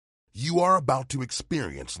You are about to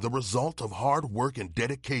experience the result of hard work and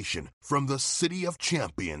dedication from the City of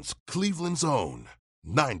Champions, Cleveland's own,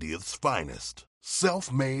 90th's finest.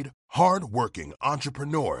 Self-made, hard-working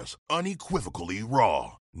entrepreneurs, unequivocally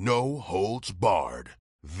raw, no holds barred.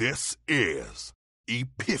 This is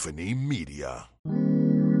Epiphany Media.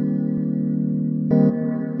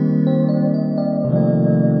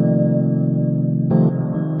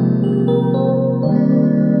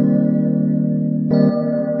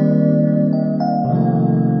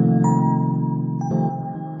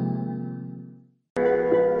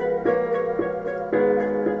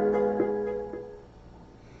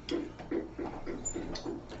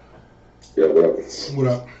 What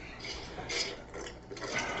up?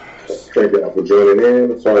 Thank y'all for joining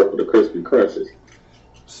in. Sorry for the crispy crunches.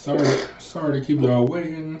 Sorry to keep y'all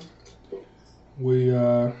waiting. We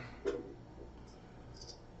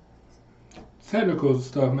technical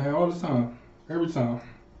stuff, man, all the time, every time.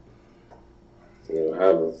 It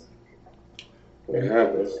happens. It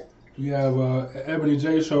happens. We have Ebony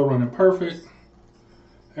J show running perfect.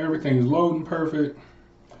 Everything is loading perfect.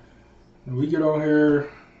 And we get on here.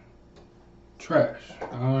 Trash. I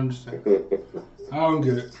don't understand. I don't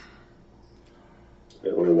get it.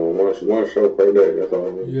 There's only one show per day. That's all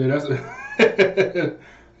I need. Yeah, that's it.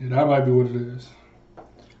 Yeah, that might be what it is.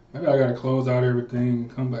 Maybe I gotta close out everything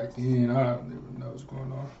and come back in. I don't even know what's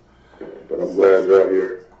going on. But I'm glad y'all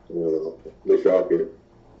here. At least y'all can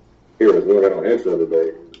hear us. We don't have no intro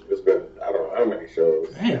today. It's been I don't know how many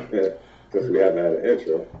shows. Damn. Since we haven't had an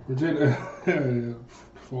intro. Virginia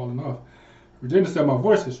falling off. Virginia said my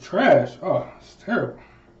voice is trash. Oh, it's terrible.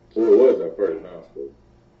 Well, it was at first. Now it's good.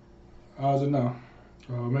 How's it now?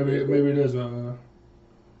 Maybe it is well,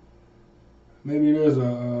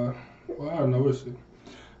 I don't know. We'll see.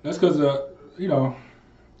 That's because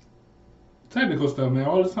technical stuff, man,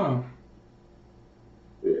 all the time.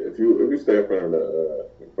 Yeah, if you stay in front of the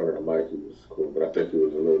mic, it was cool. But I think it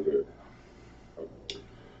was a little bit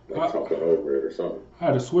talking over it or something. I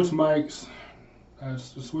had to switch mics.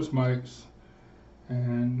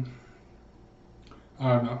 And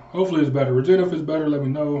I don't know. Hopefully it's better. Regina, if it's better, let me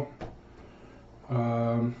know.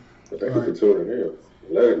 Thank you for tuning in.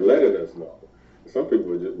 Letting us know. Some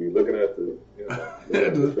people would just be looking at the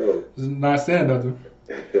show. Not saying nothing.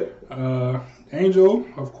 Angel,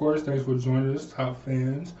 of course, thanks for joining us. Top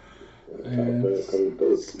fans. And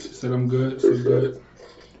she said I'm good. She's good.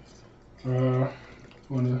 Want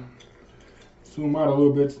to zoom out a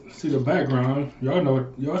little bit, see the background.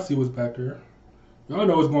 Y'all see what's back there. Y'all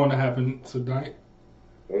know what's going to happen tonight.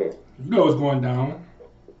 You know what's going down.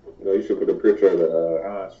 You should put a picture of the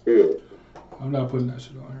Heinz Field. I'm not putting that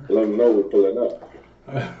shit on here. Let them know we're pulling up.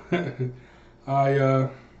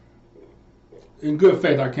 In good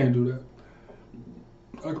faith, I can't do that.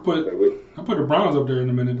 I put the Browns up there in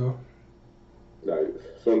a minute though.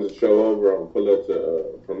 As soon as the show over, I'm gonna pull up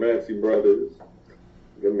to Permanency Brothers.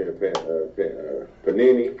 Give me a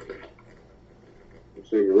panini.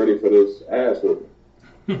 So you're ready for this ass whooping.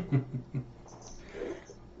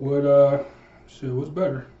 What's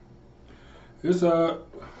better? It's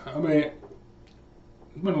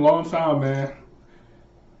it's been a long time, man.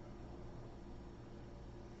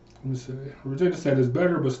 Let me see. Regina said it's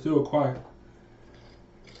better, but still quiet.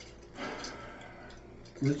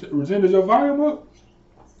 Regina, is your volume up?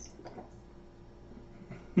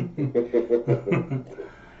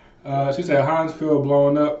 She said Heinz Field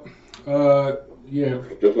blowing up. Yeah.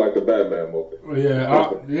 Just like the Batman movie.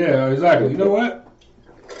 Yeah, exactly. You know what?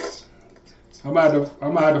 I might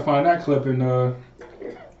have to find that clip and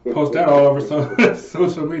post that all over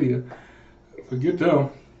social media. Forget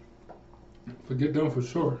them for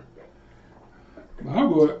sure.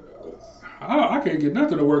 I can't get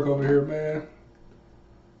nothing to work over here, man.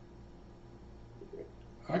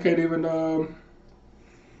 I can't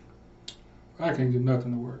get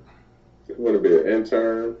nothing to work. You want to be an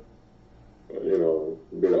intern?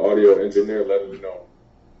 Be an audio engineer, let me know.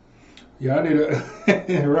 Yeah, I need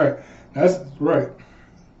right. That's right.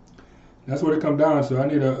 That's what it comes down to.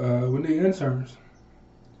 We need interns.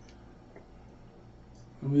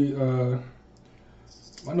 My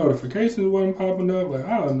notifications wasn't popping up. Like,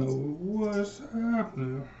 I don't know what's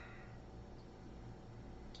happening.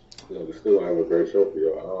 We still have a great show for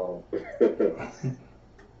y'all. I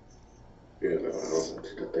don't want you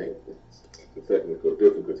to think the technical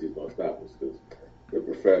difficulties gonna stop us because we're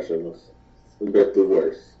professionals. We've been through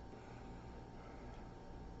worse.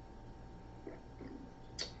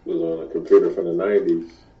 Was on a computer from the 90s,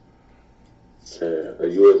 a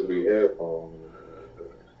USB headphone,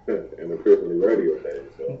 and Epiphany radio days.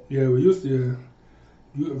 So. Yeah, we used to.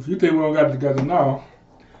 If you think we don't got it together now,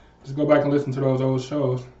 just go back and listen to those old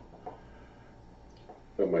shows.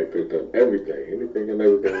 I might pick up anything and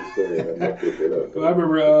everything he said. I might pick it up. Well, I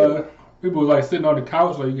remember people was like sitting on the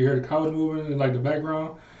couch, like you can hear the couch moving in like the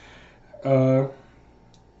background.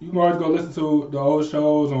 You can always go listen to the old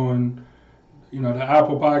shows on, the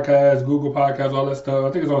Apple Podcasts, Google Podcasts, all that stuff.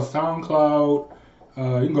 I think it's on SoundCloud.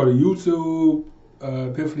 You can go to YouTube,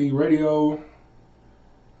 Epiphany Radio,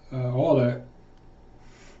 all that.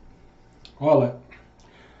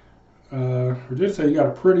 Just say you got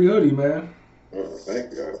a pretty hoodie, man. Oh,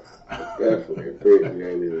 thank you. I definitely appreciate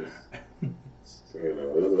it. This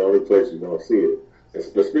is the only place you're going to see it.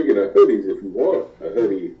 But speaking of hoodies, if you want a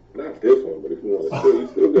hoodie, not this one, but if you want a hoodie, you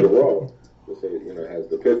still get a raw. It has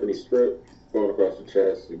the Epiphany strip going across the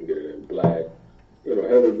chest. You can get it in black,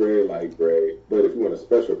 heather gray, light gray. But if you want a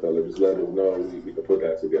special color, just let us know. We can put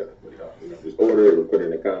that together. Just order it or put it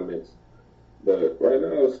in the comments. But right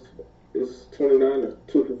now, it's $29 or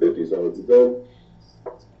 $2 for $50. So if you go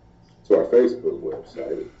to our Facebook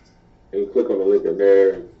website and you click on the link in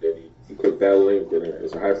there, and then you click that link, and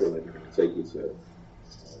it's a hyperlink, and it'll take you to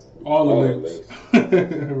all the links.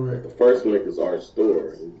 Right. The first link is our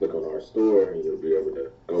store. You click on our store, and you'll be able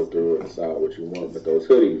to go through and decide what you want. But those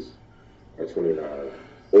hoodies are $29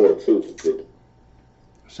 or $2 for $50.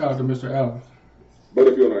 Shout out to Mr. Allen. But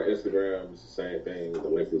if you're on our Instagram, it's the same thing. The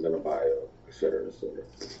link is in the bio, etc.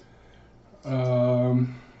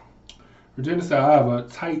 Virginia said, I have a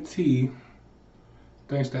tight tee,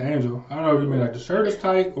 thanks to Angel. I don't know if you mean like the shirt is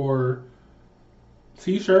tight or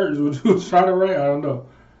t-shirt is what you was trying to write. I don't know.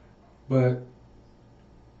 But,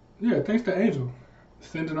 yeah, thanks to Angel.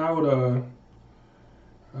 Sending out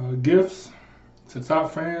gifts to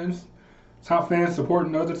top fans. Top fans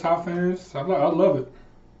supporting other top fans. I love it.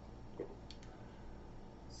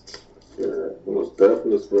 Yeah, most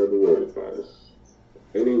definitely spread the word about us.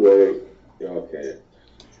 Anyway, y'all can.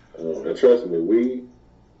 And trust me, we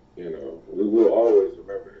will always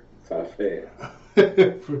remember top fan.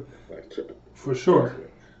 For sure.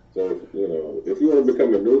 So if you want to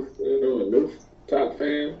become a new top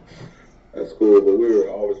fan, that's cool. But we'll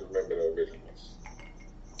always remember the originals.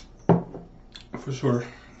 For sure,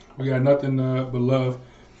 we got nothing but love.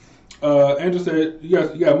 Andrew said, "You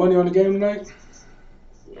got money on the game tonight?"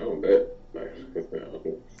 I don't bet. I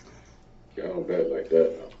don't bet like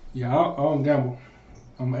that. No. Yeah, I don't gamble.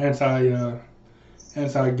 I'm anti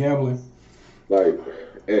gambling.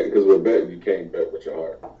 Because with betting, you can't bet with your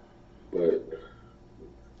heart. But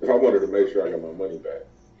if I wanted to make sure I got my money back.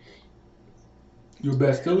 You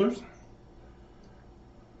bet Steelers?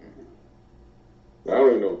 I don't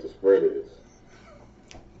even know what the spread is.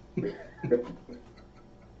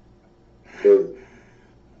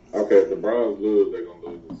 Okay, if the Browns lose, they're going to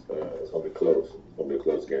lose. It's going to be close. It's going to be a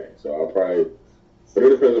close game. So I'll probably, but it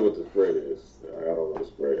depends on what the spread is. I don't know the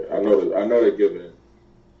spread. I know they're giving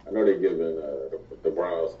the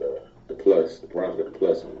Browns the plus. The Browns got the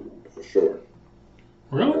plus on them for sure.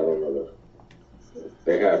 Really? I don't know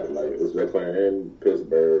they have it. Like if they're playing in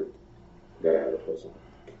Pittsburgh, gotta have a plus on them.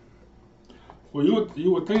 Well,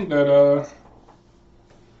 you would think that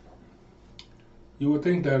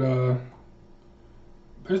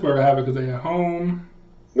Pittsburgh would have it because they're at home.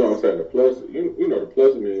 No, I'm saying the plus. The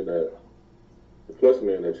plus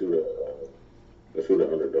mean that you're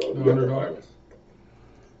the underdog. The underdog.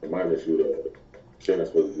 The minus you the team that's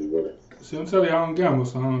supposed to be winning. See, I'm telling you, I don't gamble,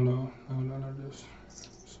 so I don't know. I don't know this.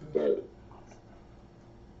 So. But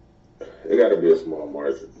it got to be a small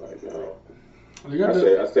margin. I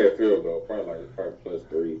say a field goal, probably plus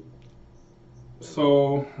 3.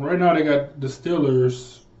 So right now they got the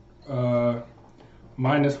Steelers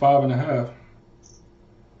minus 5.5.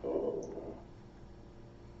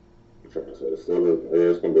 I'm trying to say the Steelers. Yeah,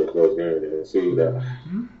 it's gonna be a close game. Then see that.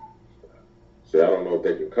 Mm-hmm. See, I don't know if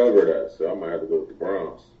they can cover that, so I might have to go with the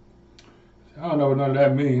Browns. I don't know what none of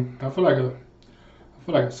that mean. I feel like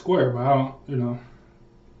a square, but I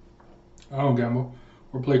don't gamble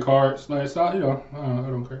or play cards. Like so, I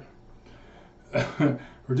don't care.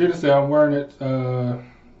 Virginia said I'm wearing it to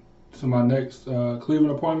my next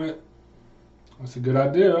Cleveland appointment. That's a good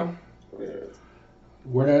idea. Yeah.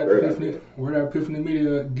 Wear that Epiphany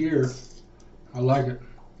Media gear. I like it.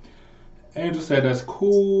 Angel said that's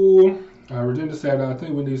cool. Virginia said I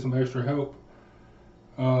think we need some extra help.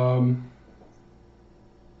 For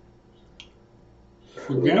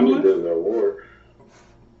gambling?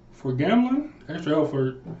 For gambling? Extra help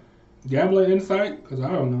for gambling insight? Because I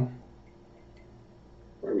don't know.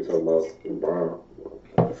 Why are we talking about the Browns?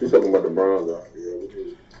 If you're talking about the Browns,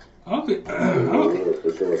 I don't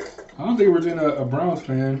think Virginia a Browns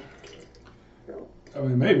fan. I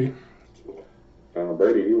mean, maybe.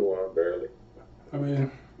 Brady, you won barely. I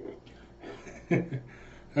mean,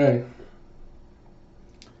 hey,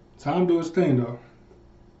 Time do his thing, though.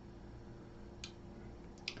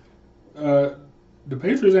 The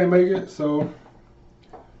Patriots ain't make it, so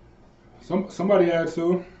somebody had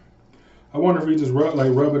to. I wonder if he just rub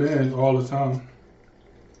it in all the time.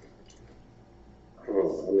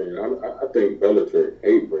 I think Belichick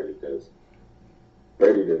hate Brady because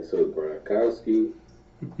Brady done took Gronkowski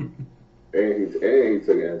and he took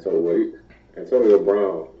Antonio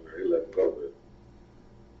Brown. He let him go, but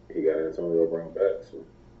he got Antonio Brown back.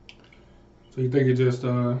 So you think it just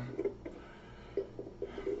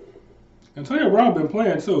Antonio Brown been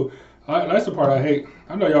playing too. That's the part I hate.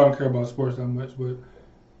 I know y'all don't care about sports that much, but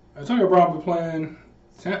Antonio Brown been playing.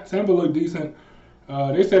 Tampa look decent.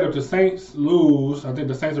 They said if the Saints lose, I think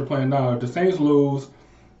the Saints are playing now. If the Saints lose,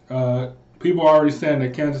 people are already saying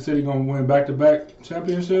that Kansas City gonna win back-to-back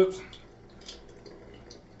championships.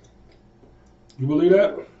 You believe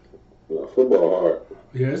that? Football hard.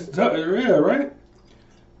 Yeah, it's tough. Yeah, right.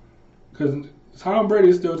 Because Tom Brady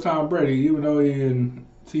is still Tom Brady, even though he in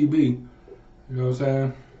TB. You know what I'm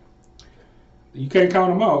saying? You can't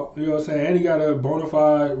count him out. You know what I'm saying? And he got a bona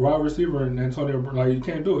fide wide receiver in Antonio. Like, you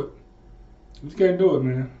can't do it. You just can't do it,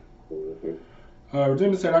 man.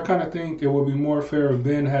 Virginia said, I kind of think it would be more fair if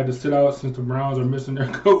Ben had to sit out since the Browns are missing their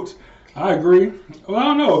coach. I agree. Well, I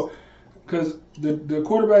don't know. Because the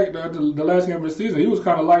quarterback, the last game of the season, he was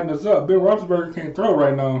kind of lighting us up. Ben Roethlisberger can't throw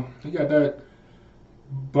right now. He got that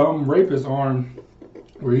bum rapist arm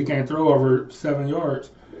where he can't throw over 7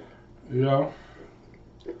 yards. You know?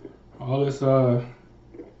 All this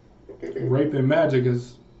raping magic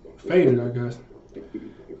is faded, I guess.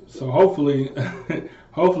 So hopefully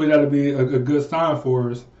that'll be a good sign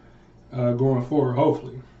for us going forward,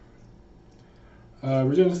 hopefully.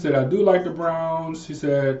 Virginia said, I do like the Browns. She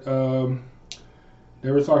said they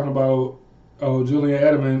were talking about Julian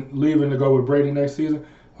Edelman leaving to go with Brady next season.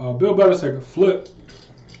 Bill Belichick could flip.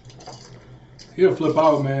 He'll flip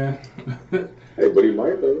out, man. Hey, but he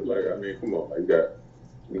might though. Like, I mean, come on. Like,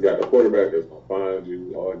 you got the quarterback that's going to find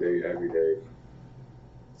you all day, every day.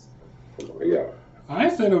 Come on, yeah. I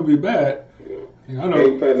ain't saying it would be bad. Yeah, I know. He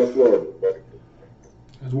ain't playing in Florida, but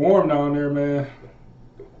it's warm down there, man.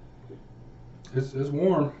 It's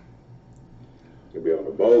warm. You'll be on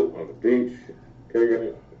the boat, on the beach, kicking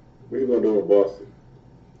it. What are you going to do in Boston?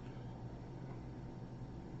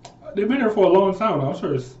 They've been there for a long time now. I'm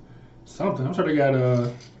sure it's something. I'm sure they got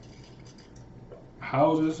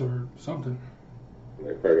houses or something.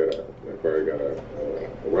 They probably got a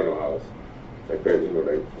rental house. They pay,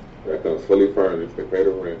 that comes fully furnished. They pay the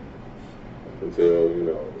rent until,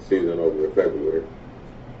 the season over in February.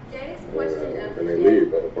 And they leave,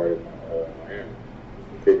 go to probably Miami,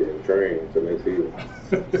 kicking the train until next season.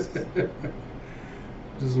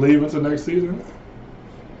 Just leave until next season?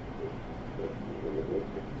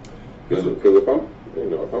 Because if I'm in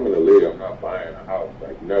the league, I'm not buying a house.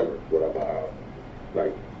 Like, never would I buy a house.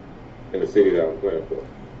 Like, in the city that I'm playing for.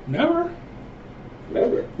 Never?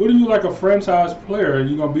 Never. What are you, like a franchise player?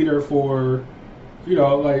 You gonna be there for,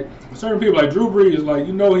 like certain people, like Drew Brees, like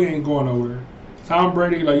he ain't going nowhere. Tom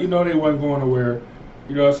Brady, like they wasn't going nowhere.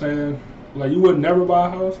 You know what I'm saying? Like you would never buy a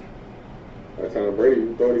house. Like Tom Brady,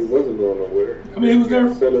 you thought he wasn't going nowhere. I mean, he was there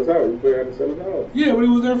to sell his house. He had to sell his house. Yeah, but he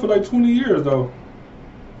was there for like 20 years though.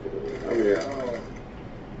 I mean,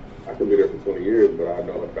 I could be there for 20 years, but I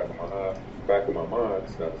know in the back of my mind,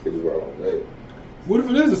 it's not the city where I want to live. What if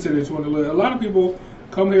it is a city that you want to live? A lot of people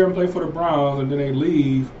come here and play for the Browns, and then they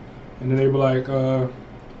leave, and then they be like, I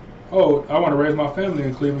want to raise my family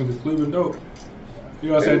in Cleveland because Cleveland dope. You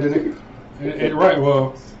know what I'm saying? Right,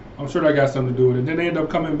 well, I'm sure that got something to do with it. Then they end up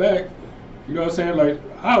coming back. You know what I'm saying? Like,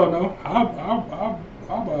 I don't know.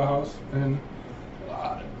 I'll buy a house. And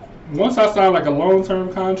once I sign like a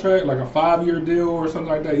long-term contract, like a 5-year deal or something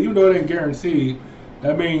like that, even though it ain't guaranteed,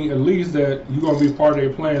 that means at least that you're going to be part of their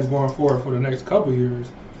plans going forward for the next couple years.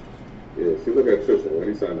 Yeah, see, look at Tristan. When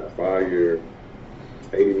he signed that 5-year,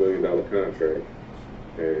 $80 million contract,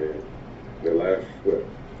 and the last,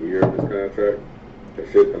 year of his contract,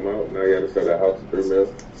 they shipped him out. Now he had to sell that house for $3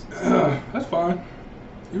 million. That's fine.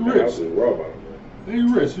 You're that rich. House is raw by him, man. Yeah,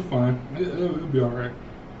 you're rich. You're fine. It'll be all right.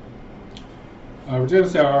 Virginia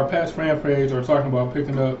said our past fan page are talking about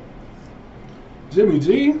picking up Jimmy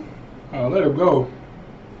G. Let him go.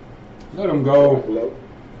 Let him go.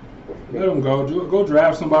 Let him go. Go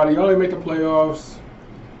draft somebody. Y'all ain't make the playoffs.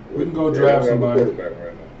 We can go draft somebody. Right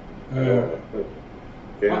now.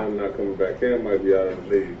 Cam not coming back. Cam might be out of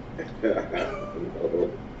the league.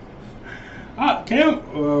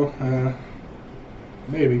 Cam,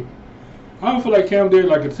 maybe. I don't feel like Cam did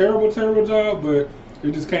like a terrible job, but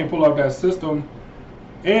he just can't pull off that system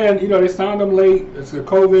And they signed him late. It's a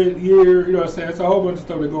COVID year. You know what I'm saying? It's a whole bunch of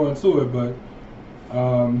stuff that go into it, but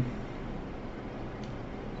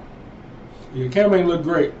yeah, Cam ain't look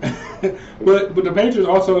great. but the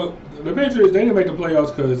Patriots they didn't make the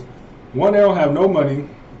playoffs because one, they don't have no money. You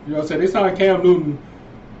know what I'm saying? They signed Cam Newton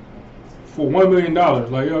for $1 million.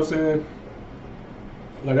 Like, you know what I'm saying?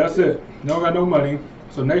 Like, that's it. They don't got no money.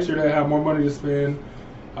 So next year they have more money to spend.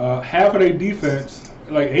 Half of their defense,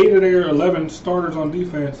 like 8 of their 11 starters on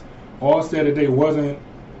defense, all said that they wasn't,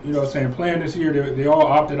 you know what I'm saying, playing this year. They all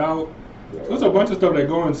opted out. So there's a bunch of stuff that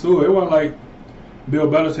go into it. It wasn't like Bill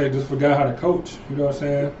Belichick just forgot how to coach. You know what I'm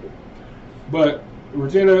saying? But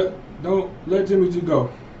Regina, don't let Jimmy G go.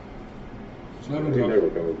 Just let him go. He's never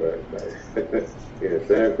coming back. In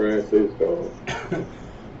San Francisco.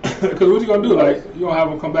 Because what you gonna do? Like, you gonna have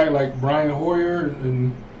him come back like Brian Hoyer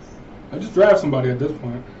and just draft somebody at this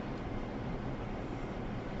point.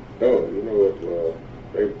 No, you know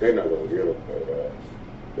what? They're not gonna get him, but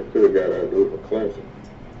they could have got a dude for Clemson.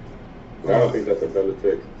 I don't think that's a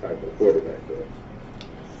Belichick type of quarterback, though.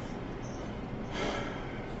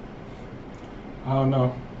 I don't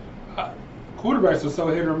know. Quarterbacks are so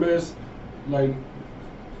hit or miss. Like,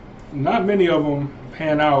 not many of them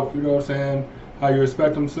pan out, you know what I'm saying, how you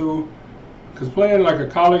expect them to. Because playing like a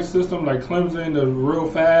college system like Clemson, they're real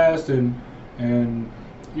fast and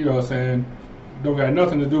you know what I'm saying, don't got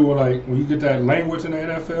nothing to do with like when you get that language in the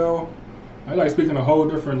NFL. I like speaking a whole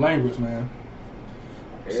different language, man.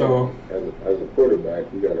 And so as a quarterback,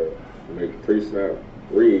 you gotta make pre-snap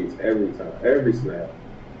reads every snap.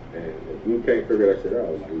 And if you can't figure that shit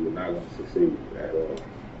out, like, you're not gonna succeed at all.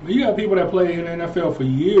 You got people that play in the NFL for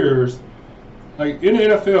years, like in the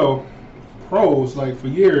NFL, pros like for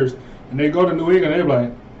years, and they go to New England, they're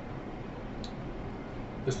like,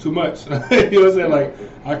 it's too much. You know what I'm saying? Like,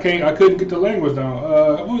 I couldn't get the language down.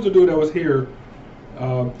 What was the dude that was here?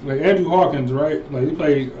 Like Andrew Hawkins, right? Like, he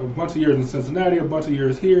played a bunch of years in Cincinnati, a bunch of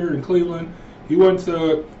years here in Cleveland. He went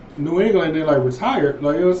to New England and then like retired.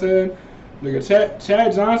 Like, you know what I'm saying? Like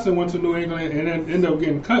Chad Johnson went to New England and then ended up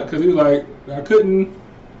getting cut because he was like, I couldn't.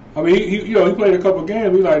 I mean, he played a couple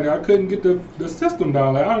games. He's like, I couldn't get the system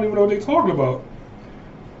down. Like, I don't even know what they're talking about.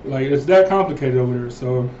 Like, it's that complicated over there.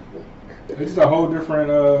 So it's just a whole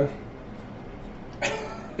different.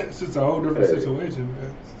 It's just a whole different situation,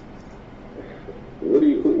 man. What do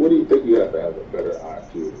you think you have to have a better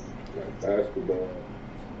IQ, like basketball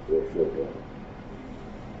or football?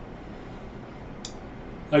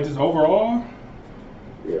 Like, just overall?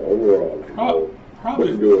 Yeah, overall. Probably. What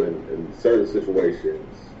you do in certain situations?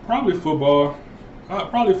 Probably football.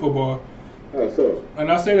 Probably football. How so?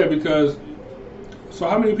 And I say that because, so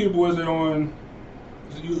how many people is it on?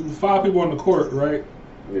 5 people on the court, right?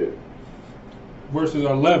 Yeah. Versus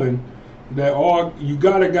 11. That all you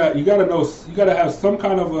gotta know. You gotta have some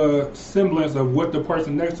kind of a semblance of what the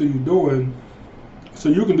person next to you doing, so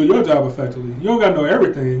you can do your job effectively. You don't gotta know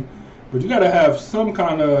everything, but you gotta have some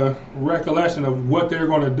kind of recollection of what they're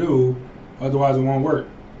gonna do. Otherwise, it won't work.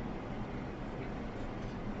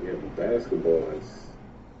 Yeah, but basketball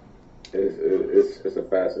it's a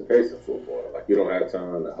faster pace of football. Like, you don't have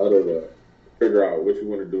time to huddle to figure out what you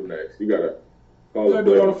want to do next. You gotta call a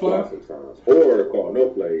play on the fly sometimes, or call no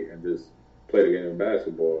play and just play the game of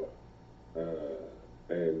basketball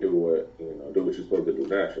and do what you're supposed to do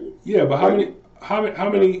naturally. Yeah, but how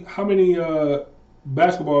many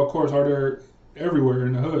basketball courts are there everywhere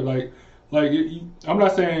in the hood? Like I'm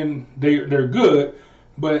not saying they're good,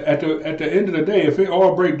 but at the end of the day, if it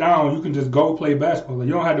all break down, you can just go play basketball. Like,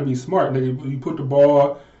 you don't have to be smart. Like, you put the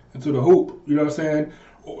ball into the hoop. You know what I'm saying?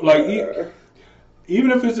 Like,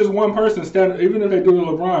 even if it's just one person even if they do the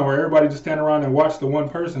LeBron where everybody just stand around and watch the one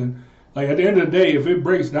person, like, at the end of the day, if it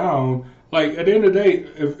breaks down, like, at the end of the day,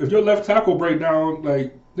 if your left tackle break down,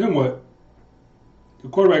 like, then what? The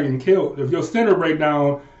quarterback getting killed. If your center break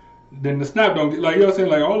down, then the snap don't get, like, you know what I'm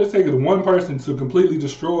saying? Like, all it takes is one person to completely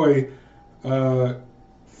destroy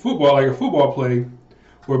football, like a football play.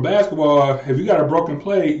 Where basketball, if you got a broken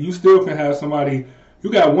play, you still can have somebody.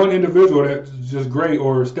 You got one individual that's just great,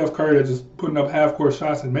 or Steph Curry that's just putting up half-court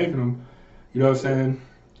shots and making them. You know what I'm saying?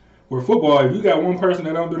 Where football, if you got one person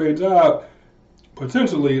that don't do their job,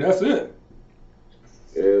 potentially that's it.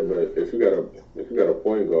 Yeah, but if you got a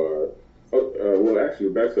point guard, well, actually,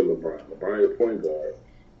 back to LeBron. LeBron, your point guard,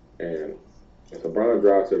 and if LeBron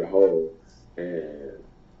drives to the hole, and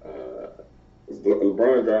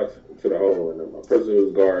LeBron drives to the hole, and a person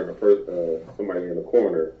who's guarding somebody in the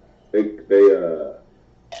corner, they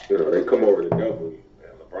come over to double you,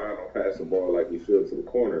 and LeBron don't pass the ball like he should to the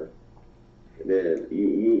corner, and then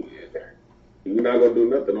you're not gonna do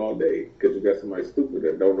nothing all day because you got somebody stupid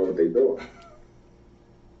that don't know what they're doing.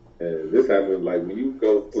 And this happens like when you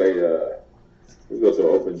go play. You go to an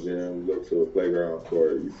open gym, you go to a playground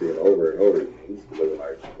court, you see it over and over. You looking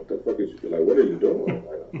like, what the fuck is you? Like, what are you doing?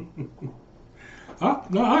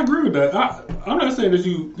 No, I agree with that. I'm not saying that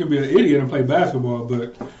you can be an idiot and play basketball,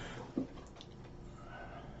 but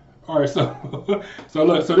all right. So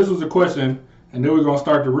look. So this was a question, and then we're gonna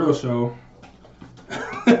start the real show.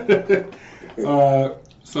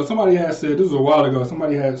 So somebody had said, this was a while ago.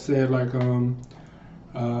 Somebody had said like, kind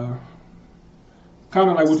of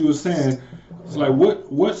like what you were saying. It's like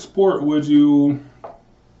what sport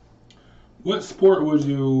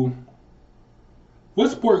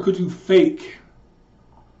could you fake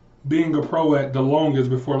being a pro at the longest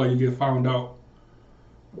before like you get found out?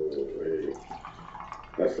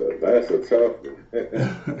 That's a tough one.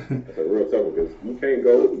 That's a real tough one because you can't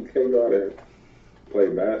go out and play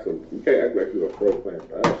basketball. You can't act like you're a pro playing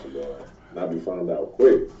basketball and not be found out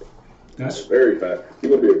quick. That's very fast.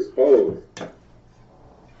 You're gonna be exposed.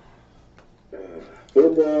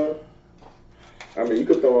 Football, I mean, you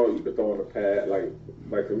could throw on a pad like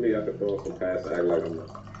for me, I could throw on some pass and act like I'm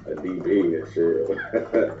a DB and shit,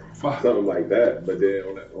 something like that. But then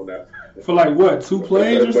on that for like what 2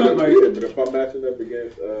 plays or something like. Yeah, but if I'm matching up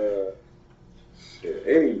against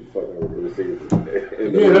any fucking receiver,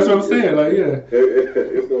 yeah, that's what I'm saying. Like, yeah,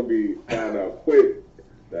 it's gonna be found out quick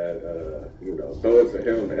that throw it to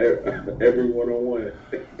him every 1-on-1,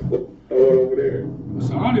 throw it over there.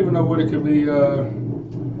 So I don't even know what it could be.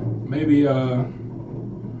 Maybe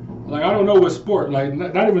like I don't know what sport. Like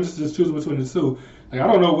not even just choosing between the two. Like I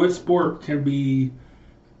don't know what sport can be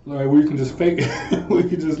like where you can just fake it. We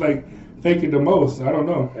can just like fake it the most. I don't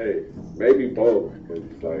know. Hey, maybe both. Cause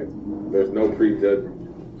like there's no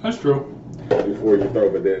prejudgment. That's true. Before you throw,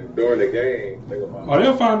 but then during the game,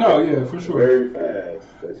 they'll find out. Yeah, for sure. Very fast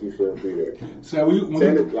that you shouldn't be there. So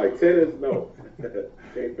tennis, no.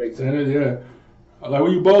 Can't fake tennis, yeah. Like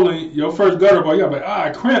when you bowling, your first gutter ball, you gotta be like,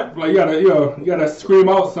 I cramp. Like you gotta scream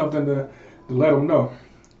out something to let them know.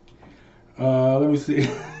 Let me see.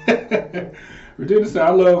 Regina said,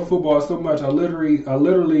 I love football so much. I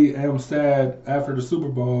literally am sad after the Super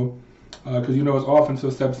Bowl because it's off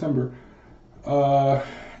until September.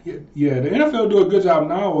 Yeah, the NFL do a good job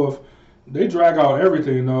now of they drag out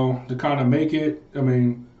everything to kind of make it. I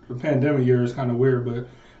mean, the pandemic year is kind of weird, but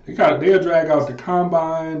they'll drag out the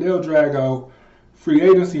combine, they'll drag out free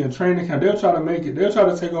agency and training camp. They'll try to make it. They'll try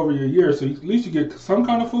to take over your year, so at least you get some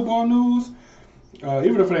kind of football news,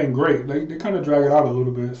 even if it ain't great. They kind of drag it out a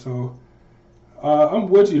little bit. So I'm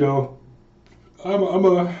with you though. I'm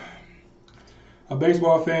a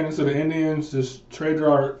baseball fan, and so the Indians just traded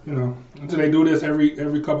until they do this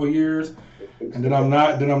every couple of years, and then I'm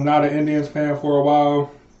not an Indians fan for a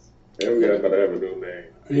while. And we gotta have a new name.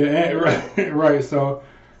 Yeah, right. So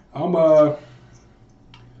I'm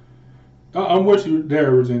with you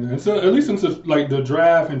there, Regina. And so at least into like the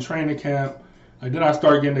draft and training camp, like then I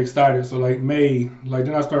start getting excited. So like May, like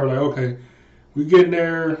then I started like, okay, we getting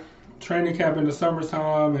there, training camp in the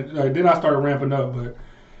summertime, and like then I started ramping up. But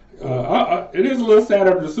it is a little sad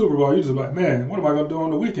after the Super Bowl. You just like, man, what am I gonna do on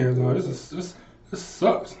the weekends? This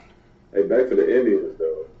sucks. Hey, back to the Indians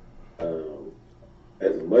though.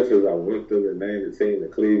 As much as I went through to name the team, the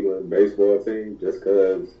Cleveland baseball team, just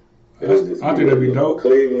because I think that'd be dope.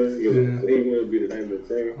 Cleveland would be the name of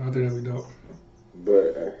the team. I think that'd be dope.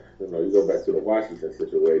 But you go back to the Washington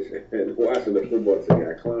situation, and the Washington football team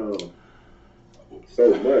got clowned so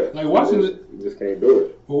much. Like Washington, you just can't do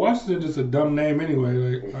it. Well, Washington's just a dumb name anyway.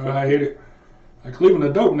 Like I hate it. Like Cleveland,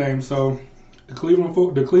 a dope name. So the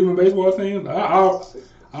Cleveland baseball team,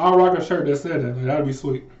 I'll rock a shirt that said that. Like, that'd be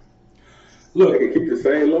sweet. Look, they can keep the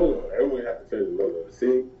same logo. Everyone have to change the logo.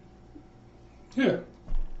 See? Yeah.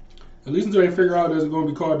 At least until they figure out that it's going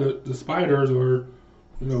to be called the Spiders or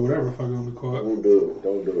whatever the fuck it's going to be called. Don't do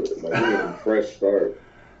it. Like we need a fresh start.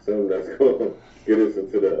 Something that's going to get us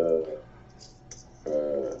into the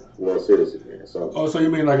World Series again. So. Oh, so you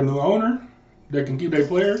mean like a new owner that can keep their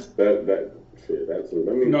players? That's what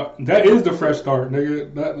I mean. No, that is the fresh start,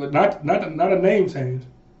 nigga. Not a name change.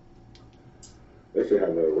 They should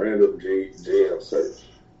have a random GM search.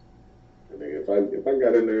 I mean, if I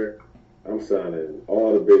got in there, I'm signing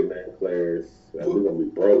all the big name players. We're gonna be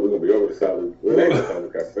broke. We're gonna be over the salary. We ain't gonna salary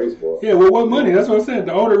cap baseball. Yeah, well, what money? That's what I'm saying.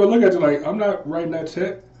 The owner will look at you like, I'm not writing that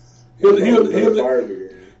check. He'll look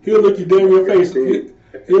you dead in your face.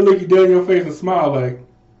 He'll look you dead in your face and smile like,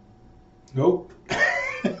 nope,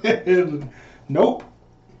 nope.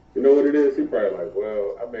 You know what it is? He probably like,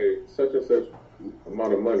 well, I made such and such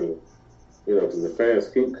amount of money. Because the fans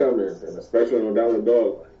keep coming, and especially on Dollar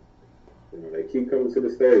Dog, they keep coming to the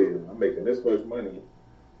stadium. I'm making this much money,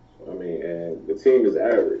 I mean, and the team is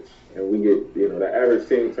average, and we get the average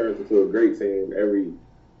team turns into a great team every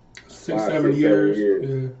 6-7 years.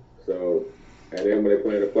 Yeah. So, and then when they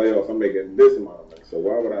play in the playoffs, I'm making this amount of money. So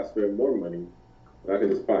why would I spend more money when I can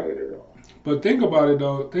just pocket it all? But think about it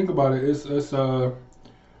though. Think about it. It's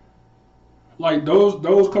like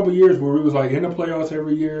those couple years where we was like in the playoffs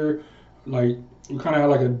every year, like we kind of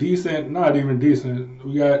had like a decent, not even decent.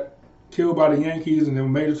 We got killed by the Yankees and then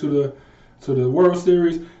we made it to the World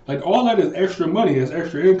Series. Like all that is extra money. It's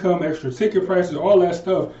extra income, extra ticket prices, all that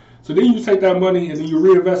stuff. So then you take that money and then you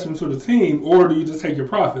reinvest it into the team, or do you just take your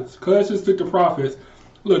profits? Because let's just stick to profits.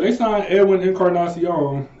 Look, they signed Edwin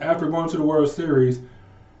Encarnacion after going to the World Series.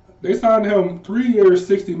 They signed him 3 years,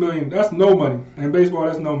 $60 million. That's no money. In baseball,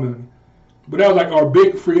 that's no money. But that was like our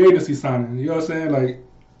big free agency signing. You know what I'm saying? Like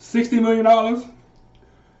 $60 million, $20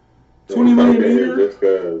 million a year.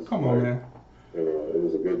 Come on, man. It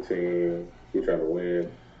was a good team. He trying to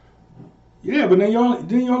win. Yeah, but then you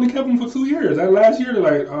only kept him for 2 years. That last year, they're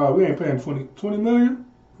like, oh, we ain't paying $20 million.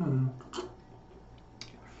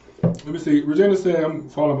 Let me see. Regina said, I'm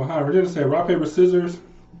falling behind. Regina said, rock, paper, scissors.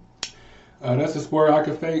 That's a sport I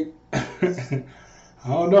could fake. I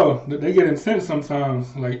don't know. They get intense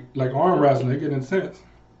sometimes, like arm wrestling. They get intense.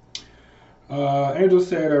 Angel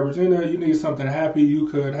said, Regina, you need something happy. You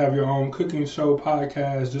could have your own cooking show,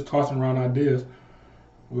 podcast, just tossing around ideas.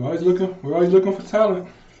 We're always looking for talent.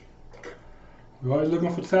 We're always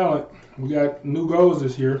looking for talent. We got new goals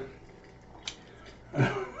this year.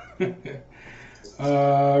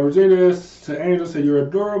 Regina to Angel said, you're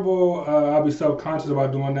adorable. I'll be self-conscious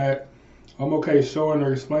about doing that. I'm okay showing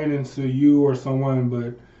or explaining to you or someone,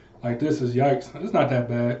 but like this is yikes. It's not that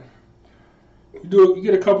bad. You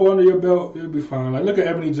get a couple under your belt, it'll be fine. Like look at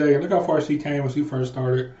Ebony J. Look how far she came when she first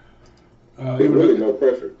started. Really no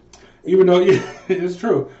pressure. Even though it's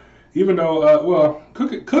true. Even though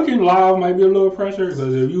cooking live might be a little pressure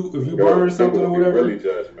because if you burn something or whatever, really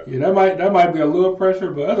yeah, that might be a little pressure.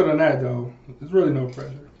 But other than that, though, there's really no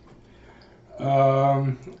pressure.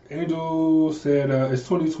 Angel said it's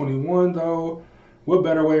 2021 though. What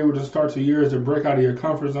better way to start your year is to break out of your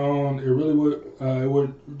comfort zone? It really would. It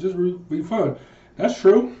would just be fun. That's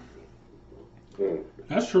true.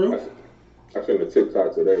 That's true. I seen a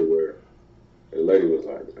TikTok today where a lady was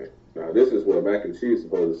like, now this is what mac and cheese is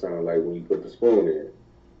supposed to sound like when you put the spoon in.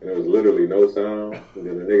 And there was literally no sound. And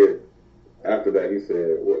then the nigga, after that, he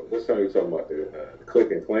said, what sound you talking about there? The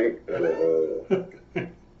click and clank and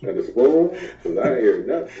the spoon? Because I didn't hear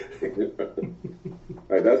nothing.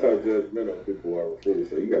 Like, that's how judgmental people are with food.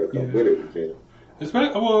 So you got to come with it, Regina.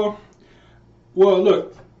 Well,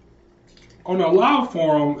 look, on a live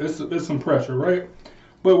forum, it's some pressure, right?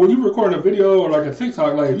 But when you record a video or like a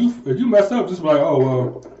TikTok, like if you mess up, just be like, oh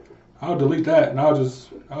well, I'll delete that and I'll just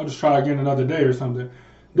try again another day or something.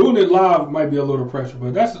 Doing it live might be a little pressure,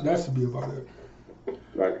 but that's to be about it.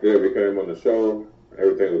 Like we came on the show,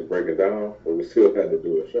 everything was breaking down, but we still had to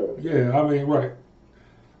do a show. Yeah, I mean, right.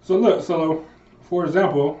 So for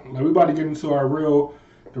example, like we about to get into the real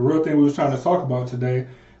thing we was trying to talk about today.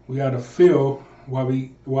 We had to fill while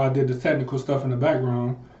I did the technical stuff in the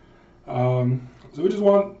background. So we just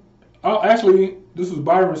this was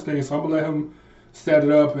Byron's thing, so I'm gonna let him set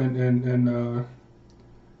it up and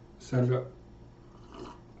set it up.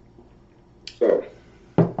 So,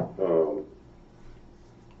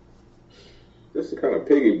 this is kind of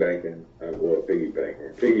piggybacking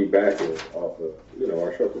off of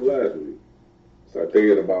our show from last week. So I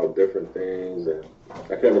thinking about different things, and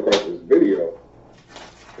I came across this video,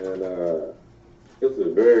 and this is a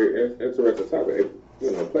very interesting topic.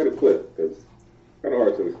 Play the clip because it's kind of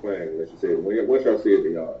hard to explain unless you see it. Once y'all see it,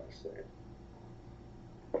 then y'all understand.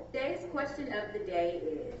 Today's question of the day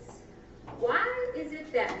is, why is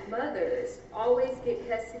it that mothers always get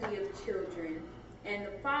custody of children and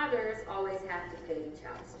the fathers always have to pay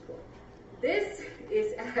child support? This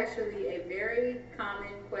is actually a very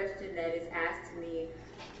common question that is asked to me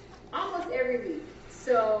almost every week.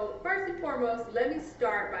 So first and foremost, let me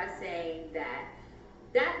start by saying that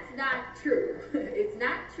that's not true. It's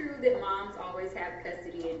not true that moms always have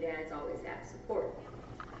custody and dads always have support.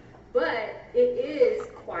 But it is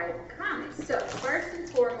quite common. So first and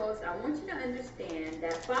foremost, I want you to understand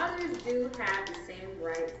that fathers do have the same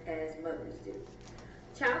rights as mothers do.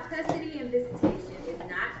 Child custody and visitation is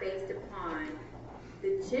not based upon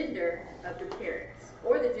the gender of the parents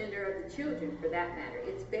or the gender of the children for that matter.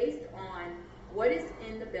 It's based on what is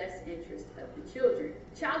in the best interest of the children.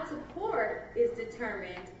 Child support is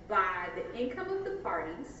determined by the income of the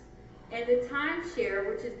parties and the time share,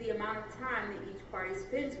 which is the amount of time that each party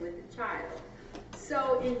spends with the child.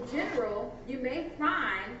 So in general, you may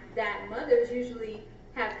find that mothers usually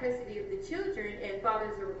have custody of the children and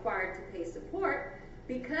fathers are required to pay support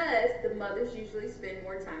because the mothers usually spend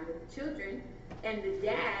more time with the children and the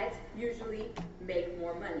dads usually make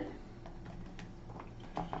more money.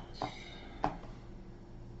 I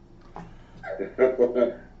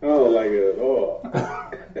don't like it at all.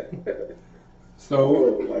 So, I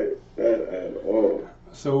don't like that at all.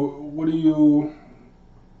 So what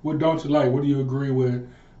don't you like? What do you agree with?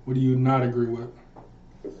 What do you not agree with?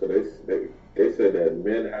 So they said that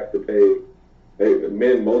men have to pay.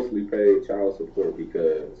 Men mostly pay child support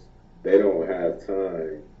because they don't have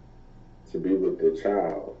time to be with the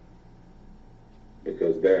child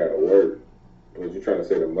because they're at work. Was you trying to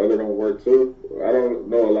say the mother don't work too? I don't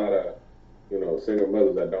know a lot of single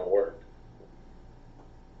mothers that don't work.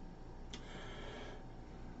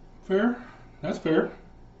 Fair. That's fair.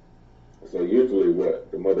 So usually, what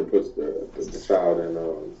the mother puts the child in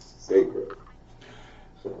daycare.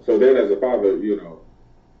 So then, as a father, your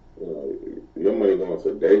money going to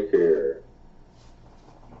daycare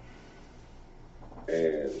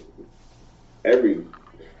and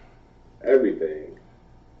everything.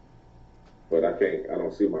 But I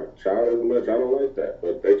don't see my child as much. I don't like that.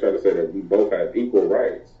 But they try to say that we both have equal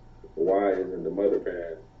rights. Why isn't the mother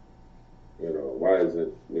paying? Why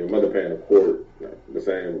isn't your mother paying the court the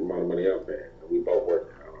same amount of money I'm paying? We both work.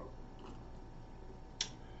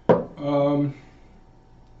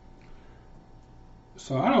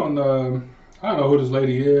 So I don't know who this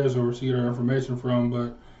lady is or where she get her information from,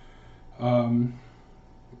 but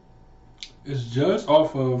it's just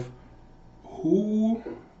off of who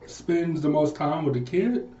spends the most time with the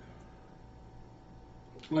kid.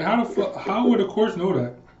 Like how would the courts know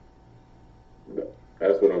that?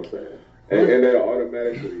 That's what I'm saying. And they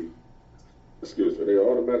automatically, they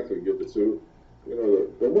automatically give it to, the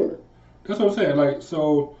woman. That's what I'm saying. Like,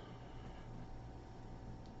 so,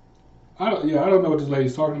 I don't know what this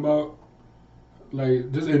lady's talking about. Like,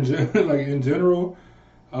 just in general.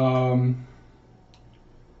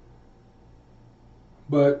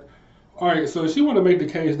 But, all right, so she want to make the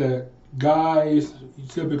case that guys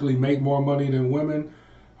typically make more money than women.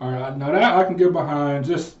 All right, now that I can get behind.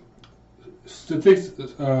 Just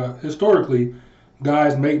statistics, historically,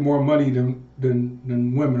 guys make more money than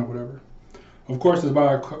women or whatever. Of course, it's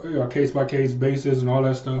by a case-by-case basis and all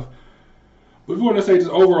that stuff. But if you want to say just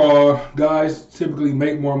overall, guys typically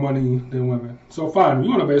make more money than women. So fine, we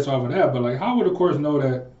want to base off of that. But like, how would the courts know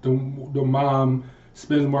that the mom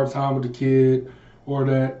spends more time with the kid, or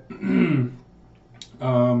that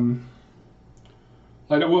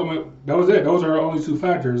like that was it? Those are our only two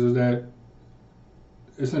factors. Is that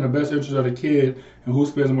it's in the best interest of the kid and who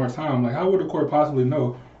spends more time. Like, how would the court possibly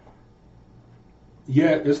know?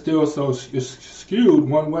 Yet it's still it's skewed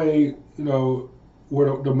one way,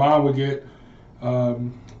 where the mom would get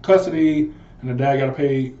custody and the dad got to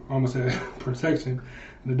pay, almost said protection,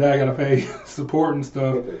 and the dad got to pay support and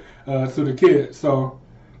stuff to the kid. So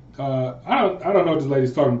I don't know what this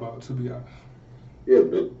lady's talking about, to be honest. Yeah,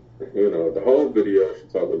 but the whole video she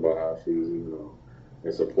talked about how she's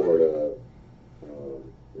in support of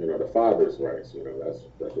the father's rights.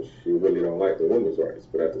 That's what she really don't like, the woman's rights.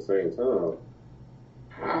 But at the same time,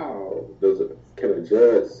 how can a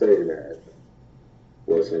judge say that?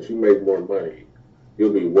 Well, since you make more money,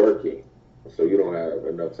 you'll be working, so you don't have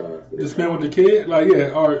enough time to spend with the kid. Like,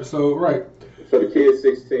 yeah, all right. So right. So the kid's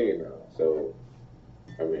 16 now. So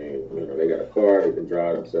I mean, they got a car, they can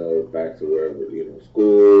drive themselves back to wherever,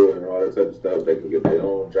 school and all that type of stuff. They can get their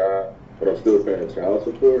own job, but I'm still paying child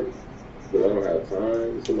support. Because I don't have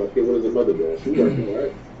time. So my kid, what is the mother doing? She's working,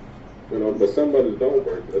 right? But some mothers don't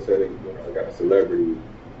work. Let's say they got a celebrity,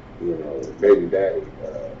 baby daddy.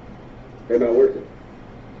 They're not working.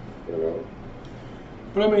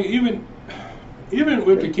 But I mean, even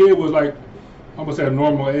if the kid was like, almost at a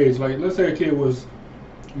normal age, like let's say a kid was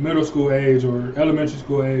middle school age or elementary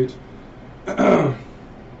school age, so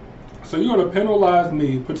you're going to penalize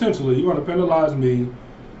me, potentially, you're going to penalize me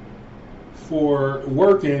for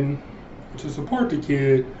working to support the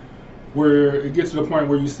kid, where it gets to the point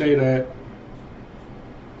where you say that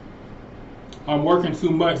I'm working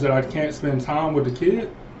too much that I can't spend time with the kid.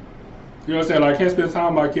 You know what I'm saying? Like, I can't spend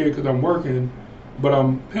time with my kid because I'm working, but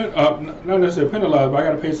I'm not necessarily penalized, but I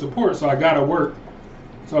got to pay support, so I got to work.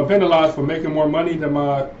 So I'm penalized for making more money than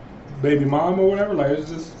my baby mom or whatever. Like, it's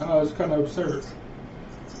just it's kind of absurd.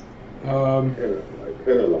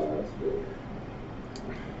 Penalized.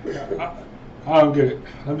 I don't get it.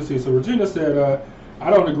 Let me see. So Regina said,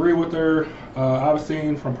 I don't agree with her. I've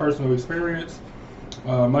seen from personal experience.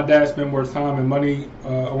 My dad spent more time and money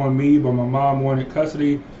on me, but my mom wanted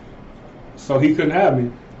custody, so he couldn't have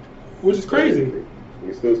me, which is crazy.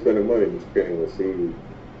 You're still spending money, but you can't even see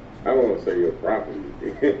I don't want to say your property.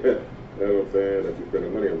 You know what I'm saying? That you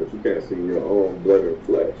spend money on, but you can't see your own blood and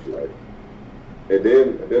flesh. Like, and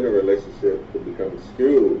then the relationship could become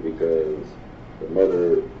skewed because the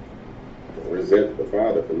mother resents the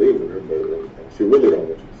father for leaving her, but she really don't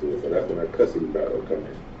want you to see it. So that's when that custody battle comes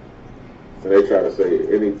in. And they try to say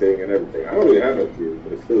anything and everything. I don't even have no kids,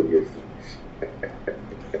 but it still gets.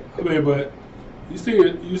 I mean, but you see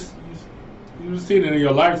it. You see it in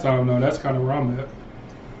your lifetime, though. That's kind of where I'm at.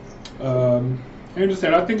 And just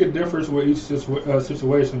said, I think it differs with each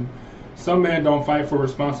situation. Some men don't fight for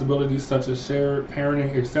responsibilities such as shared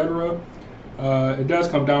parenting, etc. It does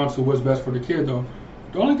come down to what's best for the kid, though.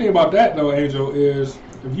 The only thing about that, though, Angel, is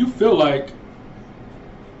if you feel like,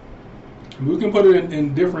 we can put it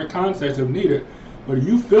in different contexts if needed, but if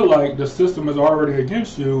you feel like the system is already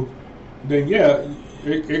against you, then yeah,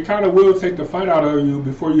 it kind of will take the fight out of you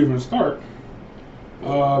before you even start.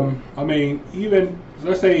 I mean, even,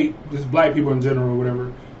 let's say, just black people in general or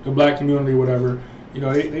whatever, the black community, whatever, you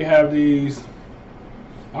know, they have these,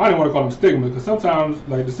 I don't want to call them stigmas, because sometimes,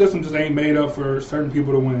 like, the system just ain't made up for certain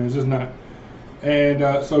people to win. It's just not. And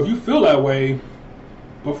so if you feel that way,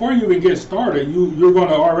 before you even get started, you're going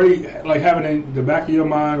to already, like, have it in the back of your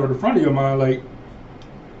mind or the front of your mind, like,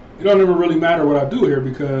 it don't even really matter what I do here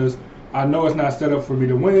because I know it's not set up for me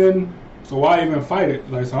to win, so why even fight it?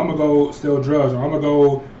 Like, so I'm going to go steal drugs, or I'm going to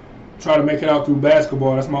go try to make it out through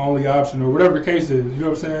basketball. That's my only option, or whatever the case is. You know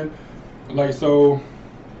what I'm saying? Like, so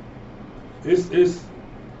it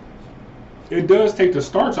does take the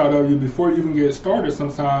starch out of you before you even get started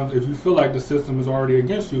sometimes if you feel like the system is already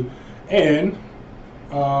against you. And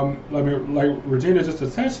like Regina just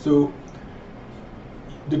attached to,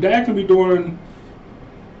 the dad can be doing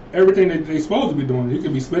everything that they're supposed to be doing. He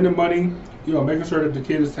can be spending money, you know, making sure that the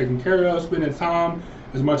kid is taken care of, spending time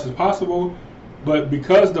as much as possible. But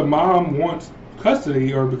because the mom wants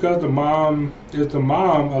custody, or because the mom is the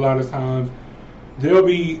mom, a lot of times they'll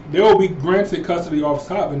be granted custody off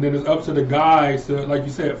top, and then it's up to the guy to, like you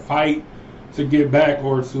said, fight to get back,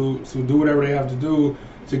 or to do whatever they have to do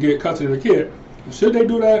to get custody of the kid. Should they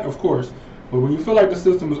do that? Of course. But when you feel like the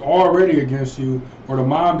system is already against you, or the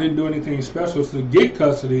mom didn't do anything special to get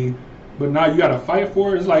custody, but now you got to fight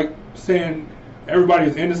for it, it's like saying everybody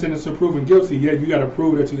is innocent until proven guilty, yet you got to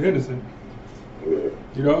prove that you're innocent. Yeah.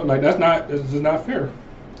 You know, like that's just not fair.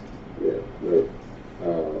 Yeah.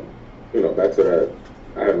 You know, back to that,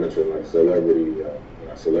 I had mentioned like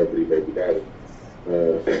celebrity baby daddy.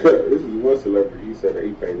 This is one celebrity. He said that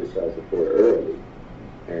he paid his child support early,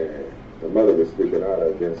 and the mother was speaking out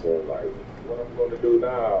against him, like, what I'm going to do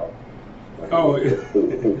now? Like, Oh,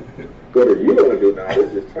 what are you going to do now?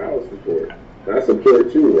 This is child support. And I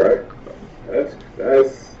support you, right? That's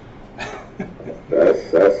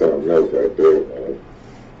something else right there, man.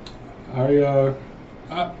 I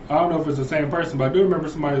don't know if it's the same person, but I do remember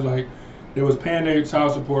somebody like they was paying their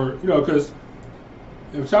child support, you know, because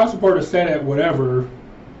if child support is set at whatever,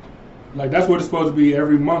 like that's what it's supposed to be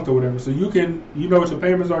every month or whatever. So you know what your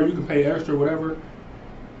payments are, you can pay extra, whatever.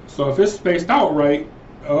 So if it's spaced out right,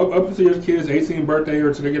 up until your kid's 18th birthday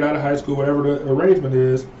or till they get out of high school, whatever the arrangement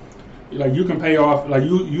is, like you can pay off, like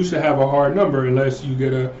you should have a hard number unless you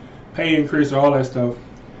get a pay increase or all that stuff.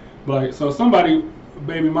 But like, so somebody,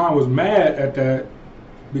 baby mom was mad at that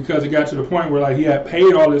because it got to the point where like he had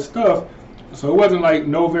paid all this stuff, so it wasn't like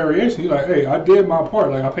no variation. He's like, hey, I did my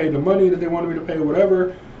part, like I paid the money that they wanted me to pay,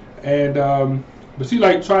 whatever. And but she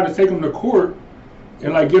like tried to take him to court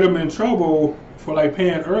and like get him in trouble for like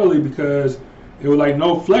paying early because it was like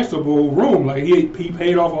no flexible room. Like he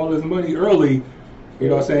paid off all his money early. You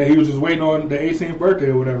know what I'm saying? He was just waiting on the 18th birthday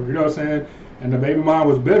or whatever. You know what I'm saying? And the baby mom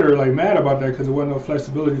was bitter, like mad about that because there wasn't no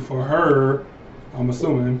flexibility for her, I'm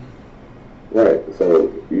assuming. Right.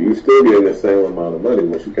 So you still getting the same amount of money,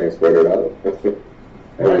 but you can't spread it out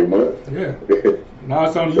every month. Yeah. Now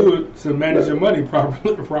it's on you to manage your money properly.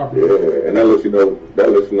 Yeah, and that lets you know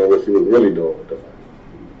what she was really doing with the money.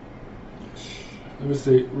 Let me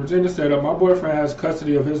see. Virginia said, my boyfriend has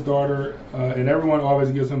custody of his daughter, and everyone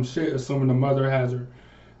always gives him shit, assuming the mother has her.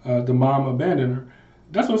 The mom abandoned her.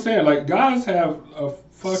 That's what I'm saying. Like, guys have a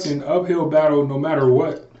fucking uphill battle no matter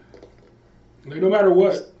what. Like, no matter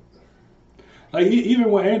what. Like,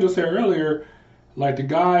 even what Angel said earlier, like, the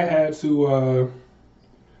guy had to,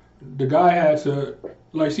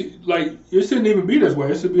 like, it shouldn't even be this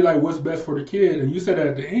way. It should be like, what's best for the kid. And you said that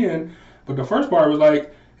at the end, but the first part was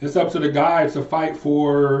like, it's up to the guy to fight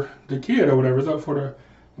for the kid or whatever. It's up for the,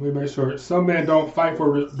 let me make sure. Some men don't fight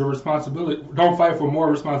for the responsibility, don't fight for more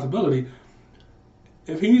responsibility.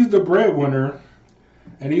 If he's the breadwinner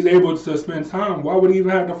and he's able to spend time, why would he even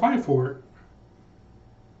have to fight for it?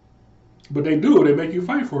 But they do. They make you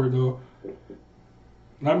fight for it though.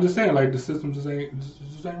 And I'm just saying, like the system just ain't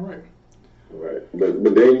right. Right.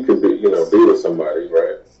 But then you could be with somebody,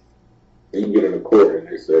 right? And you get in the court and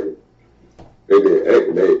they say they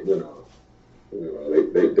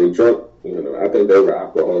drunk. I think they were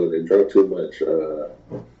alcoholic. They drank too much.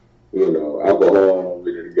 Alcohol.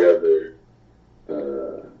 We were together. They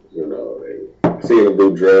seen them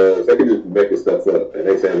do drugs. They could just making stuff up, and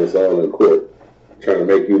they saying it's all in court, trying to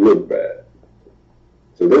make you look bad.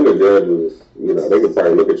 So then the judges, they could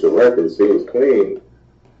probably look at your record and see it's clean,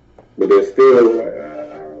 but they're still like,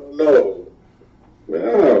 I don't know. Man, I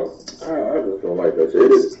just don't like that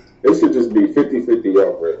shit. It should just be 50-50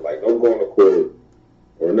 off rip. Like, no going to court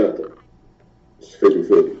or nothing. It's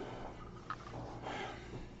 50-50.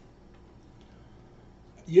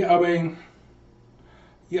 Yeah, I mean,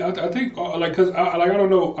 I think because I don't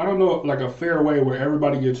know like a fair way where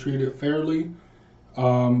everybody gets treated fairly,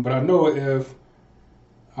 but I know if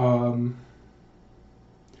I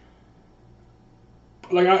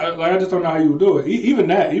just don't know how you would do it. Even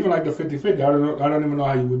like the 50-50, I don't even know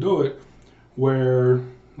how you would do it. Where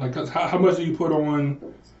like, 'cause how much do you put on?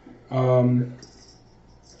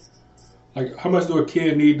 Like, how much do a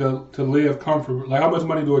kid need to live comfortably? Like, how much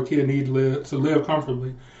money do a kid need to live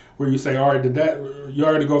comfortably? Where you say, all right, you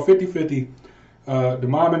already go 50-50. The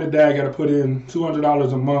mom and the dad got to put in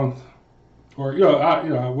 $200 a month, or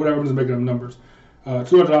whatever. I'm just making up numbers.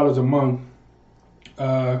 $200 a month.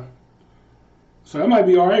 So that might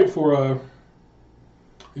be all right for a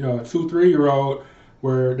 2-3-year-old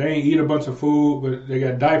where they ain't eat a bunch of food, but they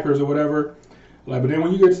got diapers or whatever. Like, but then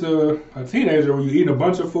when you get to a teenager where you eating a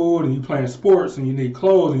bunch of food and you playing sports and you need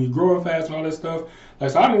clothes and you growing fast and all that stuff, like,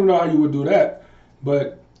 so I don't even know how you would do that.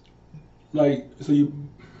 But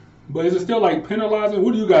but is it still like penalizing?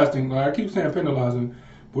 What do you guys think? Like, I keep saying penalizing.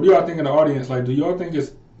 What do y'all think in the audience? Like, do y'all think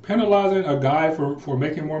it's penalizing a guy for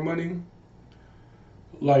making more money?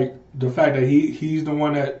 Like the fact that he's the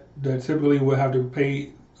one that typically would have to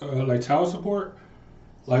pay like child support?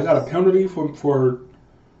 Like, is that a penalty for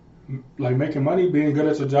like making money, being good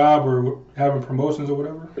at your job, or having promotions or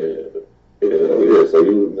whatever? Yeah. So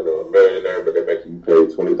you a millionaire, but they make you pay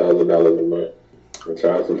 $20,000 a month for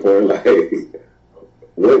child support. Like,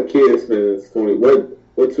 what kid spends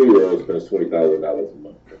what 2-year-old spends $20,000 a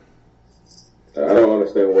month? I don't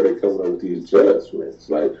understand where they coming up with these judgments.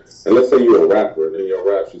 Like, and let's say you're a rapper, and in your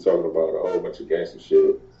raps you're talking about a whole bunch of gangster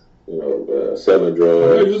shit, selling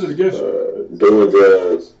drugs, doing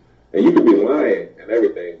drugs, and you could be lying and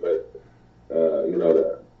everything, but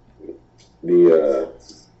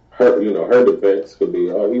her defense could be,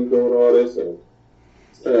 oh, he's doing all this, and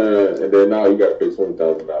then now you got to pay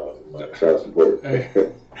 $20,000 a month child support. Hey,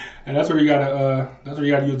 and that's where you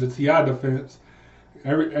gotta use the T.I. defense.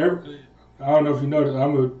 I don't know if you know that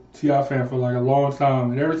I'm a T.I. fan for like a long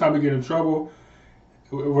time, and every time we get in trouble,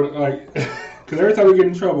 like, because every time we get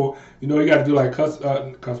in trouble, you got to do like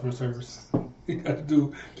customer service. You got to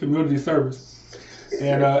do community service.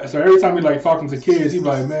 And so every time we like talking to kids, he be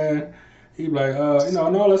like, man, and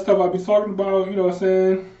all that stuff I be talking about, you know what I'm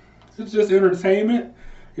saying? It's just entertainment.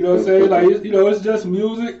 You know what I'm saying? Like, it's just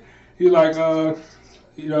music. He's like, so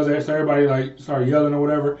everybody like started yelling or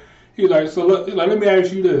whatever. He's like, so look, let me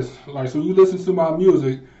ask you this. Like, so you listen to my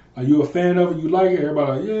music, like, you a fan of it, you like it?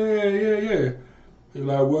 Everybody like, yeah. He's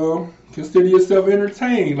like, well, consider yourself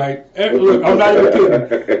entertained. Like, look, I'm not even kidding.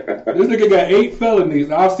 This nigga got 8 felonies.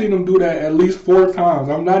 I've seen him do that at least 4 times.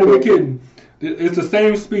 I'm not even kidding. It's the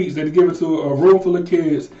same speech that he give it to a room full of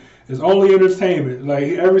kids. It's only entertainment. Like,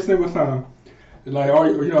 every single time. Like,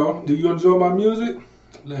 do you enjoy my music?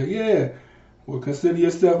 Like, yeah. Well, consider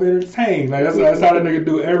yourself entertained. Like, that's how the nigga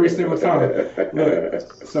do every single time. Look,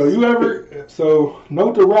 so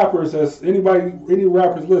note the rappers, as any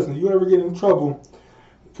rappers listening, you ever get in trouble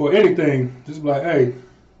for anything, just be like, hey,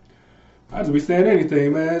 I just be saying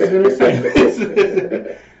anything, man. It's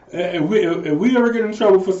entertainment. If we ever get in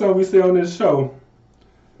trouble for something we say on this show,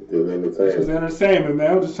 it's entertainment,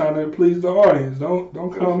 man. I'm just trying to please the audience. Don't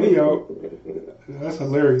call me out. That's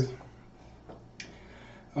hilarious.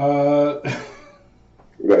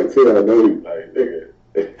 Like, I know you, like, nigga.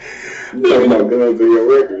 You talking about guns in your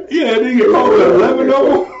records. Yeah, nigga, call it 11 of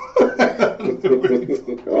them.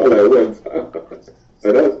 All at one time.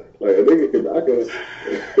 And that's, like, a nigga if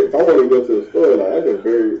I want to go to the store, like, I can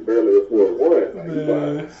barely afford one. Like, you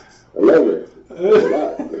buy 11. That's a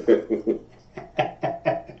lot.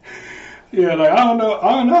 Yeah, like, I don't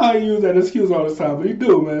know how you use that excuse all the time, but you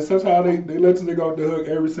do, man. Somehow they let you nigga off the hook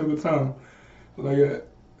every single time. Like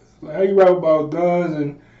how you rap about guns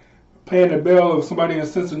and paying the bail of somebody in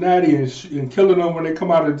Cincinnati and killing them when they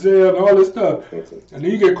come out of jail and all this stuff. And then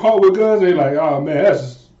you get caught with guns, they're like, oh man,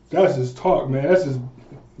 that's just talk, man. That's just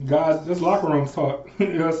guys, that's locker room talk. You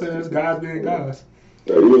know what I'm saying? It's guys being guys.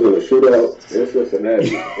 So he was in a shootout in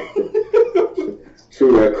Cincinnati.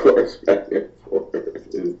 Shootout course back and forth.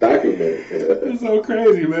 It's documented. It's so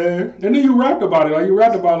crazy, man. And then you rapped about it. Like you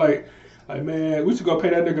rapped about like man, we should go pay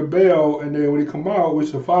that nigga bail, and then when he come out, we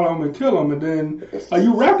should follow him and kill him. And then like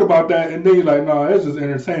you rapped about that, and then you're like, no, it's just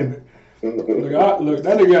entertainment. Look,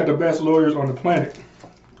 that nigga got the best lawyers on the planet.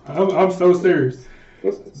 I'm so serious.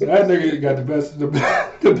 That nigga got the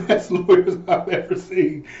best lawyers I've ever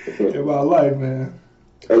seen in my life, man.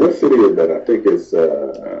 What city is that? I think it's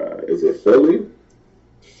is it Philly?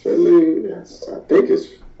 Philly? I think it's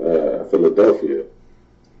Philadelphia.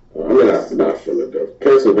 I mean, not Philadelphia.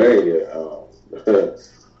 Pennsylvania.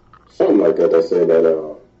 Something like that. They say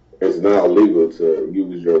that it's now legal to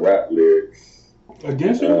use your rap lyrics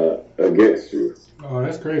against you. Against you. Oh,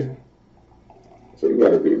 that's crazy. So you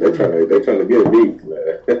gotta be. They're trying to get beat,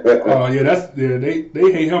 man. Oh yeah, they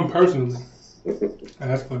hate him personally.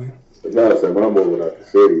 That's funny. No, so I'm moving out the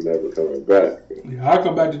city, never coming back. Yeah, I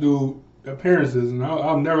come back to do appearances, and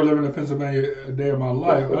I'll never live in Pennsylvania a day of my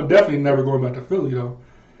life. I'm definitely never going back to Philly though.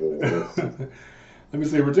 Let me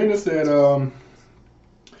see. Virginia said,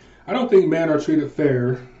 I don't think men are treated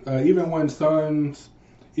fair. Even when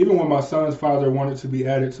my son's father wanted to be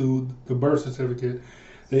added to the birth certificate,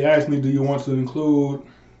 they asked me, do you want to include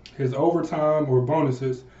his overtime or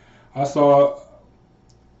bonuses? I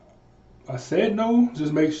said no.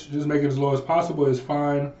 Just make it as low as possible. It's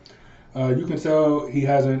fine. You can tell he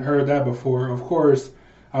hasn't heard that before. Of course,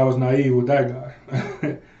 I was naive with that guy.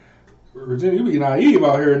 Virginia, you be naive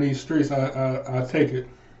out here in these streets. I take it.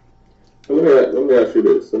 Let me ask you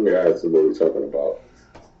this. Let me ask you what we're talking about.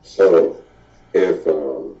 So, if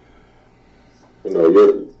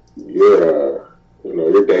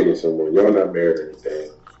you're dating someone, you're not married or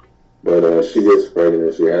anything, but she gets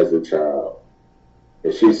pregnant, she has a child,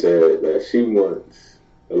 and she said that she wants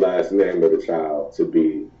the last name of the child to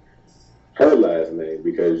be her last name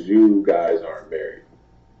because you guys aren't married.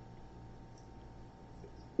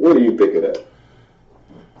 What do you think of that?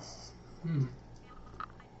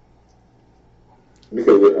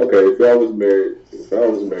 Because if y'all was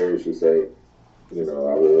married, she say, I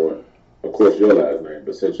would want, of course, your last name.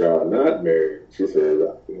 But since y'all are not married, she says,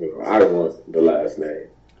 I don't want the last name.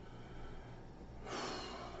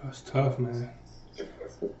 That's tough, man.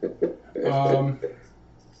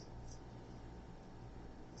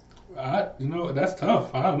 That's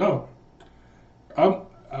tough. I don't know.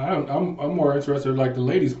 I'm more interested in like the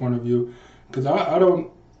lady's point of view, because I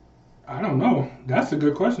don't know. That's a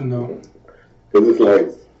good question though. Because it's like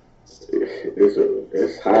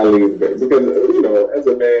it's highly because as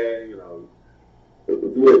a man,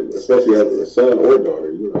 especially as a son or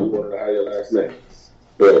daughter, you want to have your last name,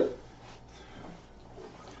 but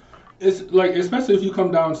it's like, especially if you come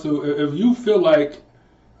down to, if you feel like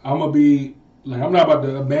I'm gonna be like, I'm not about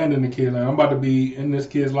to abandon the kid, like I'm about to be in this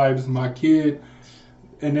kid's life, this is my kid,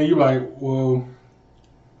 and then you're like, well,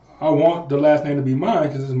 I want the last name to be mine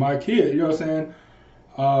because it's my kid. You know what I'm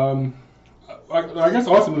saying? I guess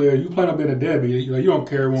ultimately, you plan on being a deadbeat. You don't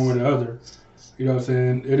care one way or the other. You know what I'm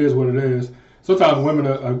saying? It is what it is. Sometimes women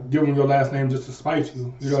are giving your last name just to spite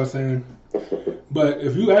you. You know what I'm saying? But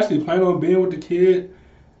if you actually plan on being with the kid,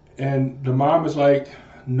 and the mom is like,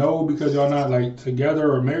 no, because y'all not like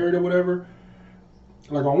together or married or whatever.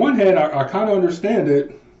 Like on one hand, I kind of understand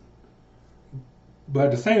it, but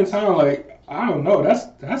at the same time, like, I don't know.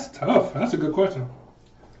 That's tough. That's a good question.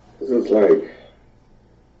 This is like,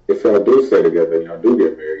 if y'all do stay together and y'all do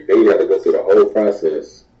get married, then you got to go through the whole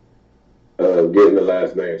process of getting the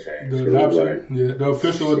last name changed. The adoption, the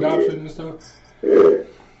official adoption and stuff. Yeah.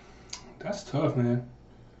 That's tough, man.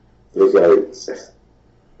 It's like,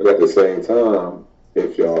 but at the same time,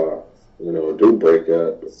 if y'all, do break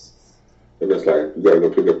up, and it's like, you got to go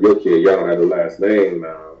pick up your kid, y'all don't have the last name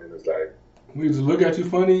now, and it's like, we just look at you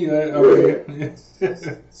funny. So I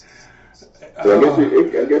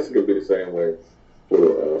guess it could be the same way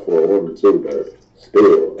for a woman too, but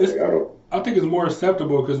still, I think it's more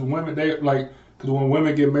acceptable because women, when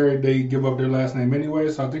women get married, they give up their last name anyway.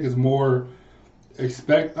 So I think it's more I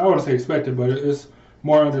don't want to say expected, but it's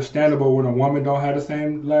more understandable when a woman don't have the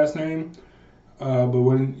same last name. But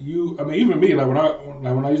when even me, when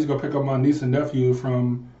I used to go pick up my niece and nephew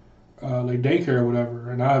from like daycare or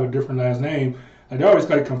whatever, and I have a different last name, like they always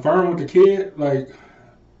like confirm with the kid, like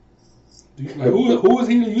who is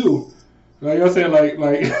he to you? Like, you know what I'm saying,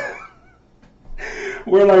 like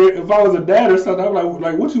Where like if I was a dad or something, I'm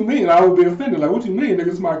like, what you mean? I would be offended. Like, what you mean? Nigga,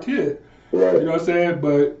 it's my kid. Right. You know what I'm saying?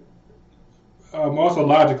 But I'm also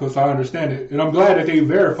logical, so I understand it, and I'm glad that they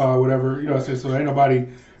verify whatever. You know what I'm saying? So ain't nobody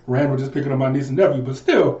random just picking up my niece and nephew. But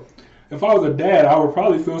still, if I was a dad, I would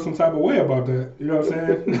probably feel some type of way about that. You know what I'm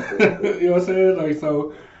saying? You know what I'm saying? Like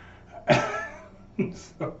so.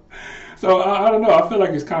 So I don't know. I feel like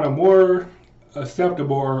it's kind of more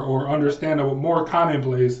acceptable or understandable, more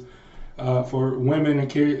commonplace for women and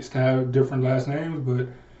kids to have different last names. But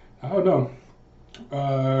I don't know.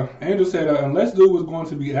 Angel said, unless dude was going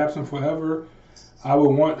to be absent forever, I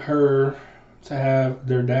would want her to have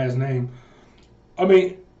their dad's name. I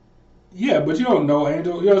mean, yeah, but you don't know,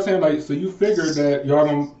 Angel. You know what I'm saying? Like, so you figured that y'all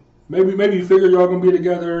gonna maybe you figure y'all gonna be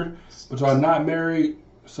together, but y'all not married.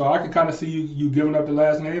 So I can kind of see you giving up the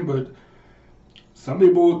last name, but some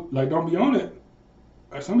people like don't be on it.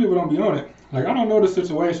 Like, some people don't be on it. Like I don't know the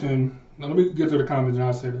situation. Now, let me get to the comments and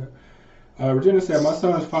I'll say that. Regina said, my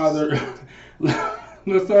son's father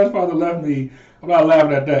left me. I'm not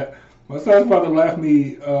laughing at that. My son's father left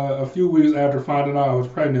me a few weeks after finding out I was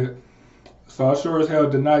pregnant. So I sure as hell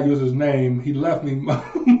did not use his name. He left me,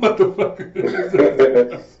 motherfucker.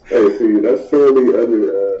 Hey, see, that's surely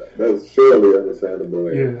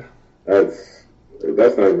understandable. Yeah. That's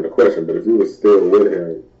not even a question. But if you were still with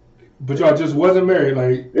him, but y'all just wasn't married,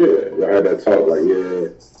 like yeah, y'all had that talk, like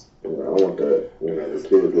I want the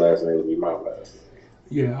kid's last name to be my last name.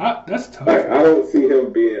 Yeah, that's tough. Like, I don't see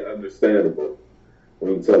him being understandable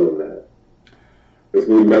when you tell him that. Because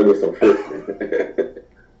we met with some friction.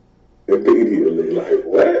 Immediately, like,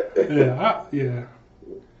 what? Yeah.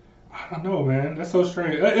 I don't know, man. That's so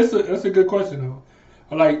strange. That's a good question, though.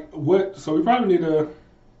 Like, what? So we probably need to.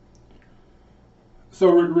 So,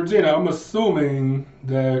 Regina, I'm assuming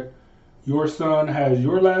that your son has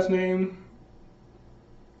your last name.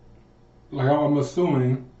 Like, I'm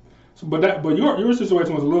assuming. So, but your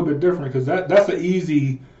situation was a little bit different because that's an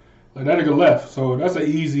easy. Like, that nigga left, so that's an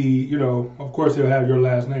easy. Of course he'll have your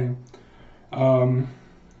last name.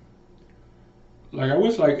 Like, I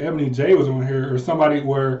wish, like, Ebony J was on here or somebody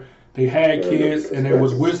where they had kids and they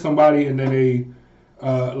was with somebody and then they,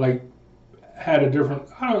 like, had a different,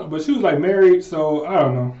 I don't know, but she was, like, married, so I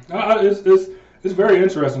don't know. It's very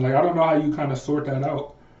interesting. Like, I don't know how you kind of sort that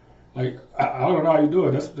out. Like, I don't know how you do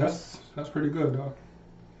it. That's pretty good, though.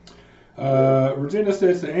 Regina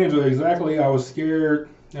says to Angela, exactly, I was scared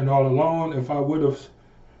and all alone. If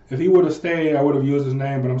he would have stayed, I would have used his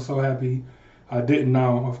name, but I'm so happy I didn't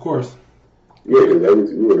now, of course. Yeah,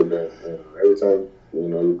 because you would have been, every time,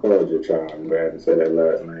 you called your child, you had to say that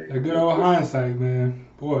last name. That good old hindsight, man.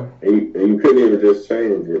 Boy. And you couldn't even just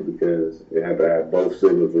change it because it had to have both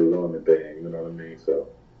signatures on the thing, you know what I mean? So.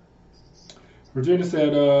 Regina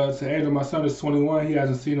said to Angel, my son is 21. He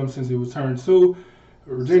hasn't seen him since he was turned 2.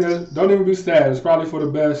 Regina, don't even be sad. It's probably for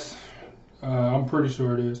the best. I'm pretty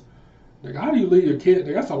sure it is. Like, how do you leave your kid?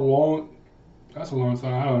 Like, that's a long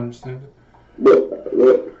time. I don't understand it. Look.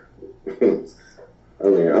 I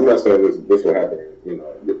mean, I'm not saying this will happen, in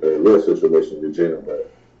your situation, Regina,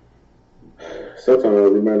 but sometimes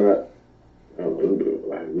we may not. We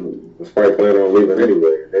was probably planning on leaving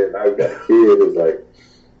anyway, and then now you got a kid who's like,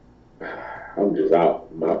 I'm just out.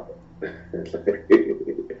 I'm out. It's like,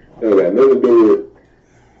 it got nothing to do with,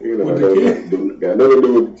 got nothing to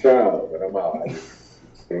do with the child, but I'm out. I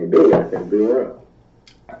just can't do it. I can't be around.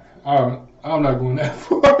 I'm not going that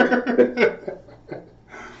far.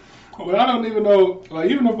 Well, I don't even know, like,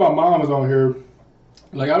 even if my mom was on here,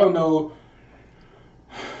 like, I don't know,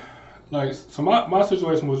 like, so my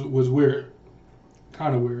situation was weird,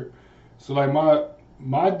 kind of weird. So, like,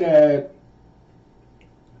 my dad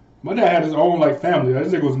had his own, like, family. Like,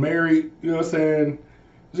 this nigga was married, you know what I'm saying?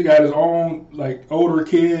 This nigga had his own, like, older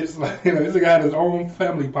kids. Like, this nigga had his own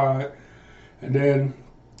family pod. And then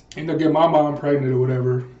he ended up getting my mom pregnant or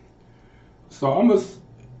whatever. So I'm just...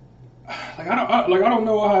 I don't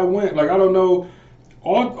know how it went. Like, I don't know.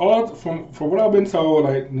 All from what I've been told,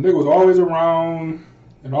 like, the nigga was always around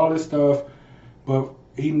and all this stuff, but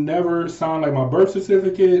he never signed, like, my birth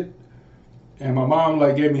certificate, and my mom,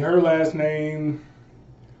 like, gave me her last name,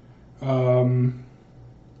 and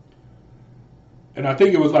I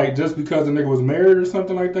think it was, like, just because the nigga was married or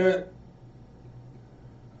something like that.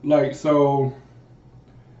 Like, so,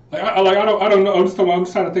 like, I don't know. I'm just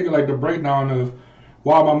trying to think of, like, the breakdown of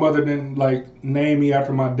why my mother didn't, like, name me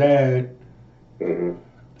after my dad. Mm-hmm.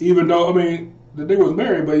 Even though, I mean, the nigga was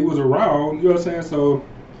married, but he was around, you know what I'm saying? So,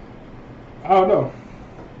 I don't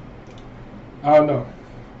know.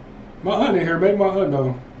 My aunt in here, maybe my aunt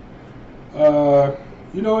know.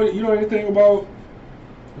 You know anything about,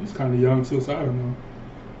 he's kind of young too, so I don't know.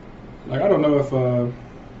 Like, I don't know if,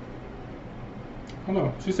 I don't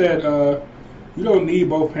know. She said, you don't need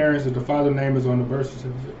both parents if the father's name is on the birth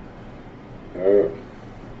certificate.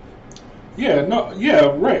 Yeah, no,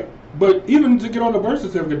 yeah, right. But even to get on the birth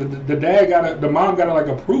certificate, the mom gotta like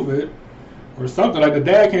approve it or something. Like the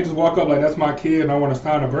dad can't just walk up like, that's my kid and I want to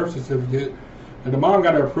sign a birth certificate. And the mom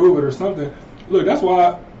gotta approve it or something. Look, that's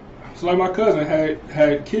why. So like my cousin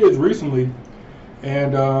had kids recently,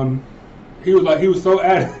 and he was so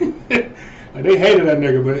adamant. Like they hated that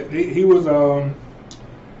nigga, but he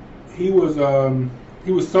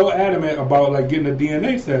was so adamant about like getting a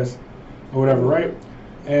DNA test or whatever, right?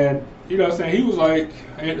 And you know what I'm saying, he was like,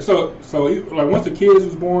 and so he, like once the kids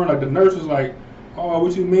was born, like the nurse was like, oh,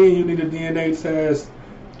 what you mean you need a DNA test?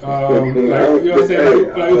 Like, you know what I'm saying?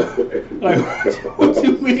 Like what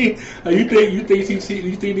you mean? Like, you think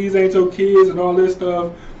these ain't your kids and all this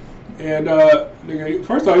stuff? And nigga,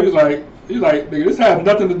 first off, he was like, nigga, this has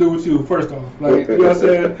nothing to do with you. First off, like, you know what I'm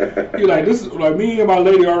saying? He like, this, like, me and my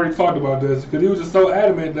lady already talked about this because he was just so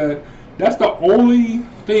adamant that that's the only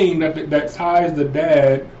thing that ties the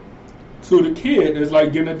dad to the kid is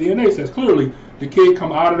like getting a DNA test. Clearly, the kid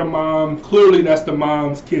come out of the mom. Clearly, that's the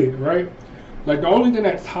mom's kid, right? Like the only thing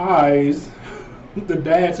that ties the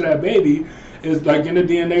dad to that baby is like getting a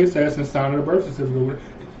DNA test and signing a birth certificate.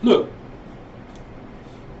 Look.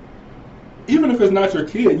 Even if it's not your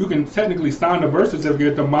kid, you can technically sign the birth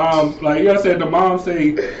certificate. The mom, like you know what I'm saying, the mom say,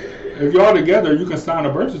 if y'all together, you can sign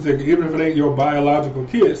a birth certificate, even if it ain't your biological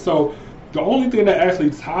kid. So the only thing that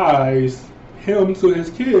actually ties him to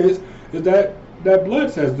his kids is that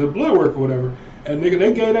blood test, the blood work or whatever. And nigga,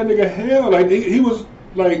 they gave that nigga hell. Like he was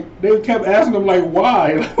like, they kept asking him like,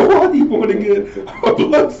 why? Like, why do you want to get a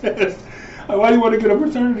blood test? Like, why do you want to get a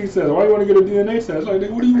paternity test? Why do you want to get a DNA test? Like,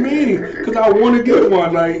 nigga, what do you mean? Because I want to get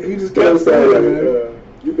one. Like, he just kept saying that, man.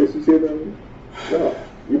 You think she said that? No.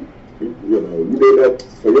 You know, you did that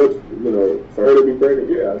for your, you know, for her to be pregnant?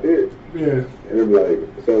 Yeah, I did. Yeah. And I'm like,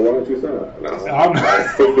 so why don't you sign? No,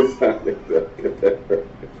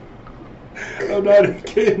 I'm not even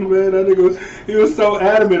kidding, man. That nigga he was so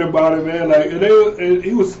adamant about it, man. Like, and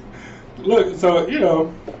he was, look, so, you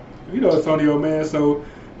know, Antonio, man, so,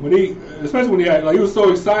 especially when he was so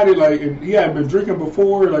excited, like, and he hadn't been drinking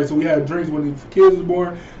before, like, so we had drinks when his kids was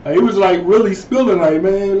born. Like, he was like really spilling, like,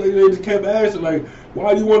 man, like, they just kept asking, like,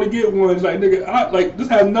 why do you want to get one? It's like, nigga, like, this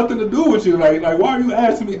has nothing to do with you, like, why are you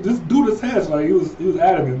asking me? Just do the test, like, he was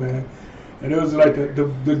adamant, man, and it was like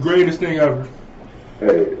the greatest thing ever.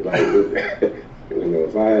 Hey, like, you know,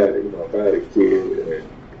 if I had a kid and the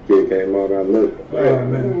kid came out, I looked,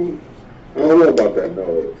 man, I don't know about that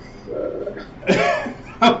nose.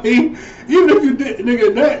 I mean, even if you did,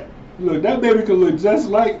 nigga, that baby could look just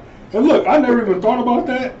like. And look, I never even thought about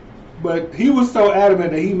that, but he was so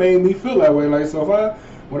adamant that he made me feel that way. Like, so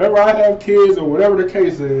whenever I have kids or whatever the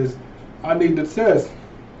case is, I need the test.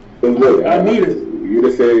 But look, I need it. You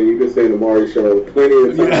can say the Maury show plenty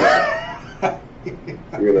of times. Yeah.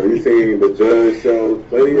 You know, you seen the Judge show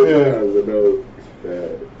plenty of times to know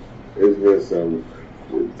that it's been some.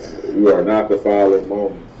 You are not the father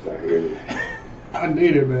moments. I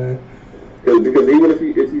need it, man. Because even if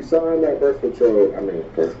you sign that birth control,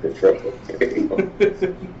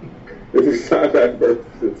 if you sign that birth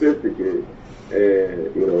certificate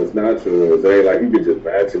and you know it's not yours, it ain't like you could just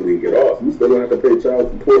magically get off. You still gonna have to pay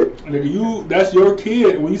child support. Nigga, that's your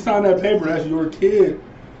kid. When you sign that paper, that's your kid.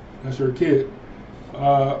 That's your kid.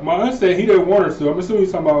 My aunt said he didn't want her to. I'm assuming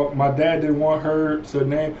he's talking about my dad didn't want her to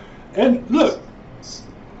name. And look.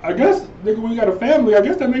 I guess, nigga, when you got a family, I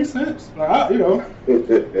guess that makes sense. Like, you know. It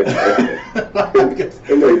makes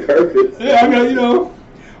perfect. Yeah, I got, you know.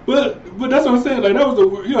 But that's what I'm saying. Like, that was the,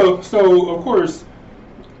 you know, so, of course,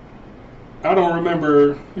 I don't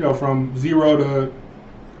remember, you know, from 0 to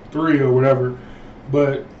 3 or whatever.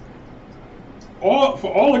 But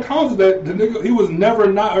for all accounts, that the nigga, he was never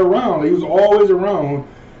not around. Like, he was always around.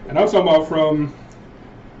 And I'm talking about from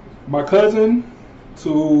my cousin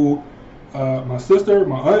to... my sister,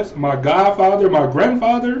 my aunts, my godfather, my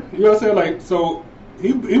grandfather, you know what I'm saying? Like, so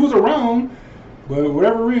he was around, but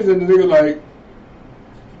whatever reason, the nigga like,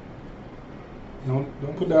 don't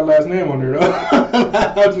put that last name on there though.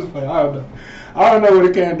 I was just like, I don't know what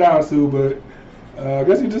it came down to, but I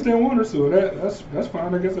guess he just didn't want her to. That's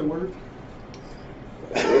fine. I guess it worked.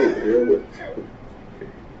 It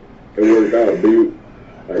worked out. Do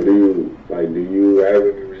you have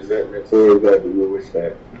any resentment towards that? Do you wish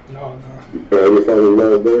that? No. You ever fell in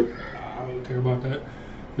love there? I don't care about that.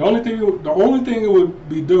 The only thing it would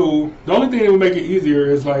make it easier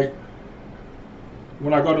is like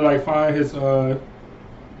when I go to like find his like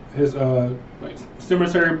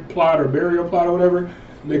cemetery plot or burial plot or whatever,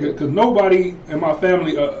 nigga, because nobody in my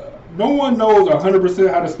family no one knows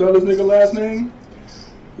 100% how to spell this nigga last name.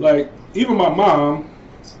 Like, even my mom,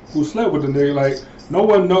 who slept with the nigga, like, no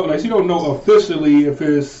one know, like, she don't know officially if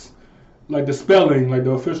it's, like, the spelling, like,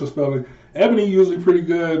 the official spelling. Ebony usually pretty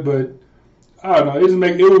good, but I don't know.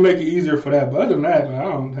 It would make it easier for that. But other than that, like, I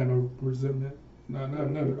don't have no resentment.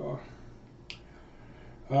 None at all.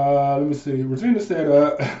 Let me see. Regina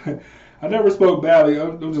said, I never spoke badly.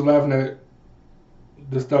 I'm just laughing at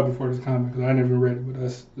the stuff before this comment because I never read it, but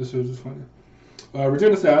this was just funny.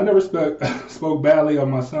 Regina said, I never spoke badly of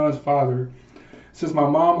my son's father since my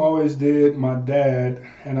mom always did my dad,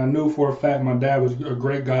 and I knew for a fact my dad was a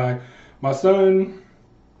great guy. My son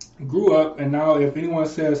grew up, and now if anyone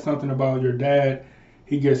says something about your dad,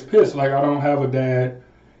 he gets pissed. Like, I don't have a dad.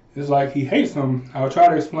 It's like he hates him. I'll try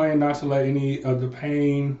to explain not to let any of the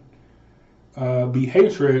pain be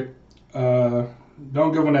hatred.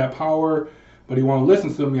 Don't give him that power, but he won't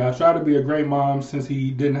listen to me. I try to be a great mom since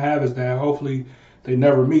he didn't have his dad. Hopefully they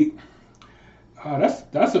never meet.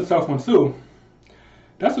 That's a tough one too.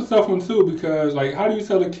 That's a tough one too because, like, how do you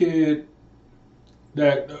tell a kid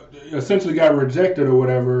that essentially got rejected or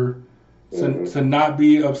whatever to not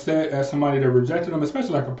be upset at somebody that rejected them,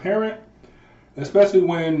 especially like a parent? Especially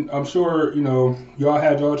when I'm sure, you know, y'all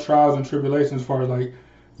had your trials and tribulations as far as like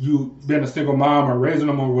you being a single mom or raising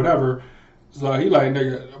them or whatever. So he like,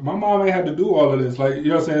 nigga, my mom ain't had to do all of this. Like, you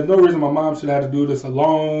know what I'm saying? There's no reason my mom should have to do this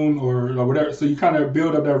alone or whatever. So you kind of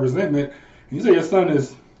build up that resentment. And you say your son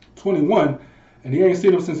is 21 and he ain't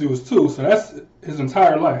seen him since he was 2. So that's his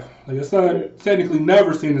entire life. Like, your son technically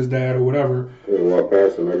never seen his dad or whatever. Yeah, walk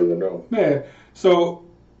past him, I don't even know. Man, so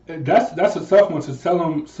that's a tough one to tell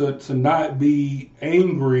him to not be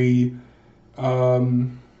angry.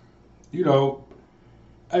 You know,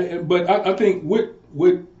 but I think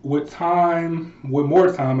with time, with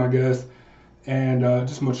more time, I guess, and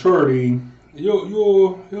just maturity,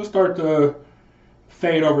 you'll start to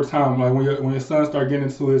fade over time. Like when your son start getting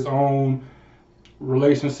into his own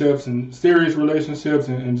relationships and serious relationships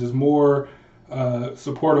and just more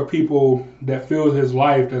supportive people that fill his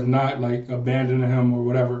life that's not like abandoning him or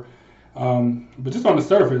whatever. But just on the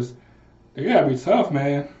surface, they gotta be tough,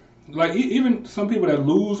 man. Like even some people that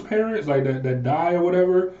lose parents, like that die or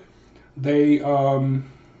whatever, they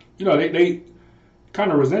you know, they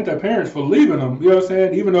kind of resent their parents for leaving them. You know what I'm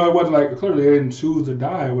saying? Even though it wasn't like clearly they didn't choose to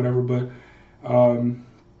die or whatever,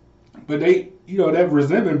 but they, you know, that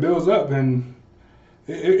resentment builds up and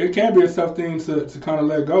it can be a tough thing to kind of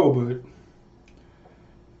let go, but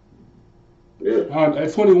yeah.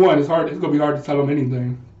 At 21, it's gonna be hard to tell them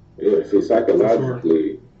anything. Yeah, see,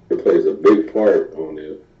 psychologically, it plays a big part on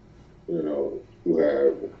it. You know, you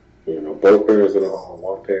have, you know, both parents in the home,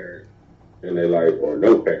 one parent in their life, or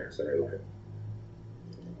no parents in their life.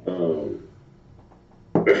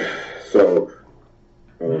 So,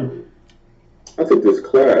 I took this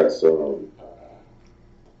class.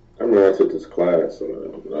 I remember I took this class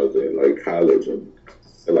when I was in like college, and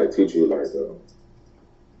they like teach you like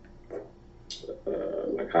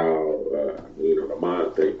how you know, the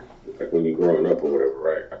mind think, like when you're growing up or whatever,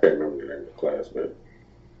 right? I can't remember the name of the class, but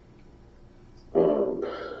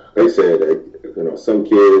they said that, you know, some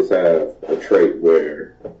kids have a trait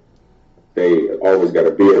where they always got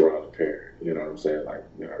to be around the parent. You know what I'm saying? Like,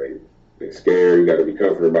 you know, they scared. You got to be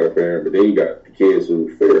comforted by the parent, but then you got the kids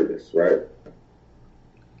who fearless, right?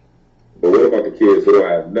 But what about the kids who don't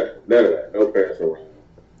have none of that? No parents around.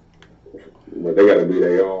 But they got to be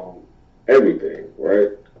their own everything, right?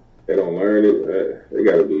 They don't learn it. They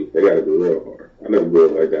got to be real hard. I never grew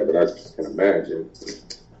up like that, but I just can imagine,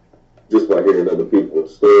 just by hearing other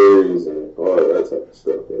people's stories and all that type of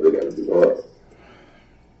stuff, they got to be hard.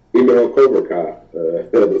 Even on Cobra Kai,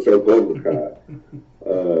 the show Cobra Kai,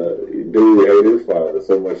 dude hated his father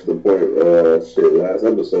so much to the point, last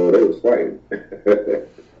episode they was fighting.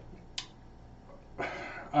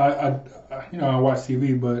 I watch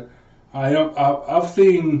TV, but I've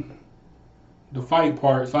seen the fight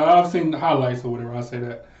parts. I've seen the highlights or whatever. I say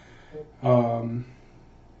that. I've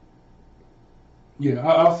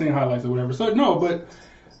seen highlights or whatever. So no, but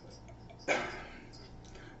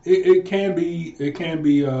it can be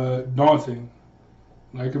daunting.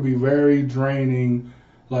 Like, it could be very draining.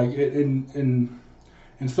 Like in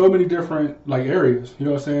so many different like areas. You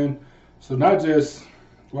know what I'm saying? So not just,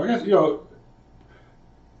 well, I guess, you know,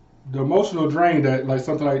 the emotional drain that, like,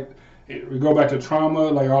 something like, we go back to trauma,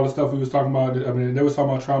 like all the stuff we was talking about. I mean, they was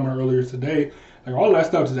talking about trauma earlier today. Like, all that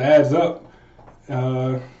stuff just adds up.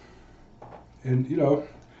 And, you know,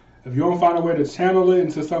 if you don't find a way to channel it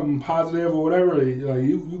into something positive or whatever, like,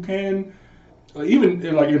 you can, like,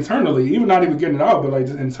 even like internally, even not even getting it out, but like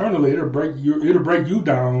just internally, it'll break you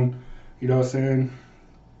down. You know what I'm saying?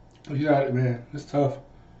 You got it, man. It's tough.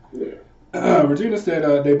 Yeah. Regina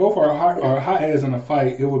said they both are hotheads in a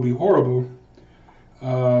fight. It would be horrible.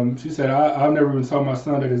 She said, I've never even told my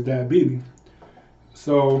son that his dad beat me.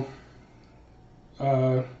 So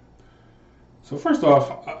first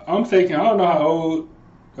off, I'm taking, I don't know how old,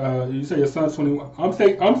 you say your son's 21. I'm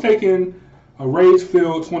taking a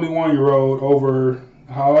rage-filled 21-year-old over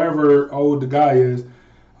however old the guy is.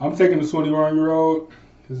 I'm taking the 21-year-old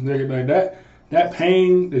because nigga, like that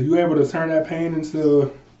pain, if you able to turn that pain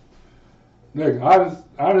into, nigga,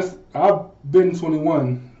 I've been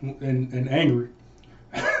 21 and angry.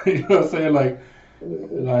 You know what I'm saying? Like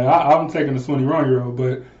I'm taking the 21-year-old,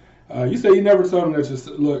 but you say you never told him that. Just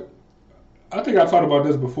look, I think I talked about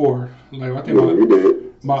this before. Like I think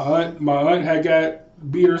my aunt had got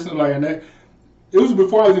beat or something like that. It was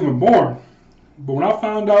before I was even born. But when I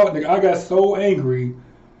found out, like, I got so angry,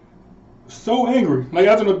 like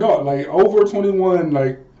as an adult, like over 21,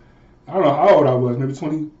 like I don't know how old I was, maybe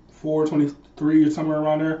 24, 23 or somewhere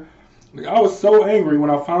around there. Like I was so angry when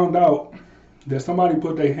I found out that somebody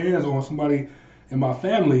put their hands on somebody in my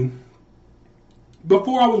family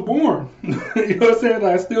before I was born. You know what I'm saying?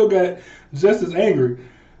 Like, I still got just as angry.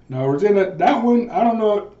 Now, Regina, that one, I don't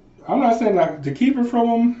know. I'm not saying like to keep it from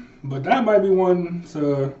them, but that might be one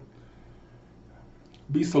to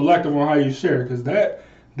be selective on how you share, because that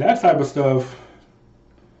type of stuff.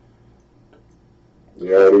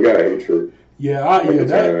 Yeah, we got hatred. Yeah, He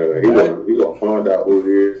gonna find out who it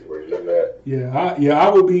is. Where he's in that. Yeah, I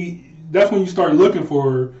would be. That's when you start looking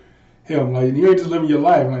for him. Like, you ain't just living your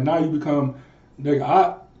life. Like, now you become,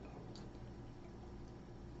 nigga,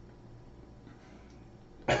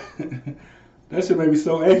 that shit made me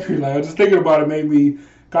so angry. Like, I just thinking about it made me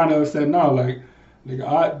kind of upset now. Like, nigga,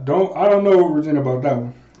 I don't know Regina about that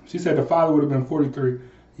one. She said the father would have been 43.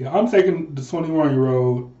 Yeah, I'm taking the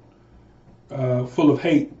 21-year-old full of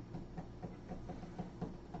hate.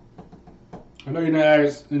 I know you didn't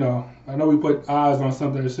ask, I know we put eyes on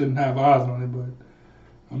something that shouldn't have eyes on it, but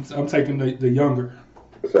I'm taking the younger.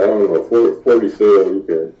 So I don't know, 40 still, you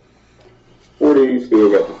can, 40 you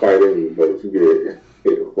still got to fight in you, but if you get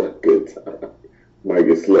hit one good time, you might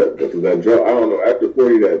get slept. Because that jaw, I don't know, after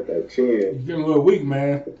 40, that chin. You're getting a little weak,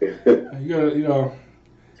 man. You gotta,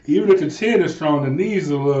 even if the chin is strong, the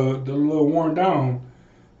knees are a little worn down,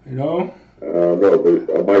 No,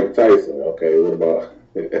 but Mike Tyson, okay, what about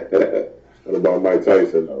Mike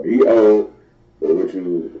Tyson, though? He owned, but what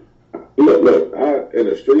you... Look, in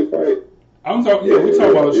a street fight... I'm talking, we're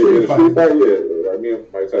talking about a street fight. Me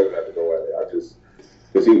and Mike Tyson have to go at it.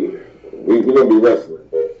 Because we're going to be wrestling,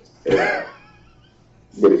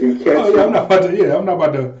 but if you catch him... I'm not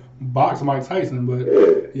about to box Mike Tyson, but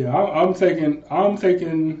I'm taking the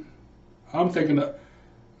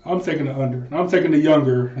under. I'm taking the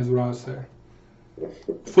younger, is what I would say.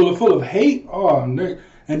 Full of hate. Oh, Nick.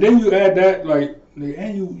 And then you add that, like,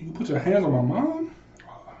 and you put your hands on my mom.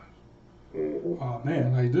 Oh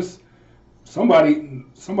man, like this. Somebody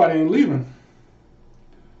ain't leaving.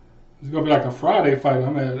 It's gonna be like a Friday fight.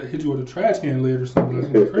 I'm gonna hit you with a trash can lid or something.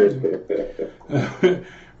 That's gonna be crazy.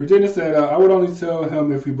 Virginia said, I would only tell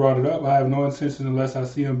him if he brought it up. I have no intention unless I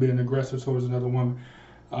see him being aggressive towards another woman.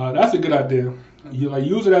 That's a good idea. You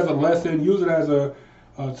use it as a lesson. Use it as a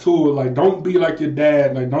tool. Like, don't be like your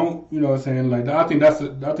dad. Like, don't, you know what I'm saying? Like, I think that's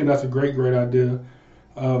a great idea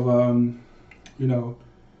of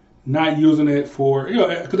not using it for,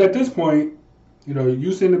 because at this point,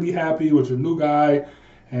 you seem to be happy with your new guy,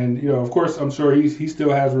 and of course, I'm sure he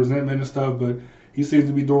still has resentment and stuff, but he seems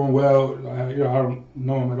to be doing well. I don't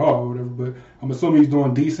know him at all or whatever, but I'm assuming he's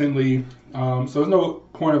doing decently. So there's no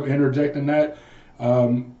point of interjecting that.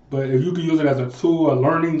 But if you can use it as a tool, a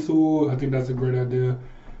learning tool, I think that's a great idea.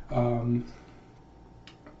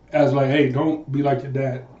 As like, hey, don't be like your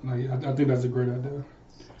dad. Like, I think that's a great idea.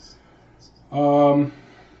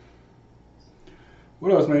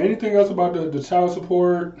 What else, man? Anything else about the child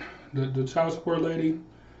support, the child support lady?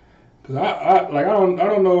 Because I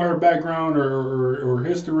don't know her background or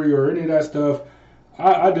history or any of that stuff.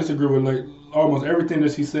 I disagree with like almost everything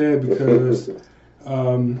that she said because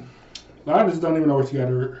I just don't even know where she got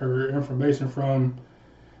her information from.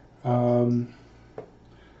 And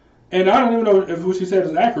I don't even know if what she said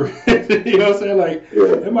is accurate. You know what I'm saying? Like,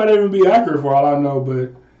 it might even be accurate for all I know,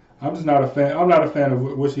 but I'm just not a fan. I'm not a fan of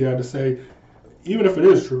what she had to say, even if it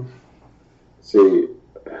is true. See,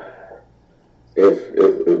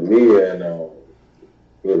 if me and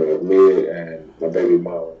my baby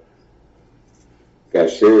mama got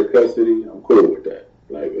shared custody, I'm cool with that.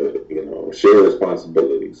 Like, share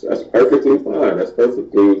responsibilities. That's perfectly fine. That's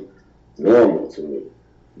perfectly normal to me.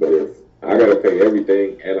 But if I gotta pay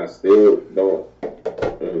everything and I still don't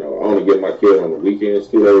You know, I only get my kid on the weekends,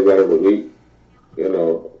 2 days out of the week. You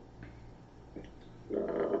know,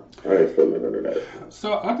 I ain't feeling none of that.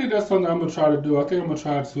 So I think that's something I'm gonna try to do. I think I'm gonna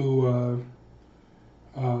try to.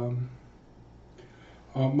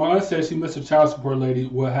 My aunt said she missed a child support lady.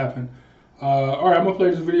 What happened? All right, I'm gonna play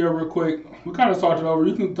this video real quick. We kind of talked it over.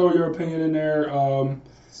 You can throw your opinion in there.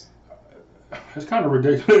 It's kind of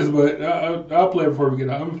ridiculous, but I'll play it before we get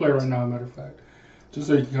out. I'm gonna play it right now, matter of fact, just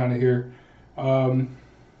so you can kind of hear.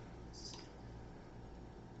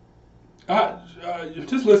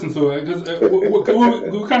 Just listen to it, because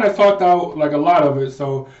we kind of talked out like a lot of it.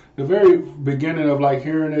 So the very beginning of like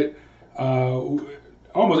hearing it,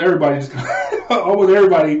 almost everybody,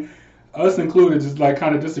 us included, just like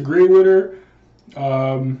kind of disagree with her.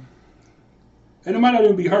 And it might not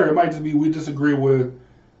even be her. It might just be we disagree with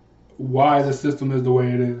why the system is the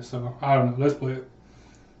way it is. So I don't know. Let's play it.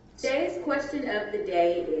 Today's question of the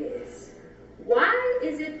day is, why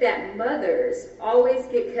is it that mothers always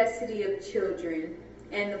get custody of children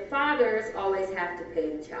and the fathers always have to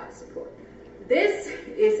pay the child support? This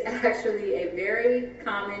is actually a very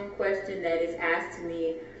common question that is asked to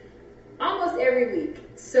me almost every week.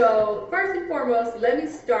 So first and foremost, let me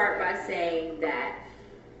start by saying that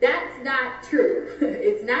that's not true.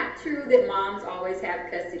 It's not true that moms always have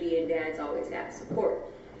custody and dads always have support.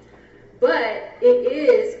 But it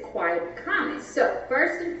is quite common. So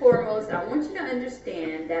first and foremost, I want you to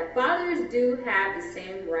understand that fathers do have the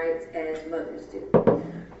same rights as mothers do.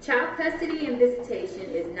 Child custody and visitation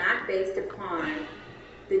is not based upon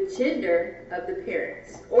the gender of the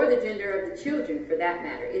parents or the gender of the children for that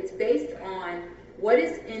matter. It's based on what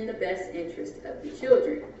is in the best interest of the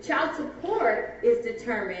children. Child support is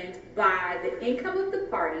determined by the income of the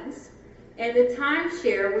parties and the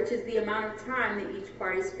timeshare, which is the amount of time that each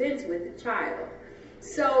party spends with the child.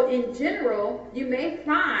 So in general, you may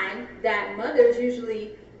find that mothers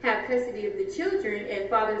usually have custody of the children and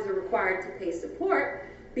fathers are required to pay support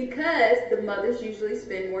because the mothers usually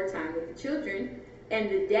spend more time with the children and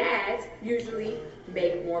the dads usually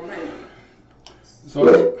make more money.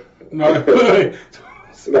 So, no,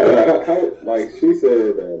 like she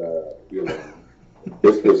said that, you know,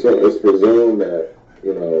 it's presumed that,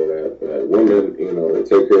 you know, that women, you know, they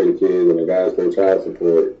take care of the kids and the guys pay child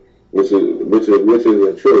support, which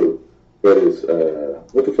isn't true. But it's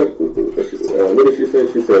what the fuck? What did she say?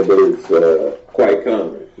 She said, but it's quite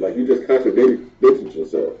common. Like you just contradicted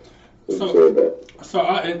yourself. So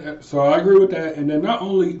I agree with that, and then not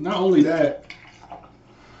only that,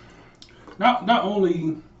 not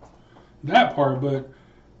only that part, but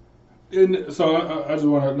so I just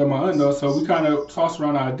want to let my aunt know. So we kind of tossed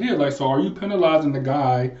around the idea, like, so are you penalizing the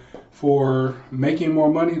guy for making more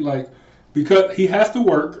money, like because he has to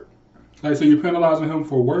work, like so you're penalizing him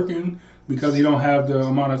for working because he don't have the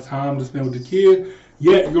amount of time to spend with the kid,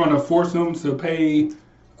 yet you're going to force him to pay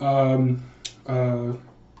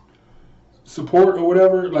support or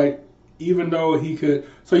whatever, like even though he could.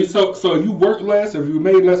 So if you work less, if you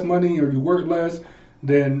made less money or you work less,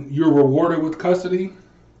 then you're rewarded with custody.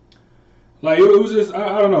 Like it was just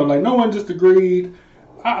I don't know. Like no one just agreed.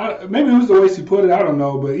 Maybe it was the way she put it. I don't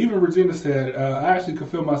know. But even Regina said I actually could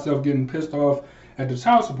feel myself getting pissed off at the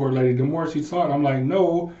child support lady. The more she talked, I'm like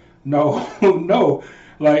no.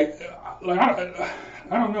 Like I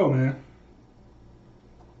don't know, man.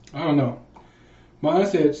 I don't know. My aunt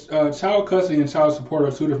said child custody and child support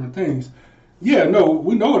are two different things. Yeah, no,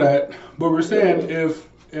 we know that, but we're saying if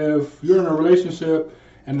you're in a relationship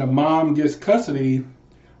and the mom gets custody,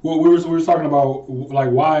 well, we were talking about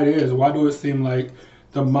like why it is. Why do it seem like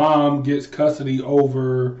the mom gets custody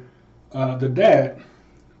over the dad?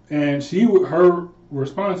 And her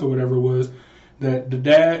response or whatever was that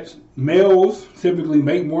the males typically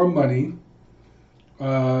make more money.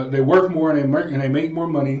 They work more and they make more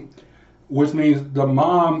money, which means the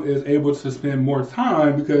mom is able to spend more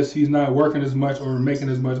time because she's not working as much or making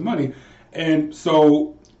as much money. And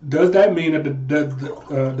so does that mean that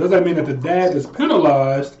the dad is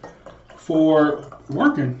penalized for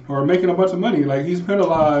working or making a bunch of money? Like he's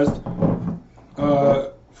penalized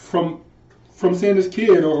from seeing his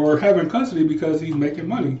kid or having custody because he's making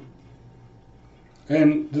money.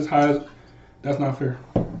 And that's not fair.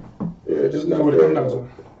 Yeah, it's just not fair.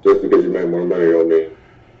 Just because you make more money don't mean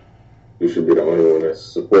you should be the only one that's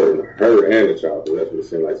supporting her and the child. That's what it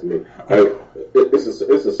seemed like to me.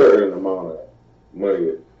 It's a certain amount of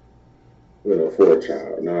money, you know, for a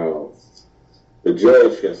child. Now, the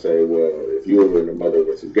judge can say, well, if you and the mother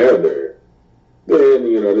were together, then,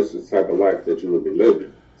 you know, this is the type of life that you would be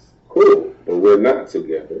living. Cool, but we're not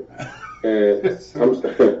together. And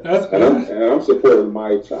I'm supporting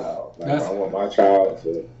my child. Like, I want my child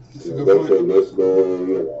to Go to a good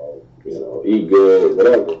school, eat good,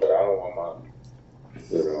 whatever. But I don't want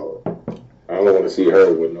I don't want to see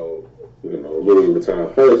her with no, Louis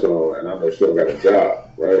Vuitton purse on, and I know she don't got a job,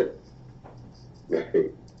 right?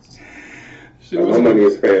 My money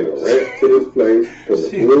is paying the rent to this place, to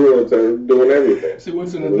the food, doing everything. She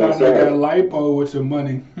went to the doctor and got lipo with your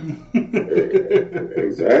money.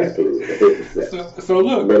 Exactly. So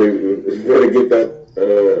look. You better get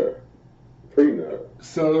that prenup.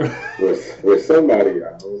 So with somebody,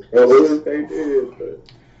 I don't know who they did, but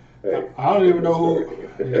hey. I don't even know who.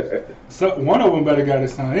 Yeah. So one of them better got it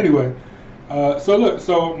signed anyway.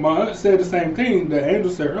 So my aunt said the same thing that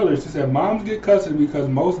Angel said earlier. She said moms get custody because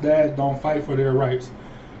most dads don't fight for their rights.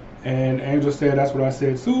 And Angel said that's what I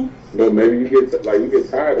said too. But maybe you get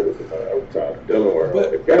tired of this. I'm tired of dealing with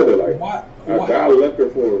her together. Like, why? God left her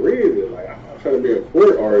for a reason. Like, I'm not trying to be a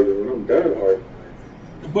court arguing when I'm done arguing.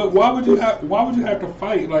 But why would you have to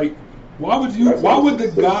fight? Like, why would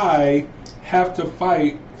the guy have to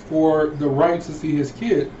fight for the right to see his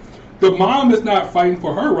kid? The mom is not fighting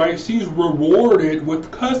for her right. She's rewarded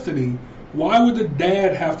with custody. Why would the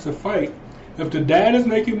dad have to fight? If the dad is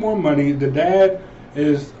making more money, the dad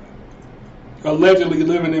is allegedly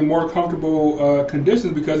living in more comfortable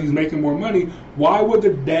conditions because he's making more money, why would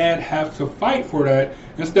the dad have to fight for that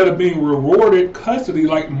instead of being rewarded custody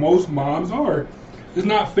like most moms are? It's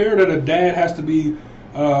not fair that a dad has to be,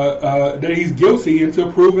 that he's guilty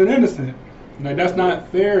until proven innocent. Like, that's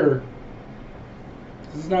not fair.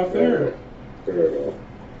 This is not fair.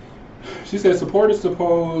 She said support is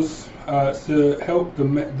supposed to help the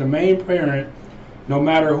main parent no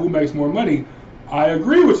matter who makes more money. I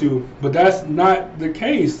agree with you, but that's not the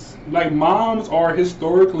case. Like, moms are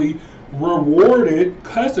historically rewarded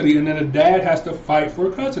custody, and then the dad has to fight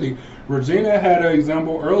for custody. Regina had an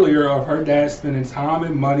example earlier of her dad spending time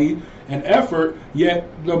and money and effort, yet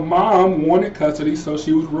the mom wanted custody, so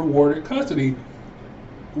she was rewarded custody.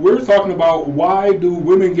 We're talking about why do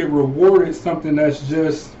women get rewarded something that's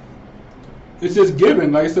just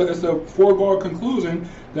given. Like, it's a foregone conclusion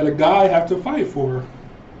that a guy have to fight for.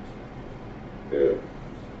 Yeah.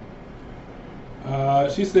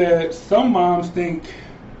 She said some moms think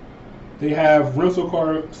they have rental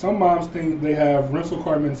car. Some moms think they have rental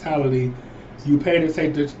car mentality. You pay to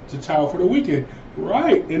take the child for the weekend,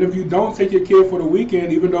 right? And if you don't take your kid for the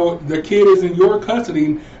weekend, even though the kid is in your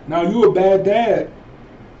custody, now you a bad dad.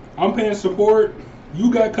 I'm paying support.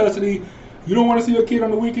 You got custody. You don't want to see your kid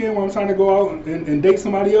on the weekend when I'm trying to go out and date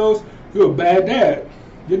somebody else. You're a bad dad.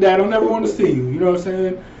 Your dad don't never want to see you. You know what I'm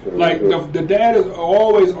saying? Like, the dad is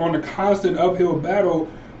always on a constant uphill battle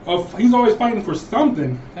of, he's always fighting for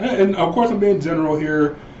something. And of course I'm being general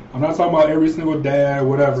here. I'm not talking about every single dad,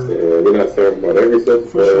 whatever. Yeah, we're not talking about every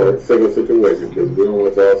single situation because we don't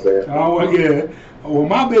want y'all saying. I don't want, yeah. Well,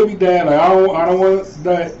 my baby dad, like, I don't want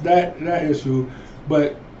that issue.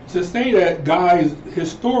 But to say that guys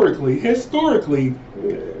historically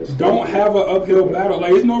don't have an uphill battle,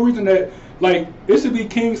 like, there's no reason that, like, it should be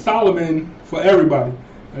King Solomon for everybody.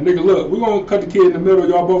 And nigga, look, we're gonna cut the kid in the middle,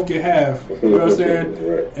 y'all both get half. You know what I'm saying?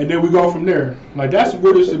 Right. And then we go from there. Like, that's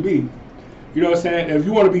what it should be. You know what I'm saying? If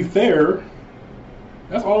you want to be fair,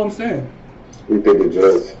 that's all I'm saying. We think the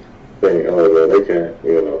judge think, oh, well, they can't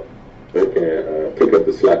pick up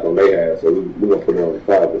the slack on their ass, so we're gonna put it on the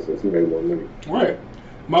father since he made more money. Right.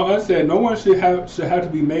 My aunt said no one should have to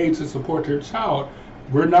be made to support their child.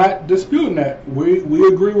 We're not disputing that. We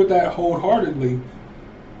agree with that wholeheartedly.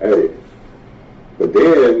 Hey, but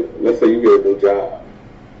then let's say you get a new job.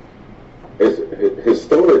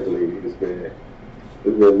 Historically, it's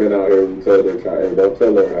been men out here who tell their child, hey, don't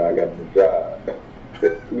tell her I got a new job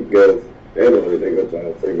because they know that they're gonna try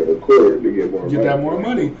to take it to court to get more money. Get that more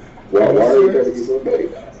money. Why are you trying to get more money?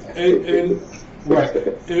 And right,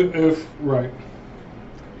 if right.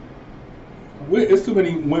 It's too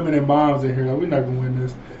many women and moms in here. We're not going to win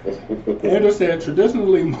this. Andrew said,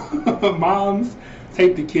 traditionally, moms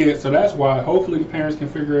take the kids, so that's why. Hopefully, the parents can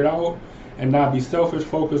figure it out and not be selfish.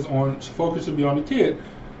 Focus should be on the kid,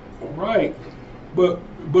 right? But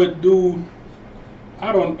do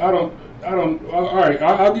I don't. All right,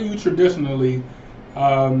 I'll give you traditionally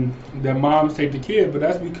that moms take the kid, but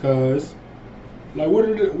that's because, like, what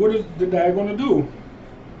is the dad going to do?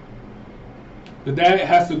 The dad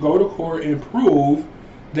has to go to court and prove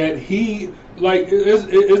that he, like,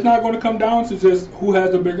 it's not going to come down to just who has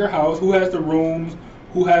the bigger house, who has the rooms,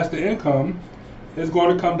 who has the income. It's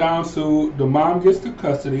going to come down to the mom gets the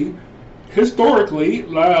custody. Historically,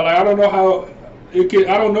 like, I don't know how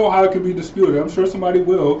it can be disputed. I'm sure somebody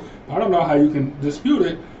will. I don't know how you can dispute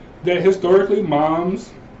it. That historically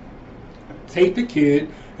moms take the kid,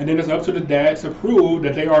 and then it's up to the dad to prove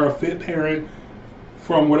that they are a fit parent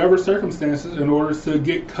from whatever circumstances in order to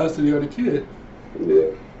get custody of the kid. Yeah.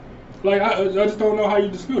 Like, I just don't know how you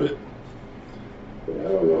dispute it. I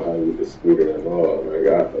don't know how you dispute it at all. Like,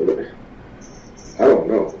 I don't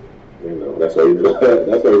know. You know, that's why you need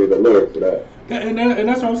a lawyer for that. And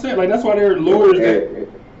that's what I'm saying. Like, that's why there are lawyers.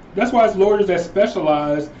 That's why it's lawyers that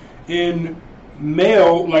specialize in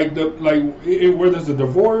male, where there's a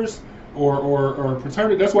divorce or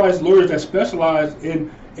paternity. That's why it's lawyers that specialize in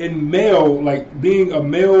male, like being a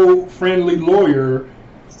male friendly lawyer,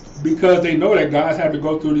 because they know that guys have to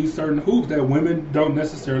go through these certain hoops that women don't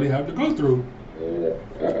necessarily have to go through. Yeah,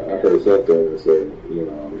 I heard something that said, you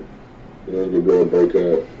know, your girl break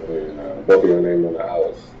up and both of your name on the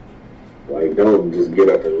house. Like, don't just get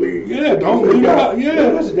up and leave. Yeah, don't leave your house.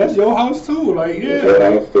 Yeah, that's your house too. Like, yeah. It's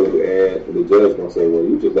your house too, and the judge gonna say, well,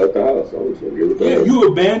 you just left the house. I'm just gonna give it to her. You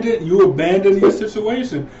abandon your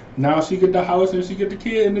situation. Now she get the house and she get the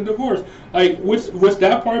kid in the divorce. Like, which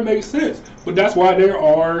that part makes sense. But that's why there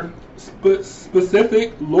are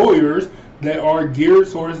specific lawyers that are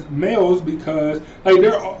geared towards males, because like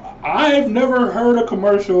I've never heard a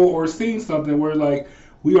commercial or seen something where like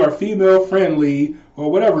we are female friendly or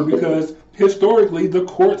whatever, because historically the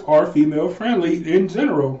courts are female friendly in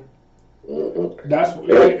general. That's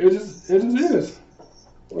it just is.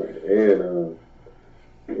 Right. And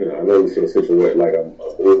you know, I know you've seen a situation like a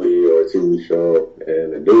movie or a TV show,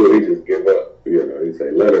 and the dude, he just give up. You know, he say,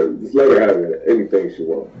 let her have anything she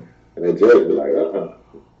wants, and the judge be like,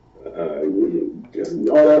 just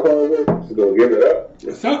all that hard work, just gonna give it up.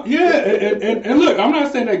 So, yeah, and look, I'm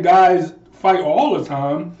not saying that guys fight all the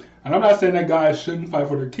time, and I'm not saying that guys shouldn't fight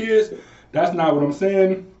for their kids. That's not what I'm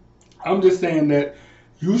saying. I'm just saying that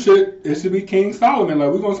it should be King Solomon.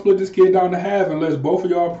 Like, we're gonna split this kid down to half and let both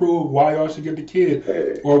of y'all prove why y'all should get the kid,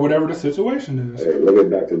 or whatever the situation is. Hey, look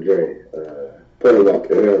at Dr. Dre. Put it up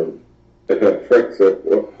to him. Frank said,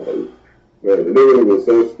 well, man, the nigga was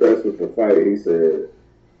so stressed with the fight, he said,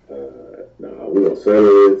 nah, we gonna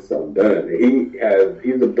settle this, I'm done.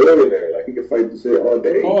 He's a billionaire, like he can fight this shit all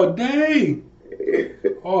day. All day. He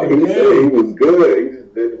said he was good, he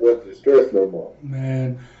just didn't want to stress no more.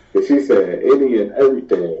 Man. But she said any and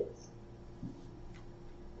everything.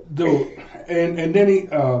 Dude, and then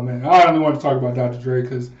oh man, I don't even want to talk about Dr. Dre,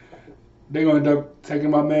 because they're gonna end up taking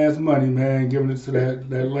my man's money, man, giving it to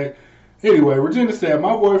that late. Anyway, Regina said,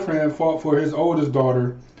 my boyfriend fought for his oldest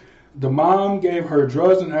daughter. The mom gave her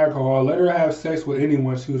drugs and alcohol, let her have sex with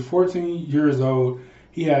anyone. She was 14 years old.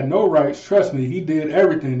 He had no rights. Trust me, he did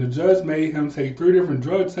everything. The judge made him take 3 different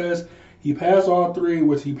drug tests. He passed all 3,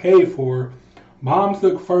 which he paid for. Mom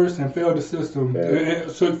took first and failed the system.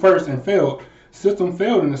 System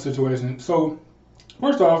failed in the situation. So,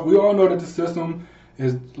 first off, we all know that the system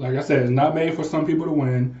is, like I said, is not made for some people to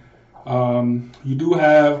win. You do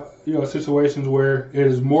have, situations where it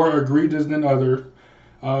is more egregious than others.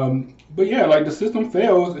 But yeah, like the system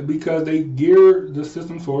fails because they gear the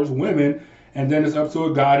system towards women, and then it's up to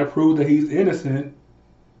a guy to prove that he's innocent.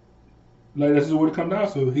 Like, this is what it comes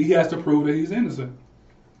down to. He has to prove that he's innocent.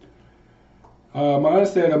 My aunt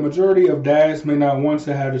said a majority of dads may not want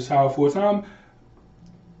to have the child full time.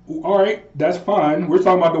 All right, that's fine. We're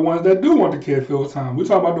talking about the ones that do want the kid full time. We're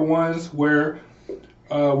talking about the ones where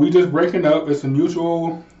we just breaking up. It's a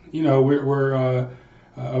mutual,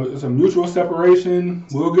 it's a mutual separation.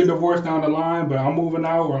 We'll get divorced down the line, but I'm moving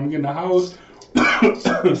out, or I'm getting a house.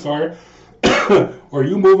 Sorry. Or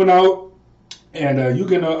you moving out and you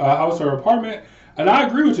getting a house or apartment. And I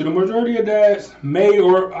agree with you. The majority of dads may,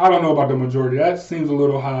 or I don't know about the majority. That seems a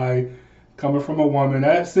little high coming from a woman.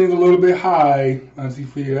 That seems a little bit high, Auntie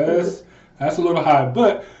Fia. That's a little high.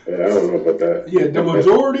 But yeah, I don't know about that. Yeah, the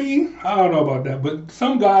majority, I don't know about that. But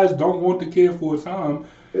some guys don't want the kid full time.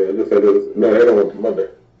 Yeah, no, they don't want the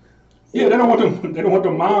mother. Yeah, they don't want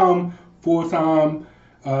the mom full time.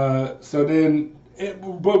 So then,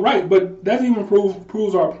 but that even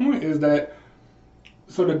proves our point, is that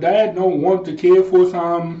so the dad don't want the kid full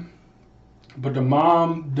time, but the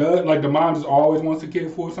mom does. Like, the mom just always wants the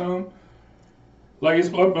kid full time. Like,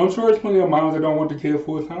 I'm sure there's plenty of moms that don't want the kid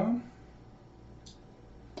full time.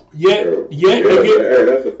 Yet they get. Hey,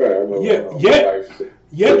 that's a fact.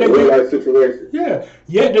 Yet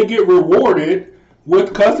they get rewarded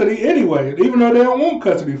with custody anyway, even though they don't want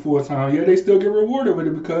custody full time. Yet they still get rewarded with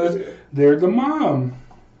it because they're the mom.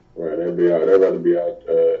 Right, they'd rather be out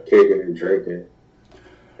kicking and drinking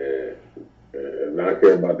and not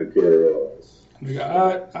care about the kid.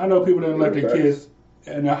 I know people that left their kids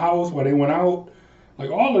in the house while they went out. Like,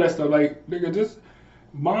 all of that stuff. Like, nigga, just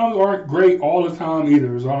moms aren't great all the time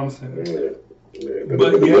either, is all I'm saying.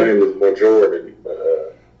 But the blame is majority,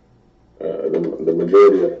 but the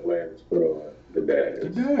majority of the blame is put on the dads. The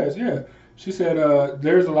dads, yeah. She said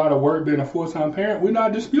there's a lot of work being a full-time parent. We're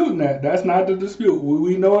not disputing that. That's not the dispute.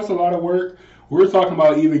 We know it's a lot of work. We're talking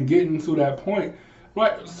about even getting to that point.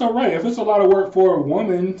 Right. So, right, if it's a lot of work for a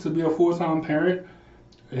woman to be a full-time parent,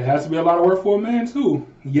 it has to be a lot of work for a man too.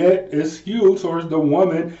 Yet it's skewed towards the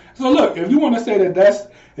woman. So look, if you want to say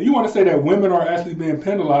that women are actually being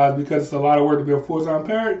penalized because it's a lot of work to be a full-time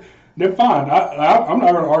parent, then fine. I'm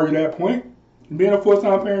not going to argue that point. Being a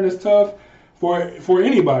full-time parent is tough for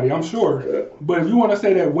anybody, I'm sure. Yeah. But if you want to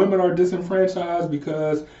say that women are disenfranchised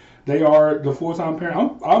because they are the full-time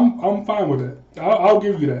parent, I'm fine with that. I'll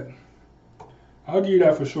give you that. I'll give you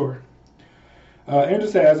that for sure. Andrew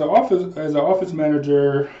said, as an office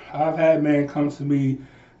manager, I've had men come to me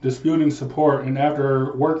disputing support, and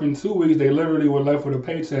after working 2 weeks, they literally were left with a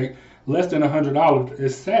paycheck less than $100.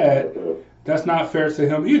 It's sad. That's not fair to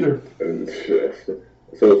him either.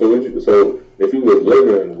 So if you was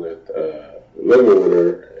living with her,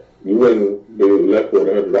 you wouldn't be left with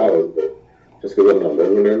 $100. But just because I'm not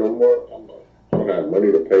living there no more, I don't have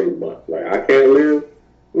money to pay I can't live.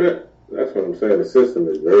 Man, that's what I'm saying. The system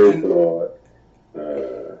is very flawed. I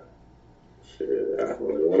don't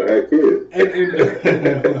really want to have kids.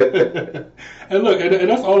 And look, and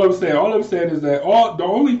that's all I'm saying. All I'm saying is that the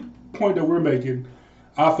only point that we're making,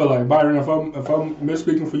 I feel like, Byron, if I'm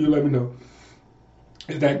misspeaking for you, let me know,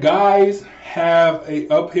 is that guys have a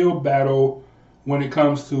uphill battle when it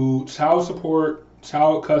comes to child support,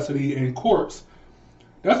 child custody, and courts.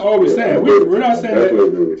 That's all we're saying. We're not saying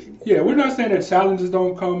that. Yeah, we're not saying that challenges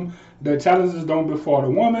don't come. That challenges don't befall the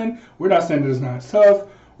woman. We're not saying that it's not tough.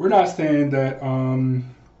 We're not saying that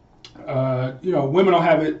women don't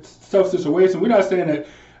have a tough situation. We're not saying that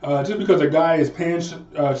just because a guy is paying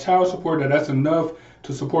child support that's enough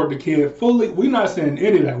to support the kid fully. We're not saying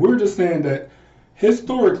any of that. We're just saying that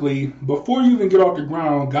historically, before you even get off the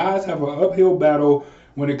ground, guys have an uphill battle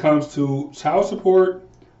when it comes to child support,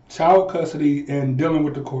 child custody, and dealing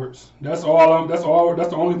with the courts. That's all. That's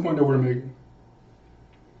the only point that we're making.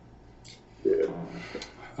 Yeah.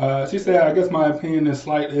 She said, I guess my opinion is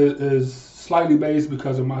slightly based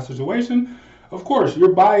because of my situation. Of course,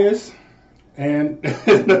 you're biased, and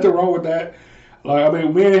there's nothing wrong with that. Like, I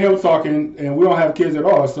mean, me and him talking, and we don't have kids at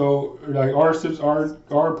all, so like our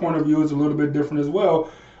point of view is a little bit different as well.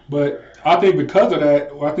 But I think because of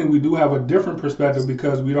that, I think we do have a different perspective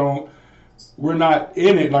because we're not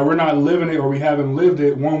in it, like we're not living it, or we haven't lived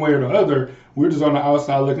it one way or the other. We're just on the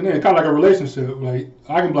outside looking in, kind of like a relationship. Like,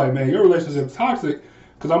 I can be like, man, your relationship's toxic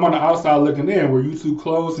because I'm on the outside looking in, where you too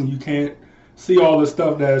close and you can't see all the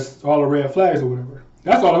stuff that's all the red flags or whatever.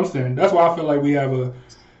 That's all I'm saying. That's why I feel like we have a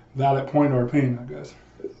valid point or opinion, I guess.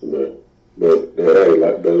 But hey,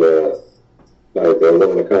 like one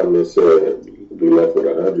of the comments said, you could be left with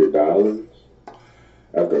 $100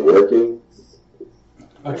 after working.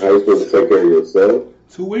 How you supposed to take care of yourself?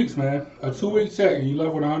 2 weeks, man. A 2-week check, and you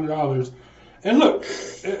left with $100. And look,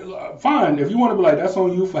 fine, if you want to be like, that's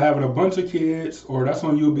on you for having a bunch of kids, or that's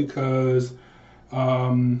on you because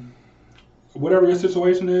whatever your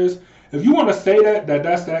situation is. If you want to say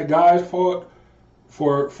that's that guy's fault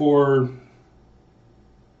for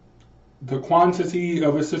the quantity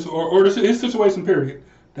of his situation, or his situation, period.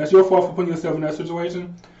 That's your fault for putting yourself in that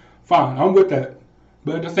situation. Fine, I'm with that.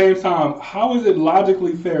 But at the same time, how is it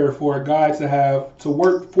logically fair for a guy to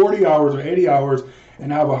work 40 hours or 80 hours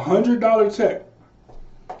and have $100 check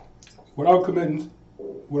without committing?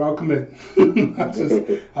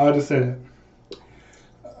 I'll just say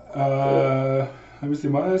that. Let me see.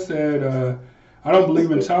 My aunt said, I don't believe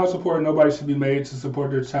in child support. Nobody should be made to support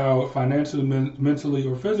their child financially, mentally,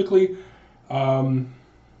 or physically. I'm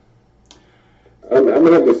going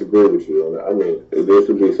to disagree with you on that. I mean, there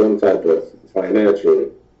should be some type of financial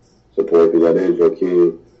support because that is your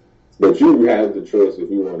kid. But you have the choice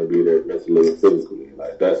if you want to be there mentally and physically.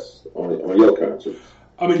 Like, that's on your conscience.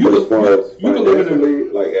 I mean, as far as financially, there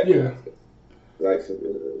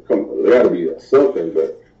got to be something.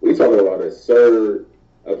 But we talking about absurd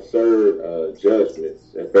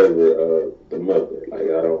judgments in favor of the mother. Like,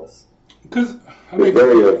 it's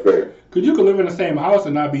very unfair. Because you could live in the same house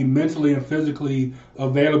and not be mentally and physically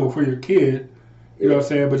available for your kid. You know what I'm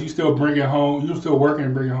saying? But you still working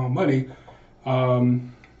and bringing home money.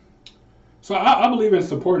 So I believe in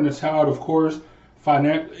supporting the child, of course,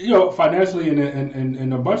 financially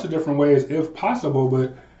in a bunch of different ways if possible.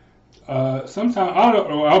 But sometimes I don't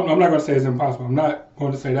know. I'm not going to say it's impossible. I'm not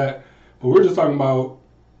going to say that. But we're just talking about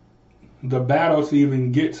the battle to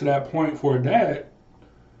even get to that point for a dad.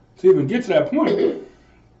 To even get to that point.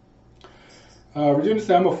 Virginia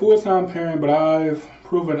said, I'm a full-time parent, but I've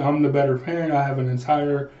proven I'm the better parent. I have an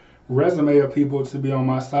entire resume of people to be on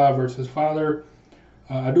my side versus father.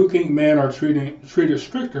 I do think men are treated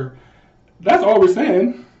stricter. That's all we're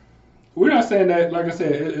saying. We're not saying that, like I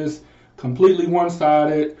said, it is completely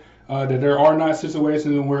one-sided, that there are not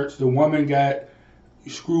situations in which the woman got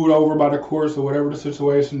screwed over by the courts or whatever the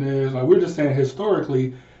situation is. Like, we're just saying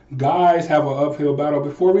historically, guys have an uphill battle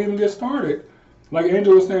before we even get started. Like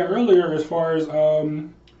Angel was saying earlier, as far as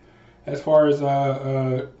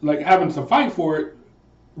like having to fight for it,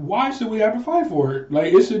 why should we have to fight for it?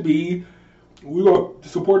 Like, it should be, we gonna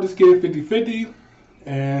support this kid 50-50,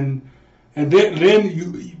 and then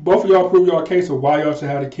you both of y'all prove your case of why y'all should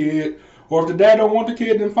have the kid. Or if the dad don't want the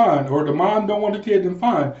kid, then fine. Or if the mom don't want the kid, then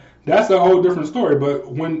fine. That's a whole different story. But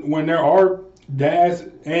when there are dads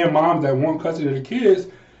and moms that want custody of the kids,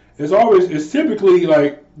 it's typically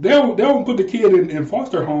like they'll put the kid in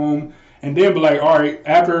foster home and then be like, all right,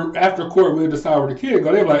 after court we'll decide where the kid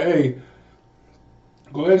go. They're like, hey,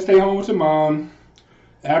 go ahead and stay home with your mom.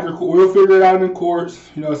 After we'll figure it out in courts.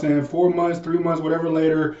 You know what I'm saying? 4 months, 3 months, whatever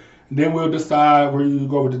later. And then we'll decide where you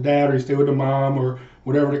go with the dad or you stay with the mom or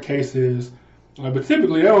whatever the case is. But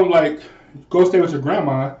typically they don't like go stay with your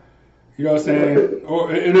grandma. You know what I'm saying?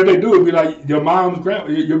 And if they do, it'd be like your mom's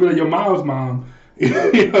grandma. You'll be like your mom's mom. You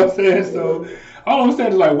know what I'm saying? So all I'm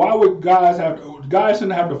saying is, like, why would guys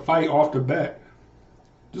shouldn't have to fight off the bat?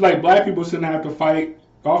 Just like black people shouldn't have to fight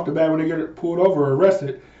off the bat when they get pulled over or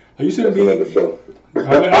arrested. Like, you shouldn't be.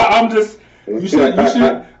 I'm just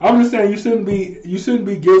saying you shouldn't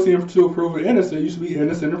be guilty until proven innocent. You should be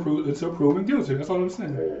innocent until proven guilty. That's all I'm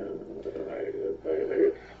saying.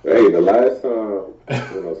 Hey, the last time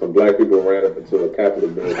some black people ran up into a Capitol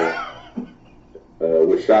building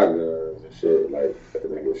with shotguns and shit, like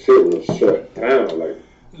shit was shut down. Like,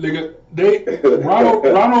 nigga,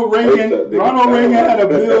 Ronald Reagan had a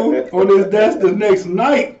bill on his desk the next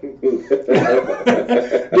night. the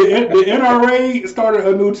NRA started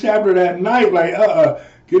a new chapter that night. Like,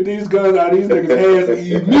 get these guns out of these niggas' hands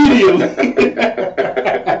immediately.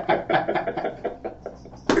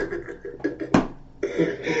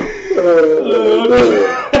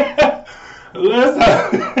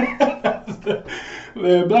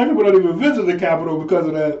 Man, black people don't even visit the Capitol because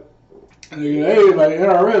of that. Hey, like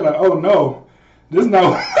NRA, like, oh no, this is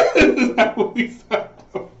not what we signed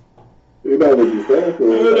up. You know what you stand for.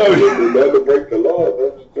 You never break the law.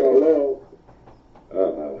 That's what y'all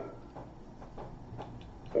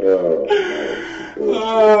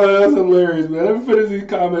that's hilarious, man. Let me finish these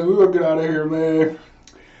comments. We're gonna get out of here, man.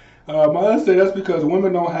 My other say that's because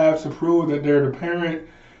women don't have to prove that they're the parent.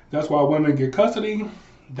 That's why women get custody.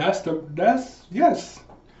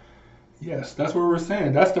 Yes, that's what we're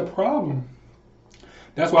saying. That's the problem.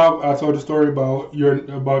 That's why I told the story about your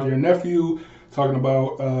nephew talking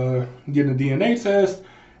about getting a DNA test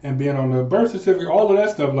and being on the birth certificate. All of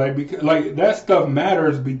that stuff, like that stuff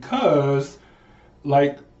matters because,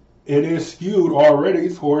 like, it is skewed already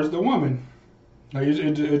towards the woman. Like,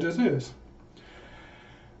 it just is.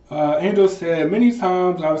 Angel said, many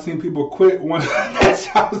times I've seen people quit once that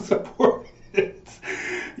child support hits.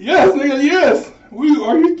 Yes, nigga, yes.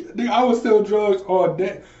 I would sell drugs all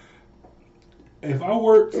day. If I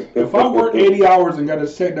worked 80 hours and got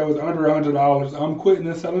a check that was under $100, I'm quitting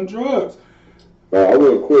and selling drugs. No, I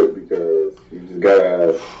wouldn't quit because you just gotta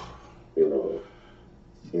have,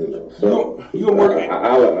 so you gonna work an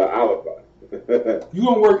alibi. You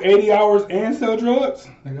gonna work 80 hours and sell drugs?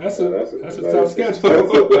 That's a tough schedule.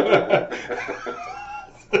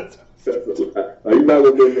 You're not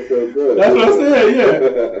gonna be able to sell drugs. That's what I said.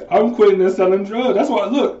 Yeah, I'm quitting and selling drugs. That's why.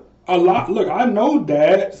 Look, I know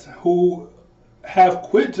dads who have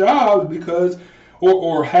quit jobs because,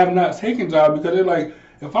 or have not taken jobs because they're like,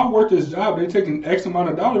 if I work this job, they're taking X amount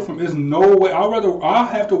of dollars from. There's no way. I'll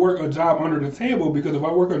have to work a job under the table because if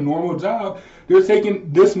I work a normal job, they're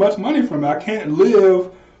taking this much money from me. I can't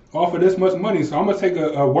live off of this much money, so I'm gonna take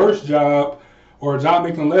a worse job or a job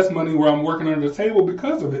making less money where I'm working under the table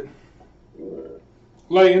because of it.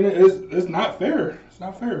 Like, and it's not fair. It's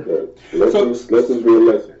not fair. Lessons be a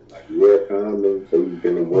lesson. Like, you wear a condom so you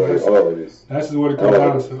can avoid all of this. That's what it comes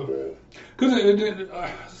down to. Because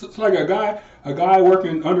it's like a guy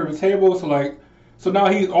working under the table. So now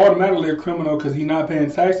he's automatically a criminal because he's not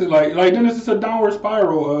paying taxes. Like then it's just a downward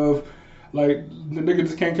spiral of, like, the nigga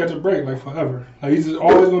just can't catch a break, like, forever. Like, he's just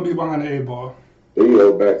always gonna be behind the 8 ball. Then you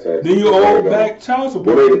owe back taxes. Then you owe back child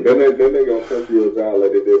support. Then they gonna come to your job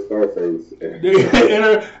like they did Scarface.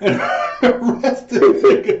 and arrested.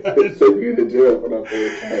 So you in the jail for not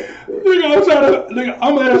paying child support.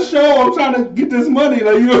 I'm at a show. I'm trying to get this money.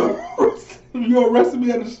 Like, you arrested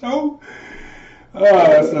me at a show.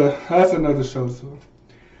 That's another show too.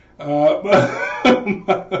 But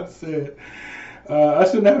I said, I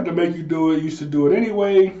shouldn't have to make you do it. You should do it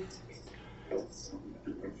anyway.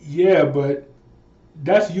 Yeah, but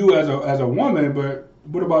that's you as a woman. But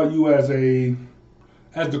what about you as the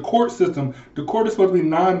court system? The court is supposed to be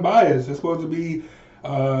non-biased. It's supposed to be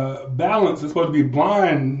balanced. It's supposed to be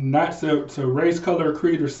blind, not to race, color,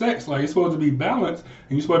 creed, or sex. Like, it's supposed to be balanced,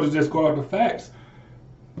 and you're supposed to just go out the facts.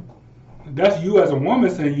 That's you as a woman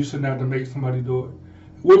saying you shouldn't have to make somebody do it.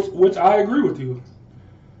 Which I agree with you.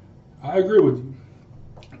 I agree with you.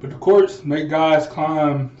 But the courts make guys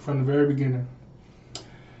climb from the very beginning.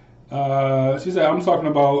 She said, I'm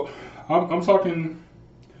talking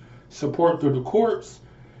support through the courts.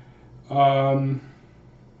 I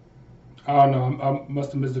don't know. I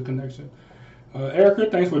must have missed the connection. Erica,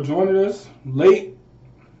 thanks for joining us. Late,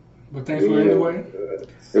 but thanks for anyway.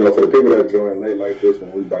 For the people that join late like this,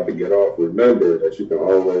 when we're about to get off, remember that you can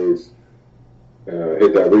always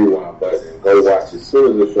hit that rewind button and go watch as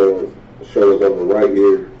soon as the show is over right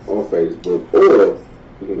here on Facebook, or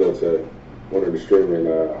you can go to one of the streaming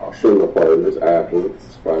partners, Apple,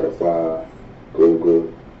 Spotify, Google.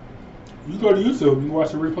 You go to YouTube. You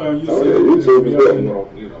watch the replay on YouTube. Oh yeah, YouTube is good. We want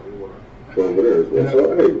to go over there as well.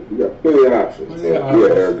 So hey, we got plenty of options.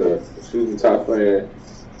 Erica, she's a top fan.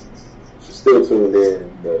 She's still tuned in,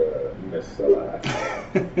 but that's a lie.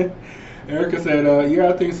 Erica said,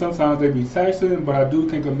 I think sometimes they be taxing, but I do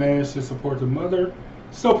think a man should support the mother.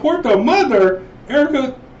 Support the mother?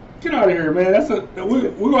 Erica, get out of here, man.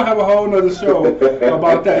 We're going to have a whole nother show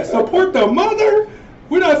about that. Support the mother?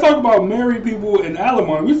 We're not talking about married people and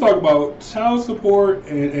alimony. We're talking about child support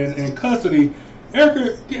and custody.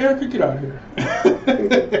 Erica, get out of here.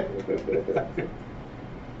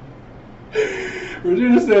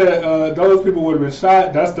 Regina said those people would have been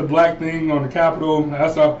shot. That's the black thing on the Capitol.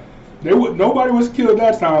 That's all. Nobody was killed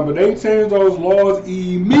that time, but they changed those laws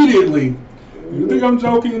immediately. You think I'm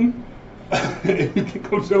joking? You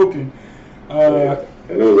think I'm joking? And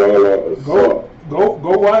it was all go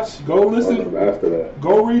watch, go listen, after that.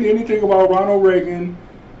 Go read anything about Ronald Reagan,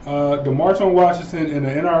 the March on Washington, and the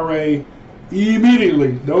NRA.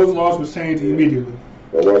 Immediately, those laws were changed immediately.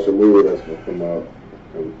 I watched a movie that's going to come out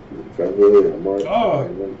in February or March. Oh,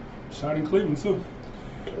 shot in Cleveland too.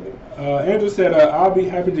 Andrew said, I'll be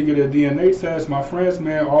happy to get a DNA test. My friend's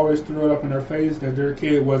man always threw it up in their face that their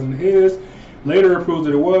kid wasn't his. Later it proved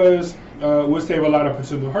that it was. Would save a lot of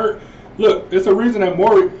potential hurt. Look, it's a reason that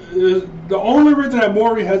the only reason that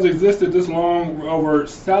Maury has existed this long over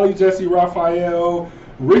Sally Jesse Raphael,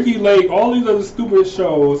 Ricky Lake, all these other stupid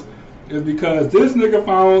shows is because this nigga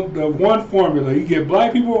found the one formula. He get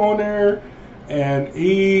black people on there and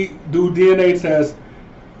he do DNA tests.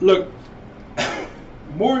 Look,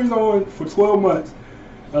 Maury's on for 12 months.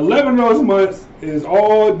 11 of those months is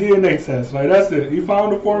all DNA tests. Like, that's it. He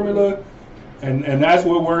found the formula, and that's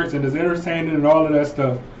what works, and it's entertaining and all of that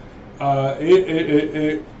stuff.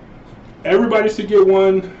 Everybody should get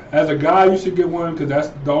one. As a guy, you should get one because that's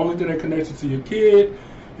the only thing that connects you to your kid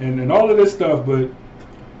and all of this stuff. But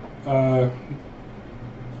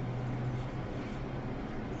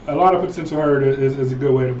a lot of potential hurt is a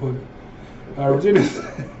good way to put it. Regina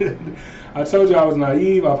said, I told you I was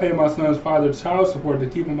naive. I paid my son's father child support to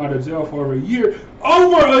keep him out of jail for over a year.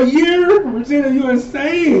 Over a year? Regina, you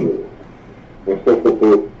insane. It's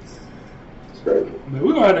crazy. Man,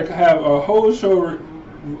 we're going to have a whole show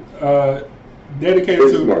dedicated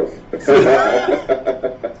Street Smart.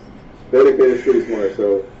 Dedicated Street Smart.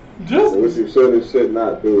 So, what you should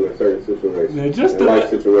not do in certain situations. Man, just the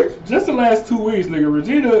last 2 weeks, nigga,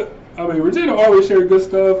 Regina always shared good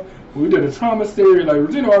stuff. We did a trauma series. Like,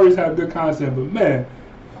 Regina always had good content, but man,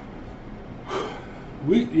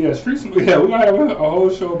 we're gonna have a whole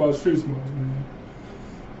show about Street Smart, man.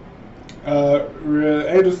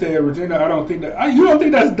 Angel said, Regina, I don't think that. You don't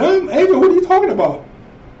think that's dumb, Angel? What are you talking about?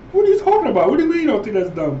 What do you mean you don't think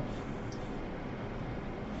that's dumb?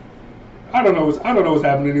 I don't know what's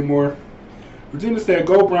happening anymore. Regina said,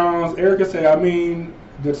 "Go Browns." Erica said,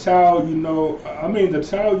 the child you know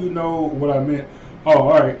what I meant." Oh,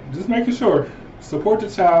 all right. Just making sure. Support the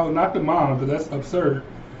child, not the mom, because that's absurd.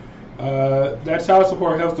 That child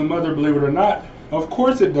support helps the mother, believe it or not. Of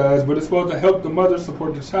course it does, but it's supposed to help the mother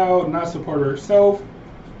support the child, not support herself.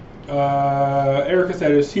 Erica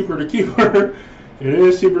said it's cheaper to keep her. It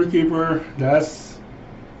is cheaper to keep her. That's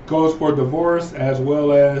goes for divorce as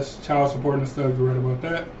well as child support and stuff. You read about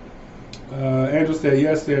that. Angel said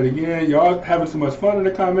yes, said again. Y'all having too much fun in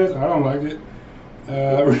the comments. I don't like it.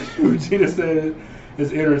 Regina said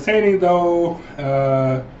it's entertaining though,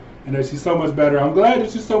 and that she's so much better. I'm glad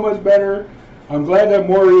that she's so much better. I'm glad that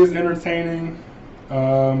Maury is entertaining.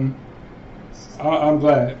 I'm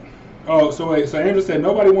glad. Oh, so wait. So Andrew said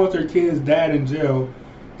nobody wants their kid's dad in jail.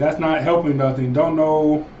 That's not helping nothing. Don't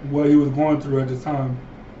know what he was going through at the time.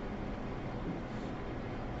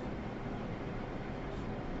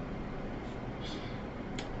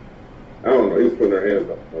 I don't know. He was putting her hands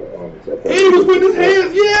on himself. He was putting his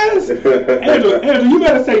hands. Yes. Andrew, you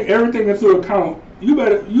better take everything into account. You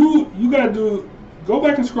gotta do. Go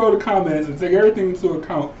back and scroll the comments and take everything into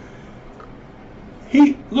account.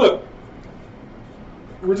 Look.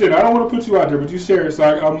 Regina, I don't want to put you out there, but you share it, so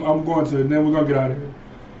I'm going to, and then we're going to get out of here.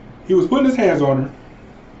 He was putting his hands on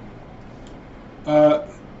her.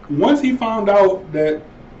 Once he found out that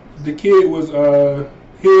the kid was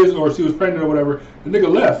his or she was pregnant or whatever, the nigga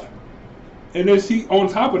left. And then on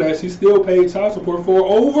top of that, she still paid child support for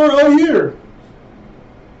over a year.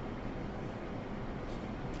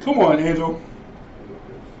 Come on, Angel.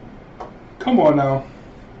 Come on now.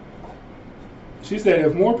 She said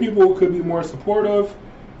if more people could be more supportive.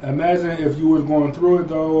 Imagine if you was going through it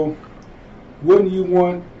though. Wouldn't you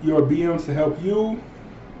want your BMs to help you?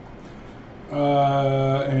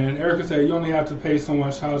 And Erica said you only have to pay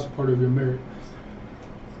someone child support if you're married.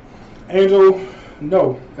 Angel,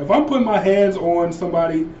 no. If I'm putting my hands on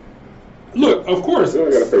somebody, look, of course. You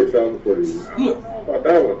only got to pay child support. Look about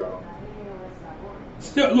that one though.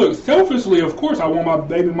 Look, selfishly, of course, I want my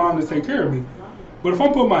baby mom to take care of me. But if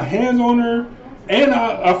I'm putting my hands on her, and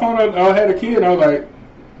I found out I had a kid, and I was like,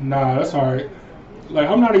 nah, that's all right. Like,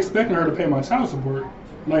 I'm not expecting her to pay my child support.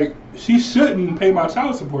 Like, she shouldn't pay my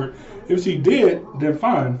child support. If she did, then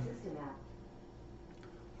fine.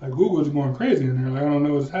 Like, Google's going crazy in there. Like, I don't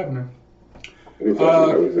know what's happening.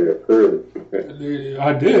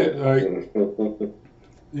 I did. Like,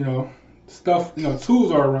 stuff,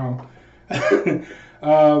 tools are around.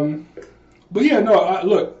 But yeah, no,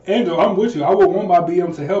 look, Angel, I'm with you. I would want my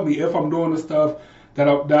BM to help me if I'm doing the stuff that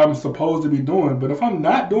I'm supposed to be doing. But if I'm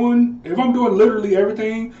doing literally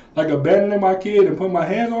everything, like abandoning my kid and putting my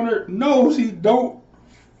hands on her, no, she don't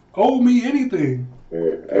owe me anything.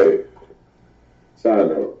 Yeah, hey, side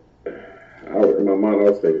note, in my mind, I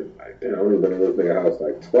was thinking, like, damn, I've only been in this nigga house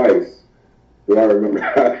like twice. Do I remember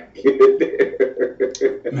how to get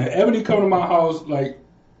there? Man, Ebony come to my house like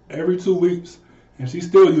every 2 weeks, and she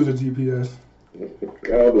still uses GPS.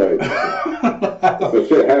 I'm like, so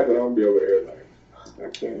shit happened, I'm gonna be over here like, I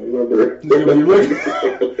can't remember.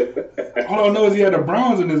 All I know is he had the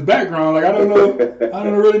Browns in his background. Like, I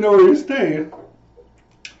don't really know where he's staying.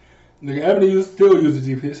 Nigga, Ebony still uses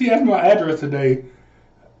GPS. She asked me my address today.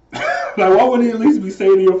 Like, why wouldn't he at least be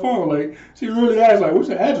saying to your phone? Like, she really asked, like, what's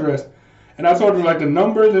your address? And I told her, like, the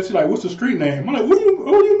numbers, and she's like, what's the street name? I'm like, what do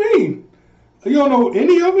you mean? You don't know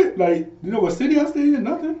any of it? Like, you know what city I stay in?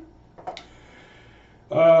 Nothing?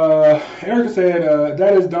 Erica said,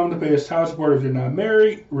 that is dumb to pay his child support if you're not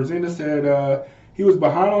married. Rosina said, he was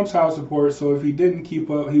behind on child support, so if he didn't keep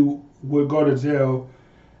up, he would go to jail.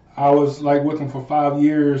 I was, like, with him for 5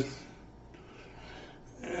 years.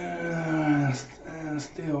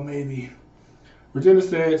 Still, maybe. Regina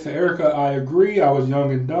said, to Erica, I agree. I was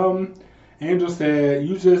young and dumb. Angel said,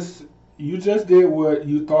 you just did what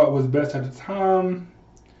you thought was best at the time.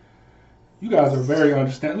 You guys are very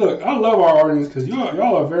understanding. Look, I love our audience because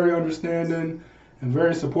y'all are very understanding and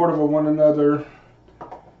very supportive of one another.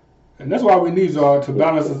 And that's why we need y'all to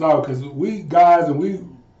balance us out, because we guys and we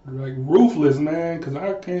like ruthless, man, because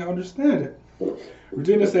I can't understand it.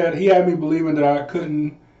 Regina said, he had me believing that I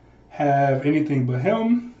couldn't have anything but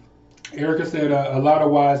him. Erica said, a lot of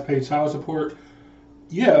wives pay child support.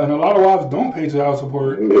 Yeah, and a lot of wives don't pay child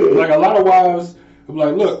support. Like, a lot of wives are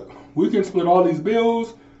like, look, we can split all these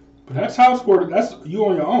bills, but that child support, that's you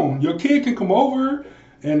on your own. Your kid can come over,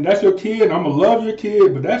 and that's your kid, and I'm going to love your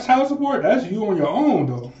kid, but that child support, that's you on your own,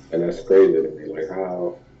 though. And that's crazy to me. Like,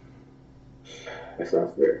 how? That's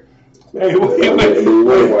not fair. Hey, wait.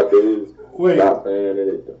 Stop saying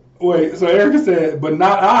it. Wait, so Erica said, but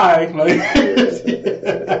not I. Like,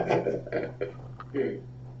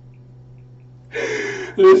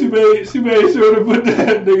 she made sure to put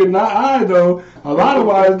that nigga, not I, though. A lot of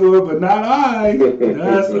wives do it, but not I.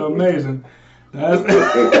 That's amazing. That's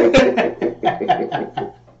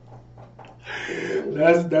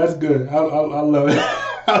good. I love it.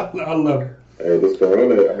 I love it. Hey, this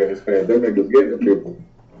this pandemic is getting people.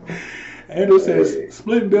 Andrew says,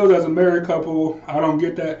 splitting bills as a married couple, I don't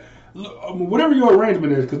get that. Whatever your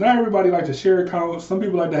arrangement is, because not everybody likes to share accounts. Some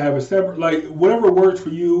people like to have a separate, like, whatever works for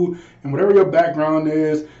you and whatever your background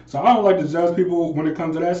is. So I don't like to judge people when it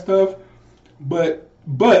comes to that stuff. But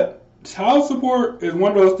child support is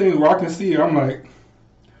one of those things where I can see it. I'm like,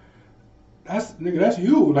 that's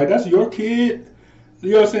you. Like, that's your kid.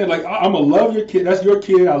 You know what I'm saying? Like, I'm going to love your kid. That's your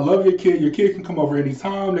kid. I love your kid. Your kid can come over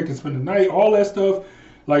anytime. They can spend the night, all that stuff.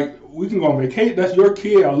 Like, we can go on vacation. That's your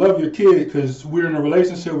kid. I love your kid because we're in a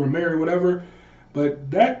relationship. We're married, whatever. But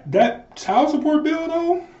that child support bill,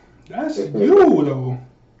 though, that's you, though.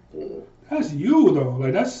 That's you, though.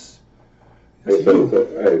 Like, that's you.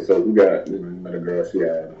 So we got, you met a girl, she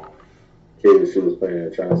had kids, she was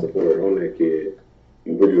paying child support on that kid.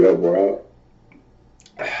 Would you help her out?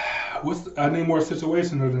 I need more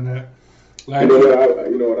situational than that. Like, you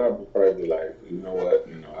know what? I would probably be like, you know what?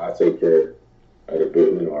 I take care of the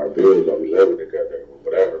bill. Our bills, or we living together, or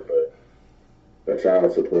whatever. But the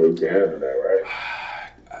child support, you can handle that,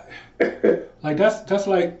 right? Like that's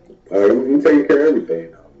like. You take care of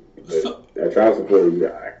everything. That child support, you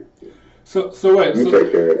got. So wait. You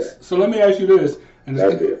take care of that. So let me ask you this, and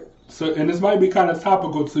that's it. So this might be kind of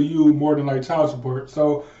topical to you more than like child support.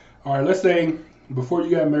 So, all right, let's say before you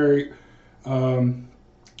got married,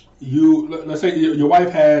 let's say your wife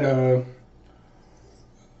had I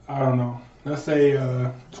don't know, let's say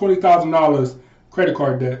 $20,000 credit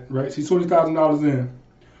card debt, right? She's $20,000 in.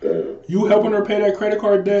 You helping her pay that credit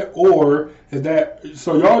card debt, or is that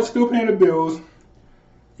so y'all still paying the bills,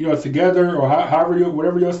 together, or however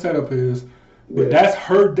whatever your setup is, but that's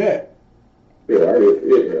her debt. Yeah, I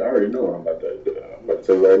already know what I'm about to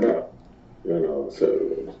tell you right now. So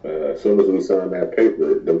as soon as we sign that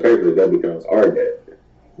paper, that becomes our debt.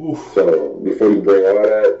 Oof. So before you bring all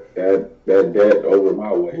that debt over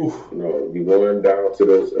my way, you going down to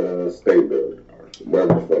this state building or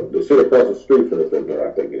wherever the fuck, the shit across the street from the state building,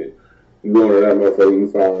 I think it is. You going to that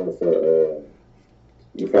motherfucker,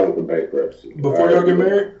 you filing for bankruptcy. Before y'all get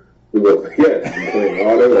married? You clean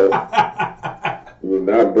all that up. We're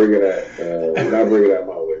not bringing that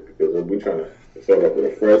my way because we're trying to start up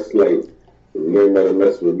with a fresh slate. We ain't about to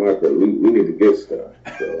mess with my credit. We need to get stuff.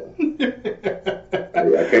 So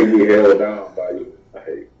I can't be held down by you.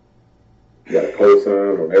 You got a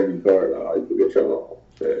cosign on every card. You can get your own.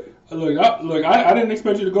 Yeah. Look, I didn't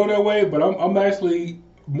expect you to go that way, but I'm actually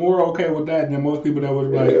more okay with that than most people that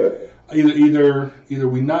would either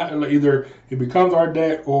either it becomes our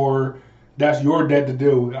debt or that's your debt to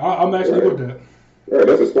deal with. I'm actually with that. Right,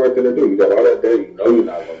 that's a smart thing to do. You got all that debt, you're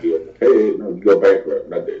not going to be able to pay it. You go bankrupt.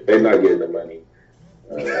 They're not getting the money.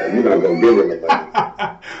 You're not going to give them the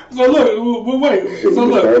money. So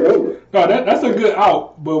no, that's a good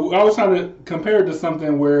out. But I was trying to compare it to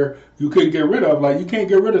something where you couldn't get rid of. Like, you can't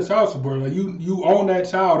get rid of child support. Like, you own that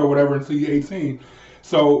child or whatever until you're 18.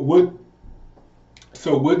 So would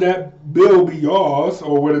that bill be yours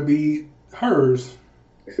or would it be hers?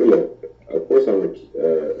 See, look, of course I'm going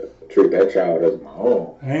to treat that child as my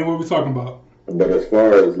own. That ain't what we're talking about. But as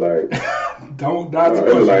far as like, don't dodge the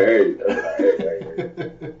question. Hey.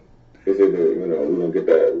 It's either we're gonna get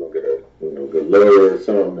a good lawyer or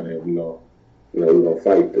something, and then we're gonna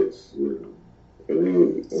fight this.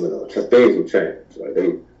 Things will change. Like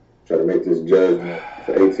they try to make this judgment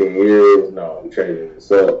for 18 years. No, we're changing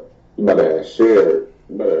this up. You better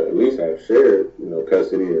at least have shared,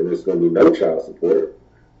 custody, and there's gonna be no child support.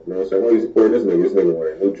 You know what I'm saying? Why are you supporting this nigga? This nigga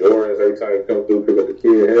wearing new Jordans every time you come through, pick up the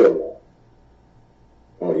kid. Hell no.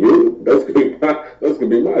 On you, those could be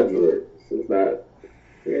my Jordans. It's not.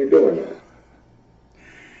 We ain't doing that.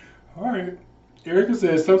 All right. Erica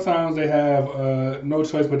says sometimes they have no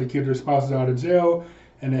choice but to keep their spouses out of jail,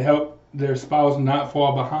 and they help their spouse not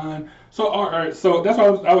fall behind. So all right. So that's why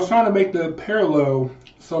I was trying to make the parallel.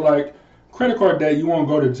 So like credit card debt, you won't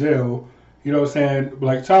go to jail. You know what I'm saying?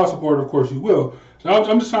 Like child support, of course, you will. So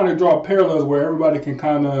I'm just trying to draw parallels where everybody can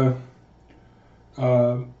kind of,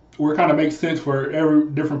 where it kind of makes sense for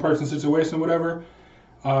every different person's situation, whatever.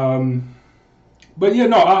 But yeah,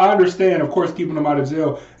 no, I understand, of course, keeping them out of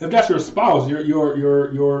jail. If that's your spouse,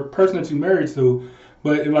 your person that you married to.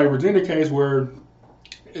 But in like Virginia's case where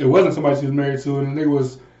it wasn't somebody she was married to and he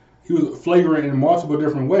was flagrant in multiple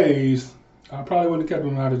different ways, I probably wouldn't have kept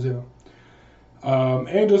him out of jail.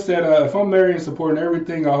 Angel said, if I'm married and supporting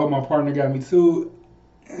everything, I hope my partner got me too.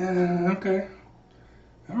 Okay.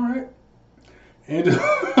 All right. Angel,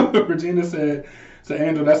 Regina said, so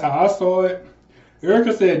Angel, that's how I saw it.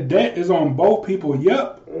 Erica said, debt is on both people.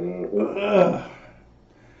 Yep.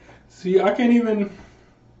 See, I can't even,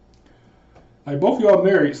 like both of y'all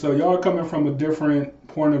married, so y'all coming from a different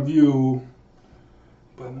point of view.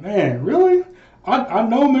 But man, really? I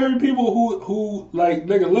know married people who like,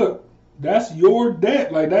 nigga, look, that's your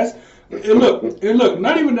debt. Like that's look,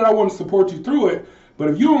 not even that I want to support you through it, but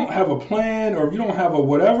if you don't have a plan or if you don't have a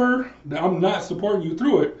whatever, then I'm not supporting you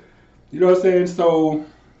through it. You know what I'm saying? So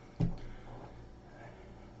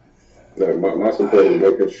my support is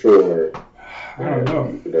making sure I don't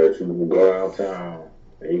know that you can go downtown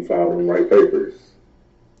and you filed them right papers.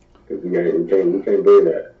 Because we can't bring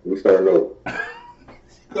that. We starting over.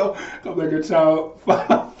 Go make a child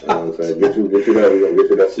file. You know what I'm saying? Get you that. We're gonna get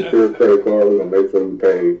you that secure credit card. We're gonna make sure you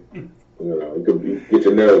pay. You know, you could get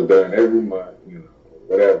your nails done every month. You know,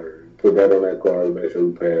 whatever. Put that on that card. Make sure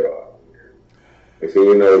you pay it off. And so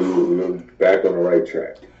you know you're back on the right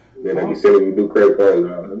track. Then like you said, you do credit cards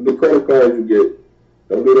now. The credit cards you get,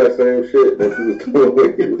 don't do that same shit that you was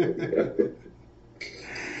doing.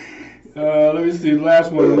 Let me see.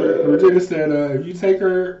 Last one. Regina said, if you take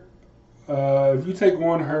on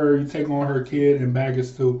her, you take on her kid and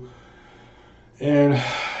baggage too. And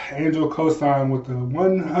Angel co-signed with the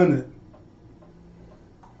 100.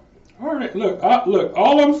 All right, look.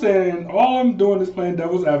 All I'm doing is playing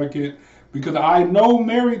devil's advocate because I know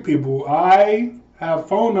married people. I have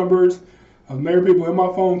phone numbers of married people in my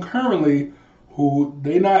phone currently who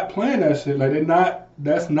they not playing that shit. Like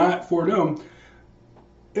that's not for them.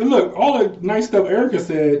 And look, all the nice stuff Erica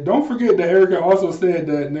said, don't forget that Erica also said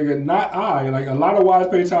that, nigga, not I. Like, a lot of wives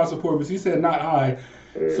pay child support, but she said not I.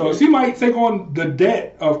 So she might take on the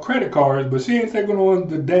debt of credit cards, but she ain't taking on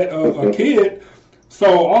the debt of a kid.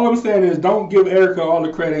 So all I'm saying is don't give Erica all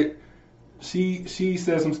the credit. She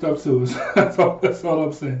said some stuff too. That's all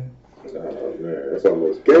I'm saying. Oh, man, it's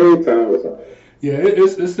almost game time or something. Yeah,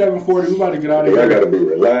 it's 7:40. We about to get out of here. I gotta be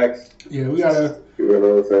relaxed. Yeah, we gotta. You know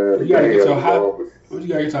what I'm saying? You gotta get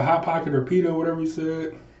your hot pocket or pita, whatever you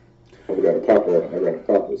said. I gotta pop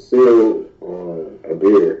a seal on a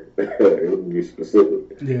beer. It would be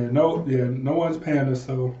specific. Yeah, no one's paying us.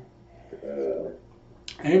 So,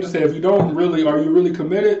 Angel said, if you don't really, are you really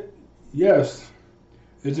committed? Yes.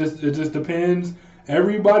 It just depends.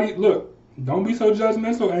 Everybody, look, don't be so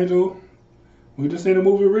judgmental, Angel. We just seen a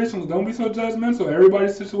movie recently. Don't be so judgmental.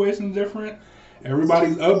 Everybody's situation is different.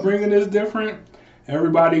 Everybody's upbringing is different.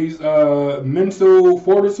 Everybody's mental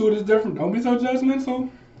fortitude is different. Don't be so judgmental.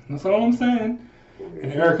 That's all I'm saying.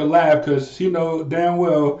 And Erica laughed because she know damn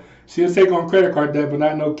well she'll take on credit card debt, but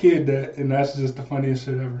not no kid debt, and that's just the funniest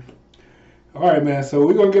shit ever. All right, man. So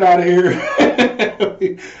we're gonna get out of here.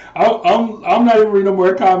 I'm not even reading no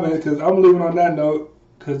more comments because I'm leaving on that note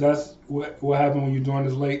because that's what happened when you join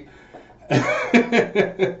us late.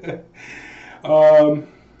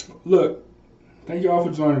 Look, thank you all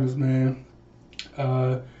for joining us, man.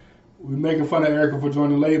 We're making fun of Erica for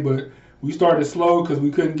joining late, but we started slow because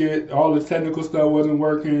we couldn't get all the technical stuff wasn't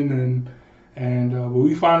working, but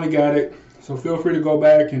we finally got it. So feel free to go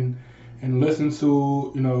back and listen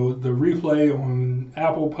to the replay on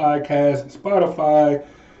Apple Podcasts and Spotify,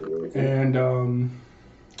 and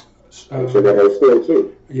check out our store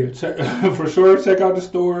too. Yeah, for sure. Check out the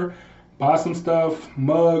store. Buy some stuff,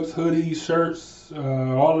 mugs, hoodies, shirts,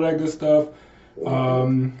 all of that good stuff.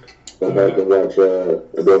 Go back and watch,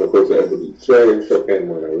 during the course of Ebony Cherry show came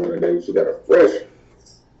on one day. She got a fresh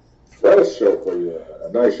show for you, a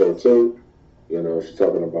nice show too. She's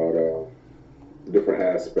talking about different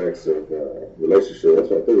aspects of relationship. That's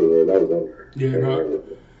what I think that was on her. Yeah, no,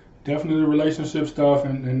 definitely relationship stuff,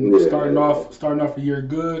 and starting off the year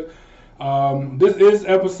good. This is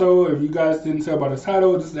episode, if you guys didn't tell by the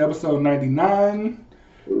title, this is episode 99.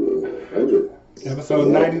 100. Episode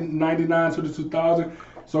 99 to the 2000.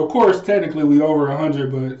 So, of course, technically we over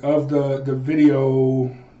 100, but of the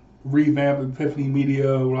video revamp, Epiphany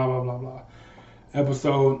Media, blah, blah, blah, blah.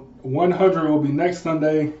 Episode 100 will be next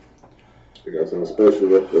Sunday. We got something special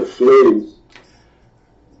with the sleeves.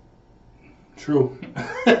 True.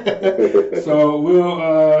 So,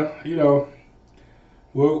 we'll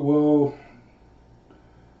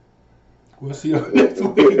see you next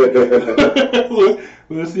week.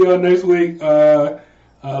 We'll see you next week.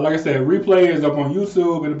 Like I said, replay is up on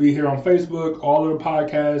YouTube. It'll be here on Facebook, all of the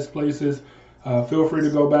podcast places. Feel free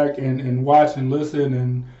to go back and watch and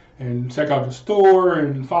listen and check out the store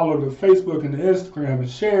and follow the Facebook and the Instagram and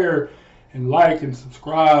share and like and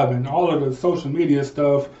subscribe and all of the social media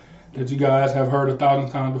stuff that you guys have heard 1,000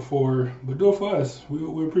 times before. But do it for us.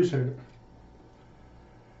 We appreciate it.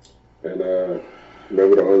 And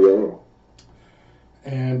remember to own your own.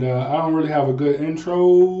 And I don't really have a good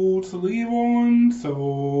intro to leave on,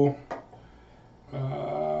 so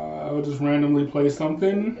I'll just randomly play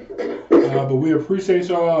something. But we appreciate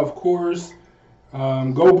y'all, of course.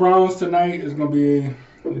 Go Browns tonight is going to be,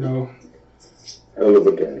 hell of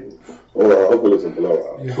a game. Or hopefully it's a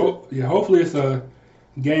blowout. Hopefully it's a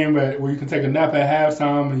game where you can take a nap at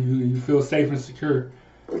halftime and you feel safe and secure.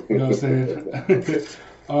 You know what I'm saying?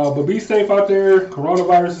 But be safe out there.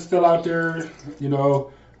 Coronavirus is still out there.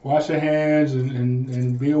 Wash your hands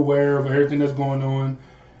and be aware of everything that's going on.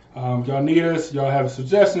 If y'all need us, y'all have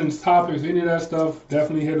suggestions, topics, any of that stuff,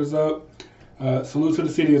 definitely hit us up. Salute to the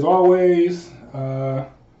city as always. I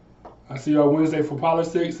see y'all Wednesday for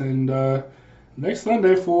politics and next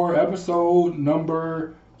Sunday for episode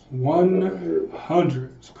number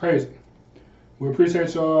 100. It's crazy. We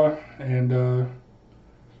appreciate y'all and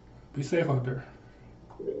be safe out there.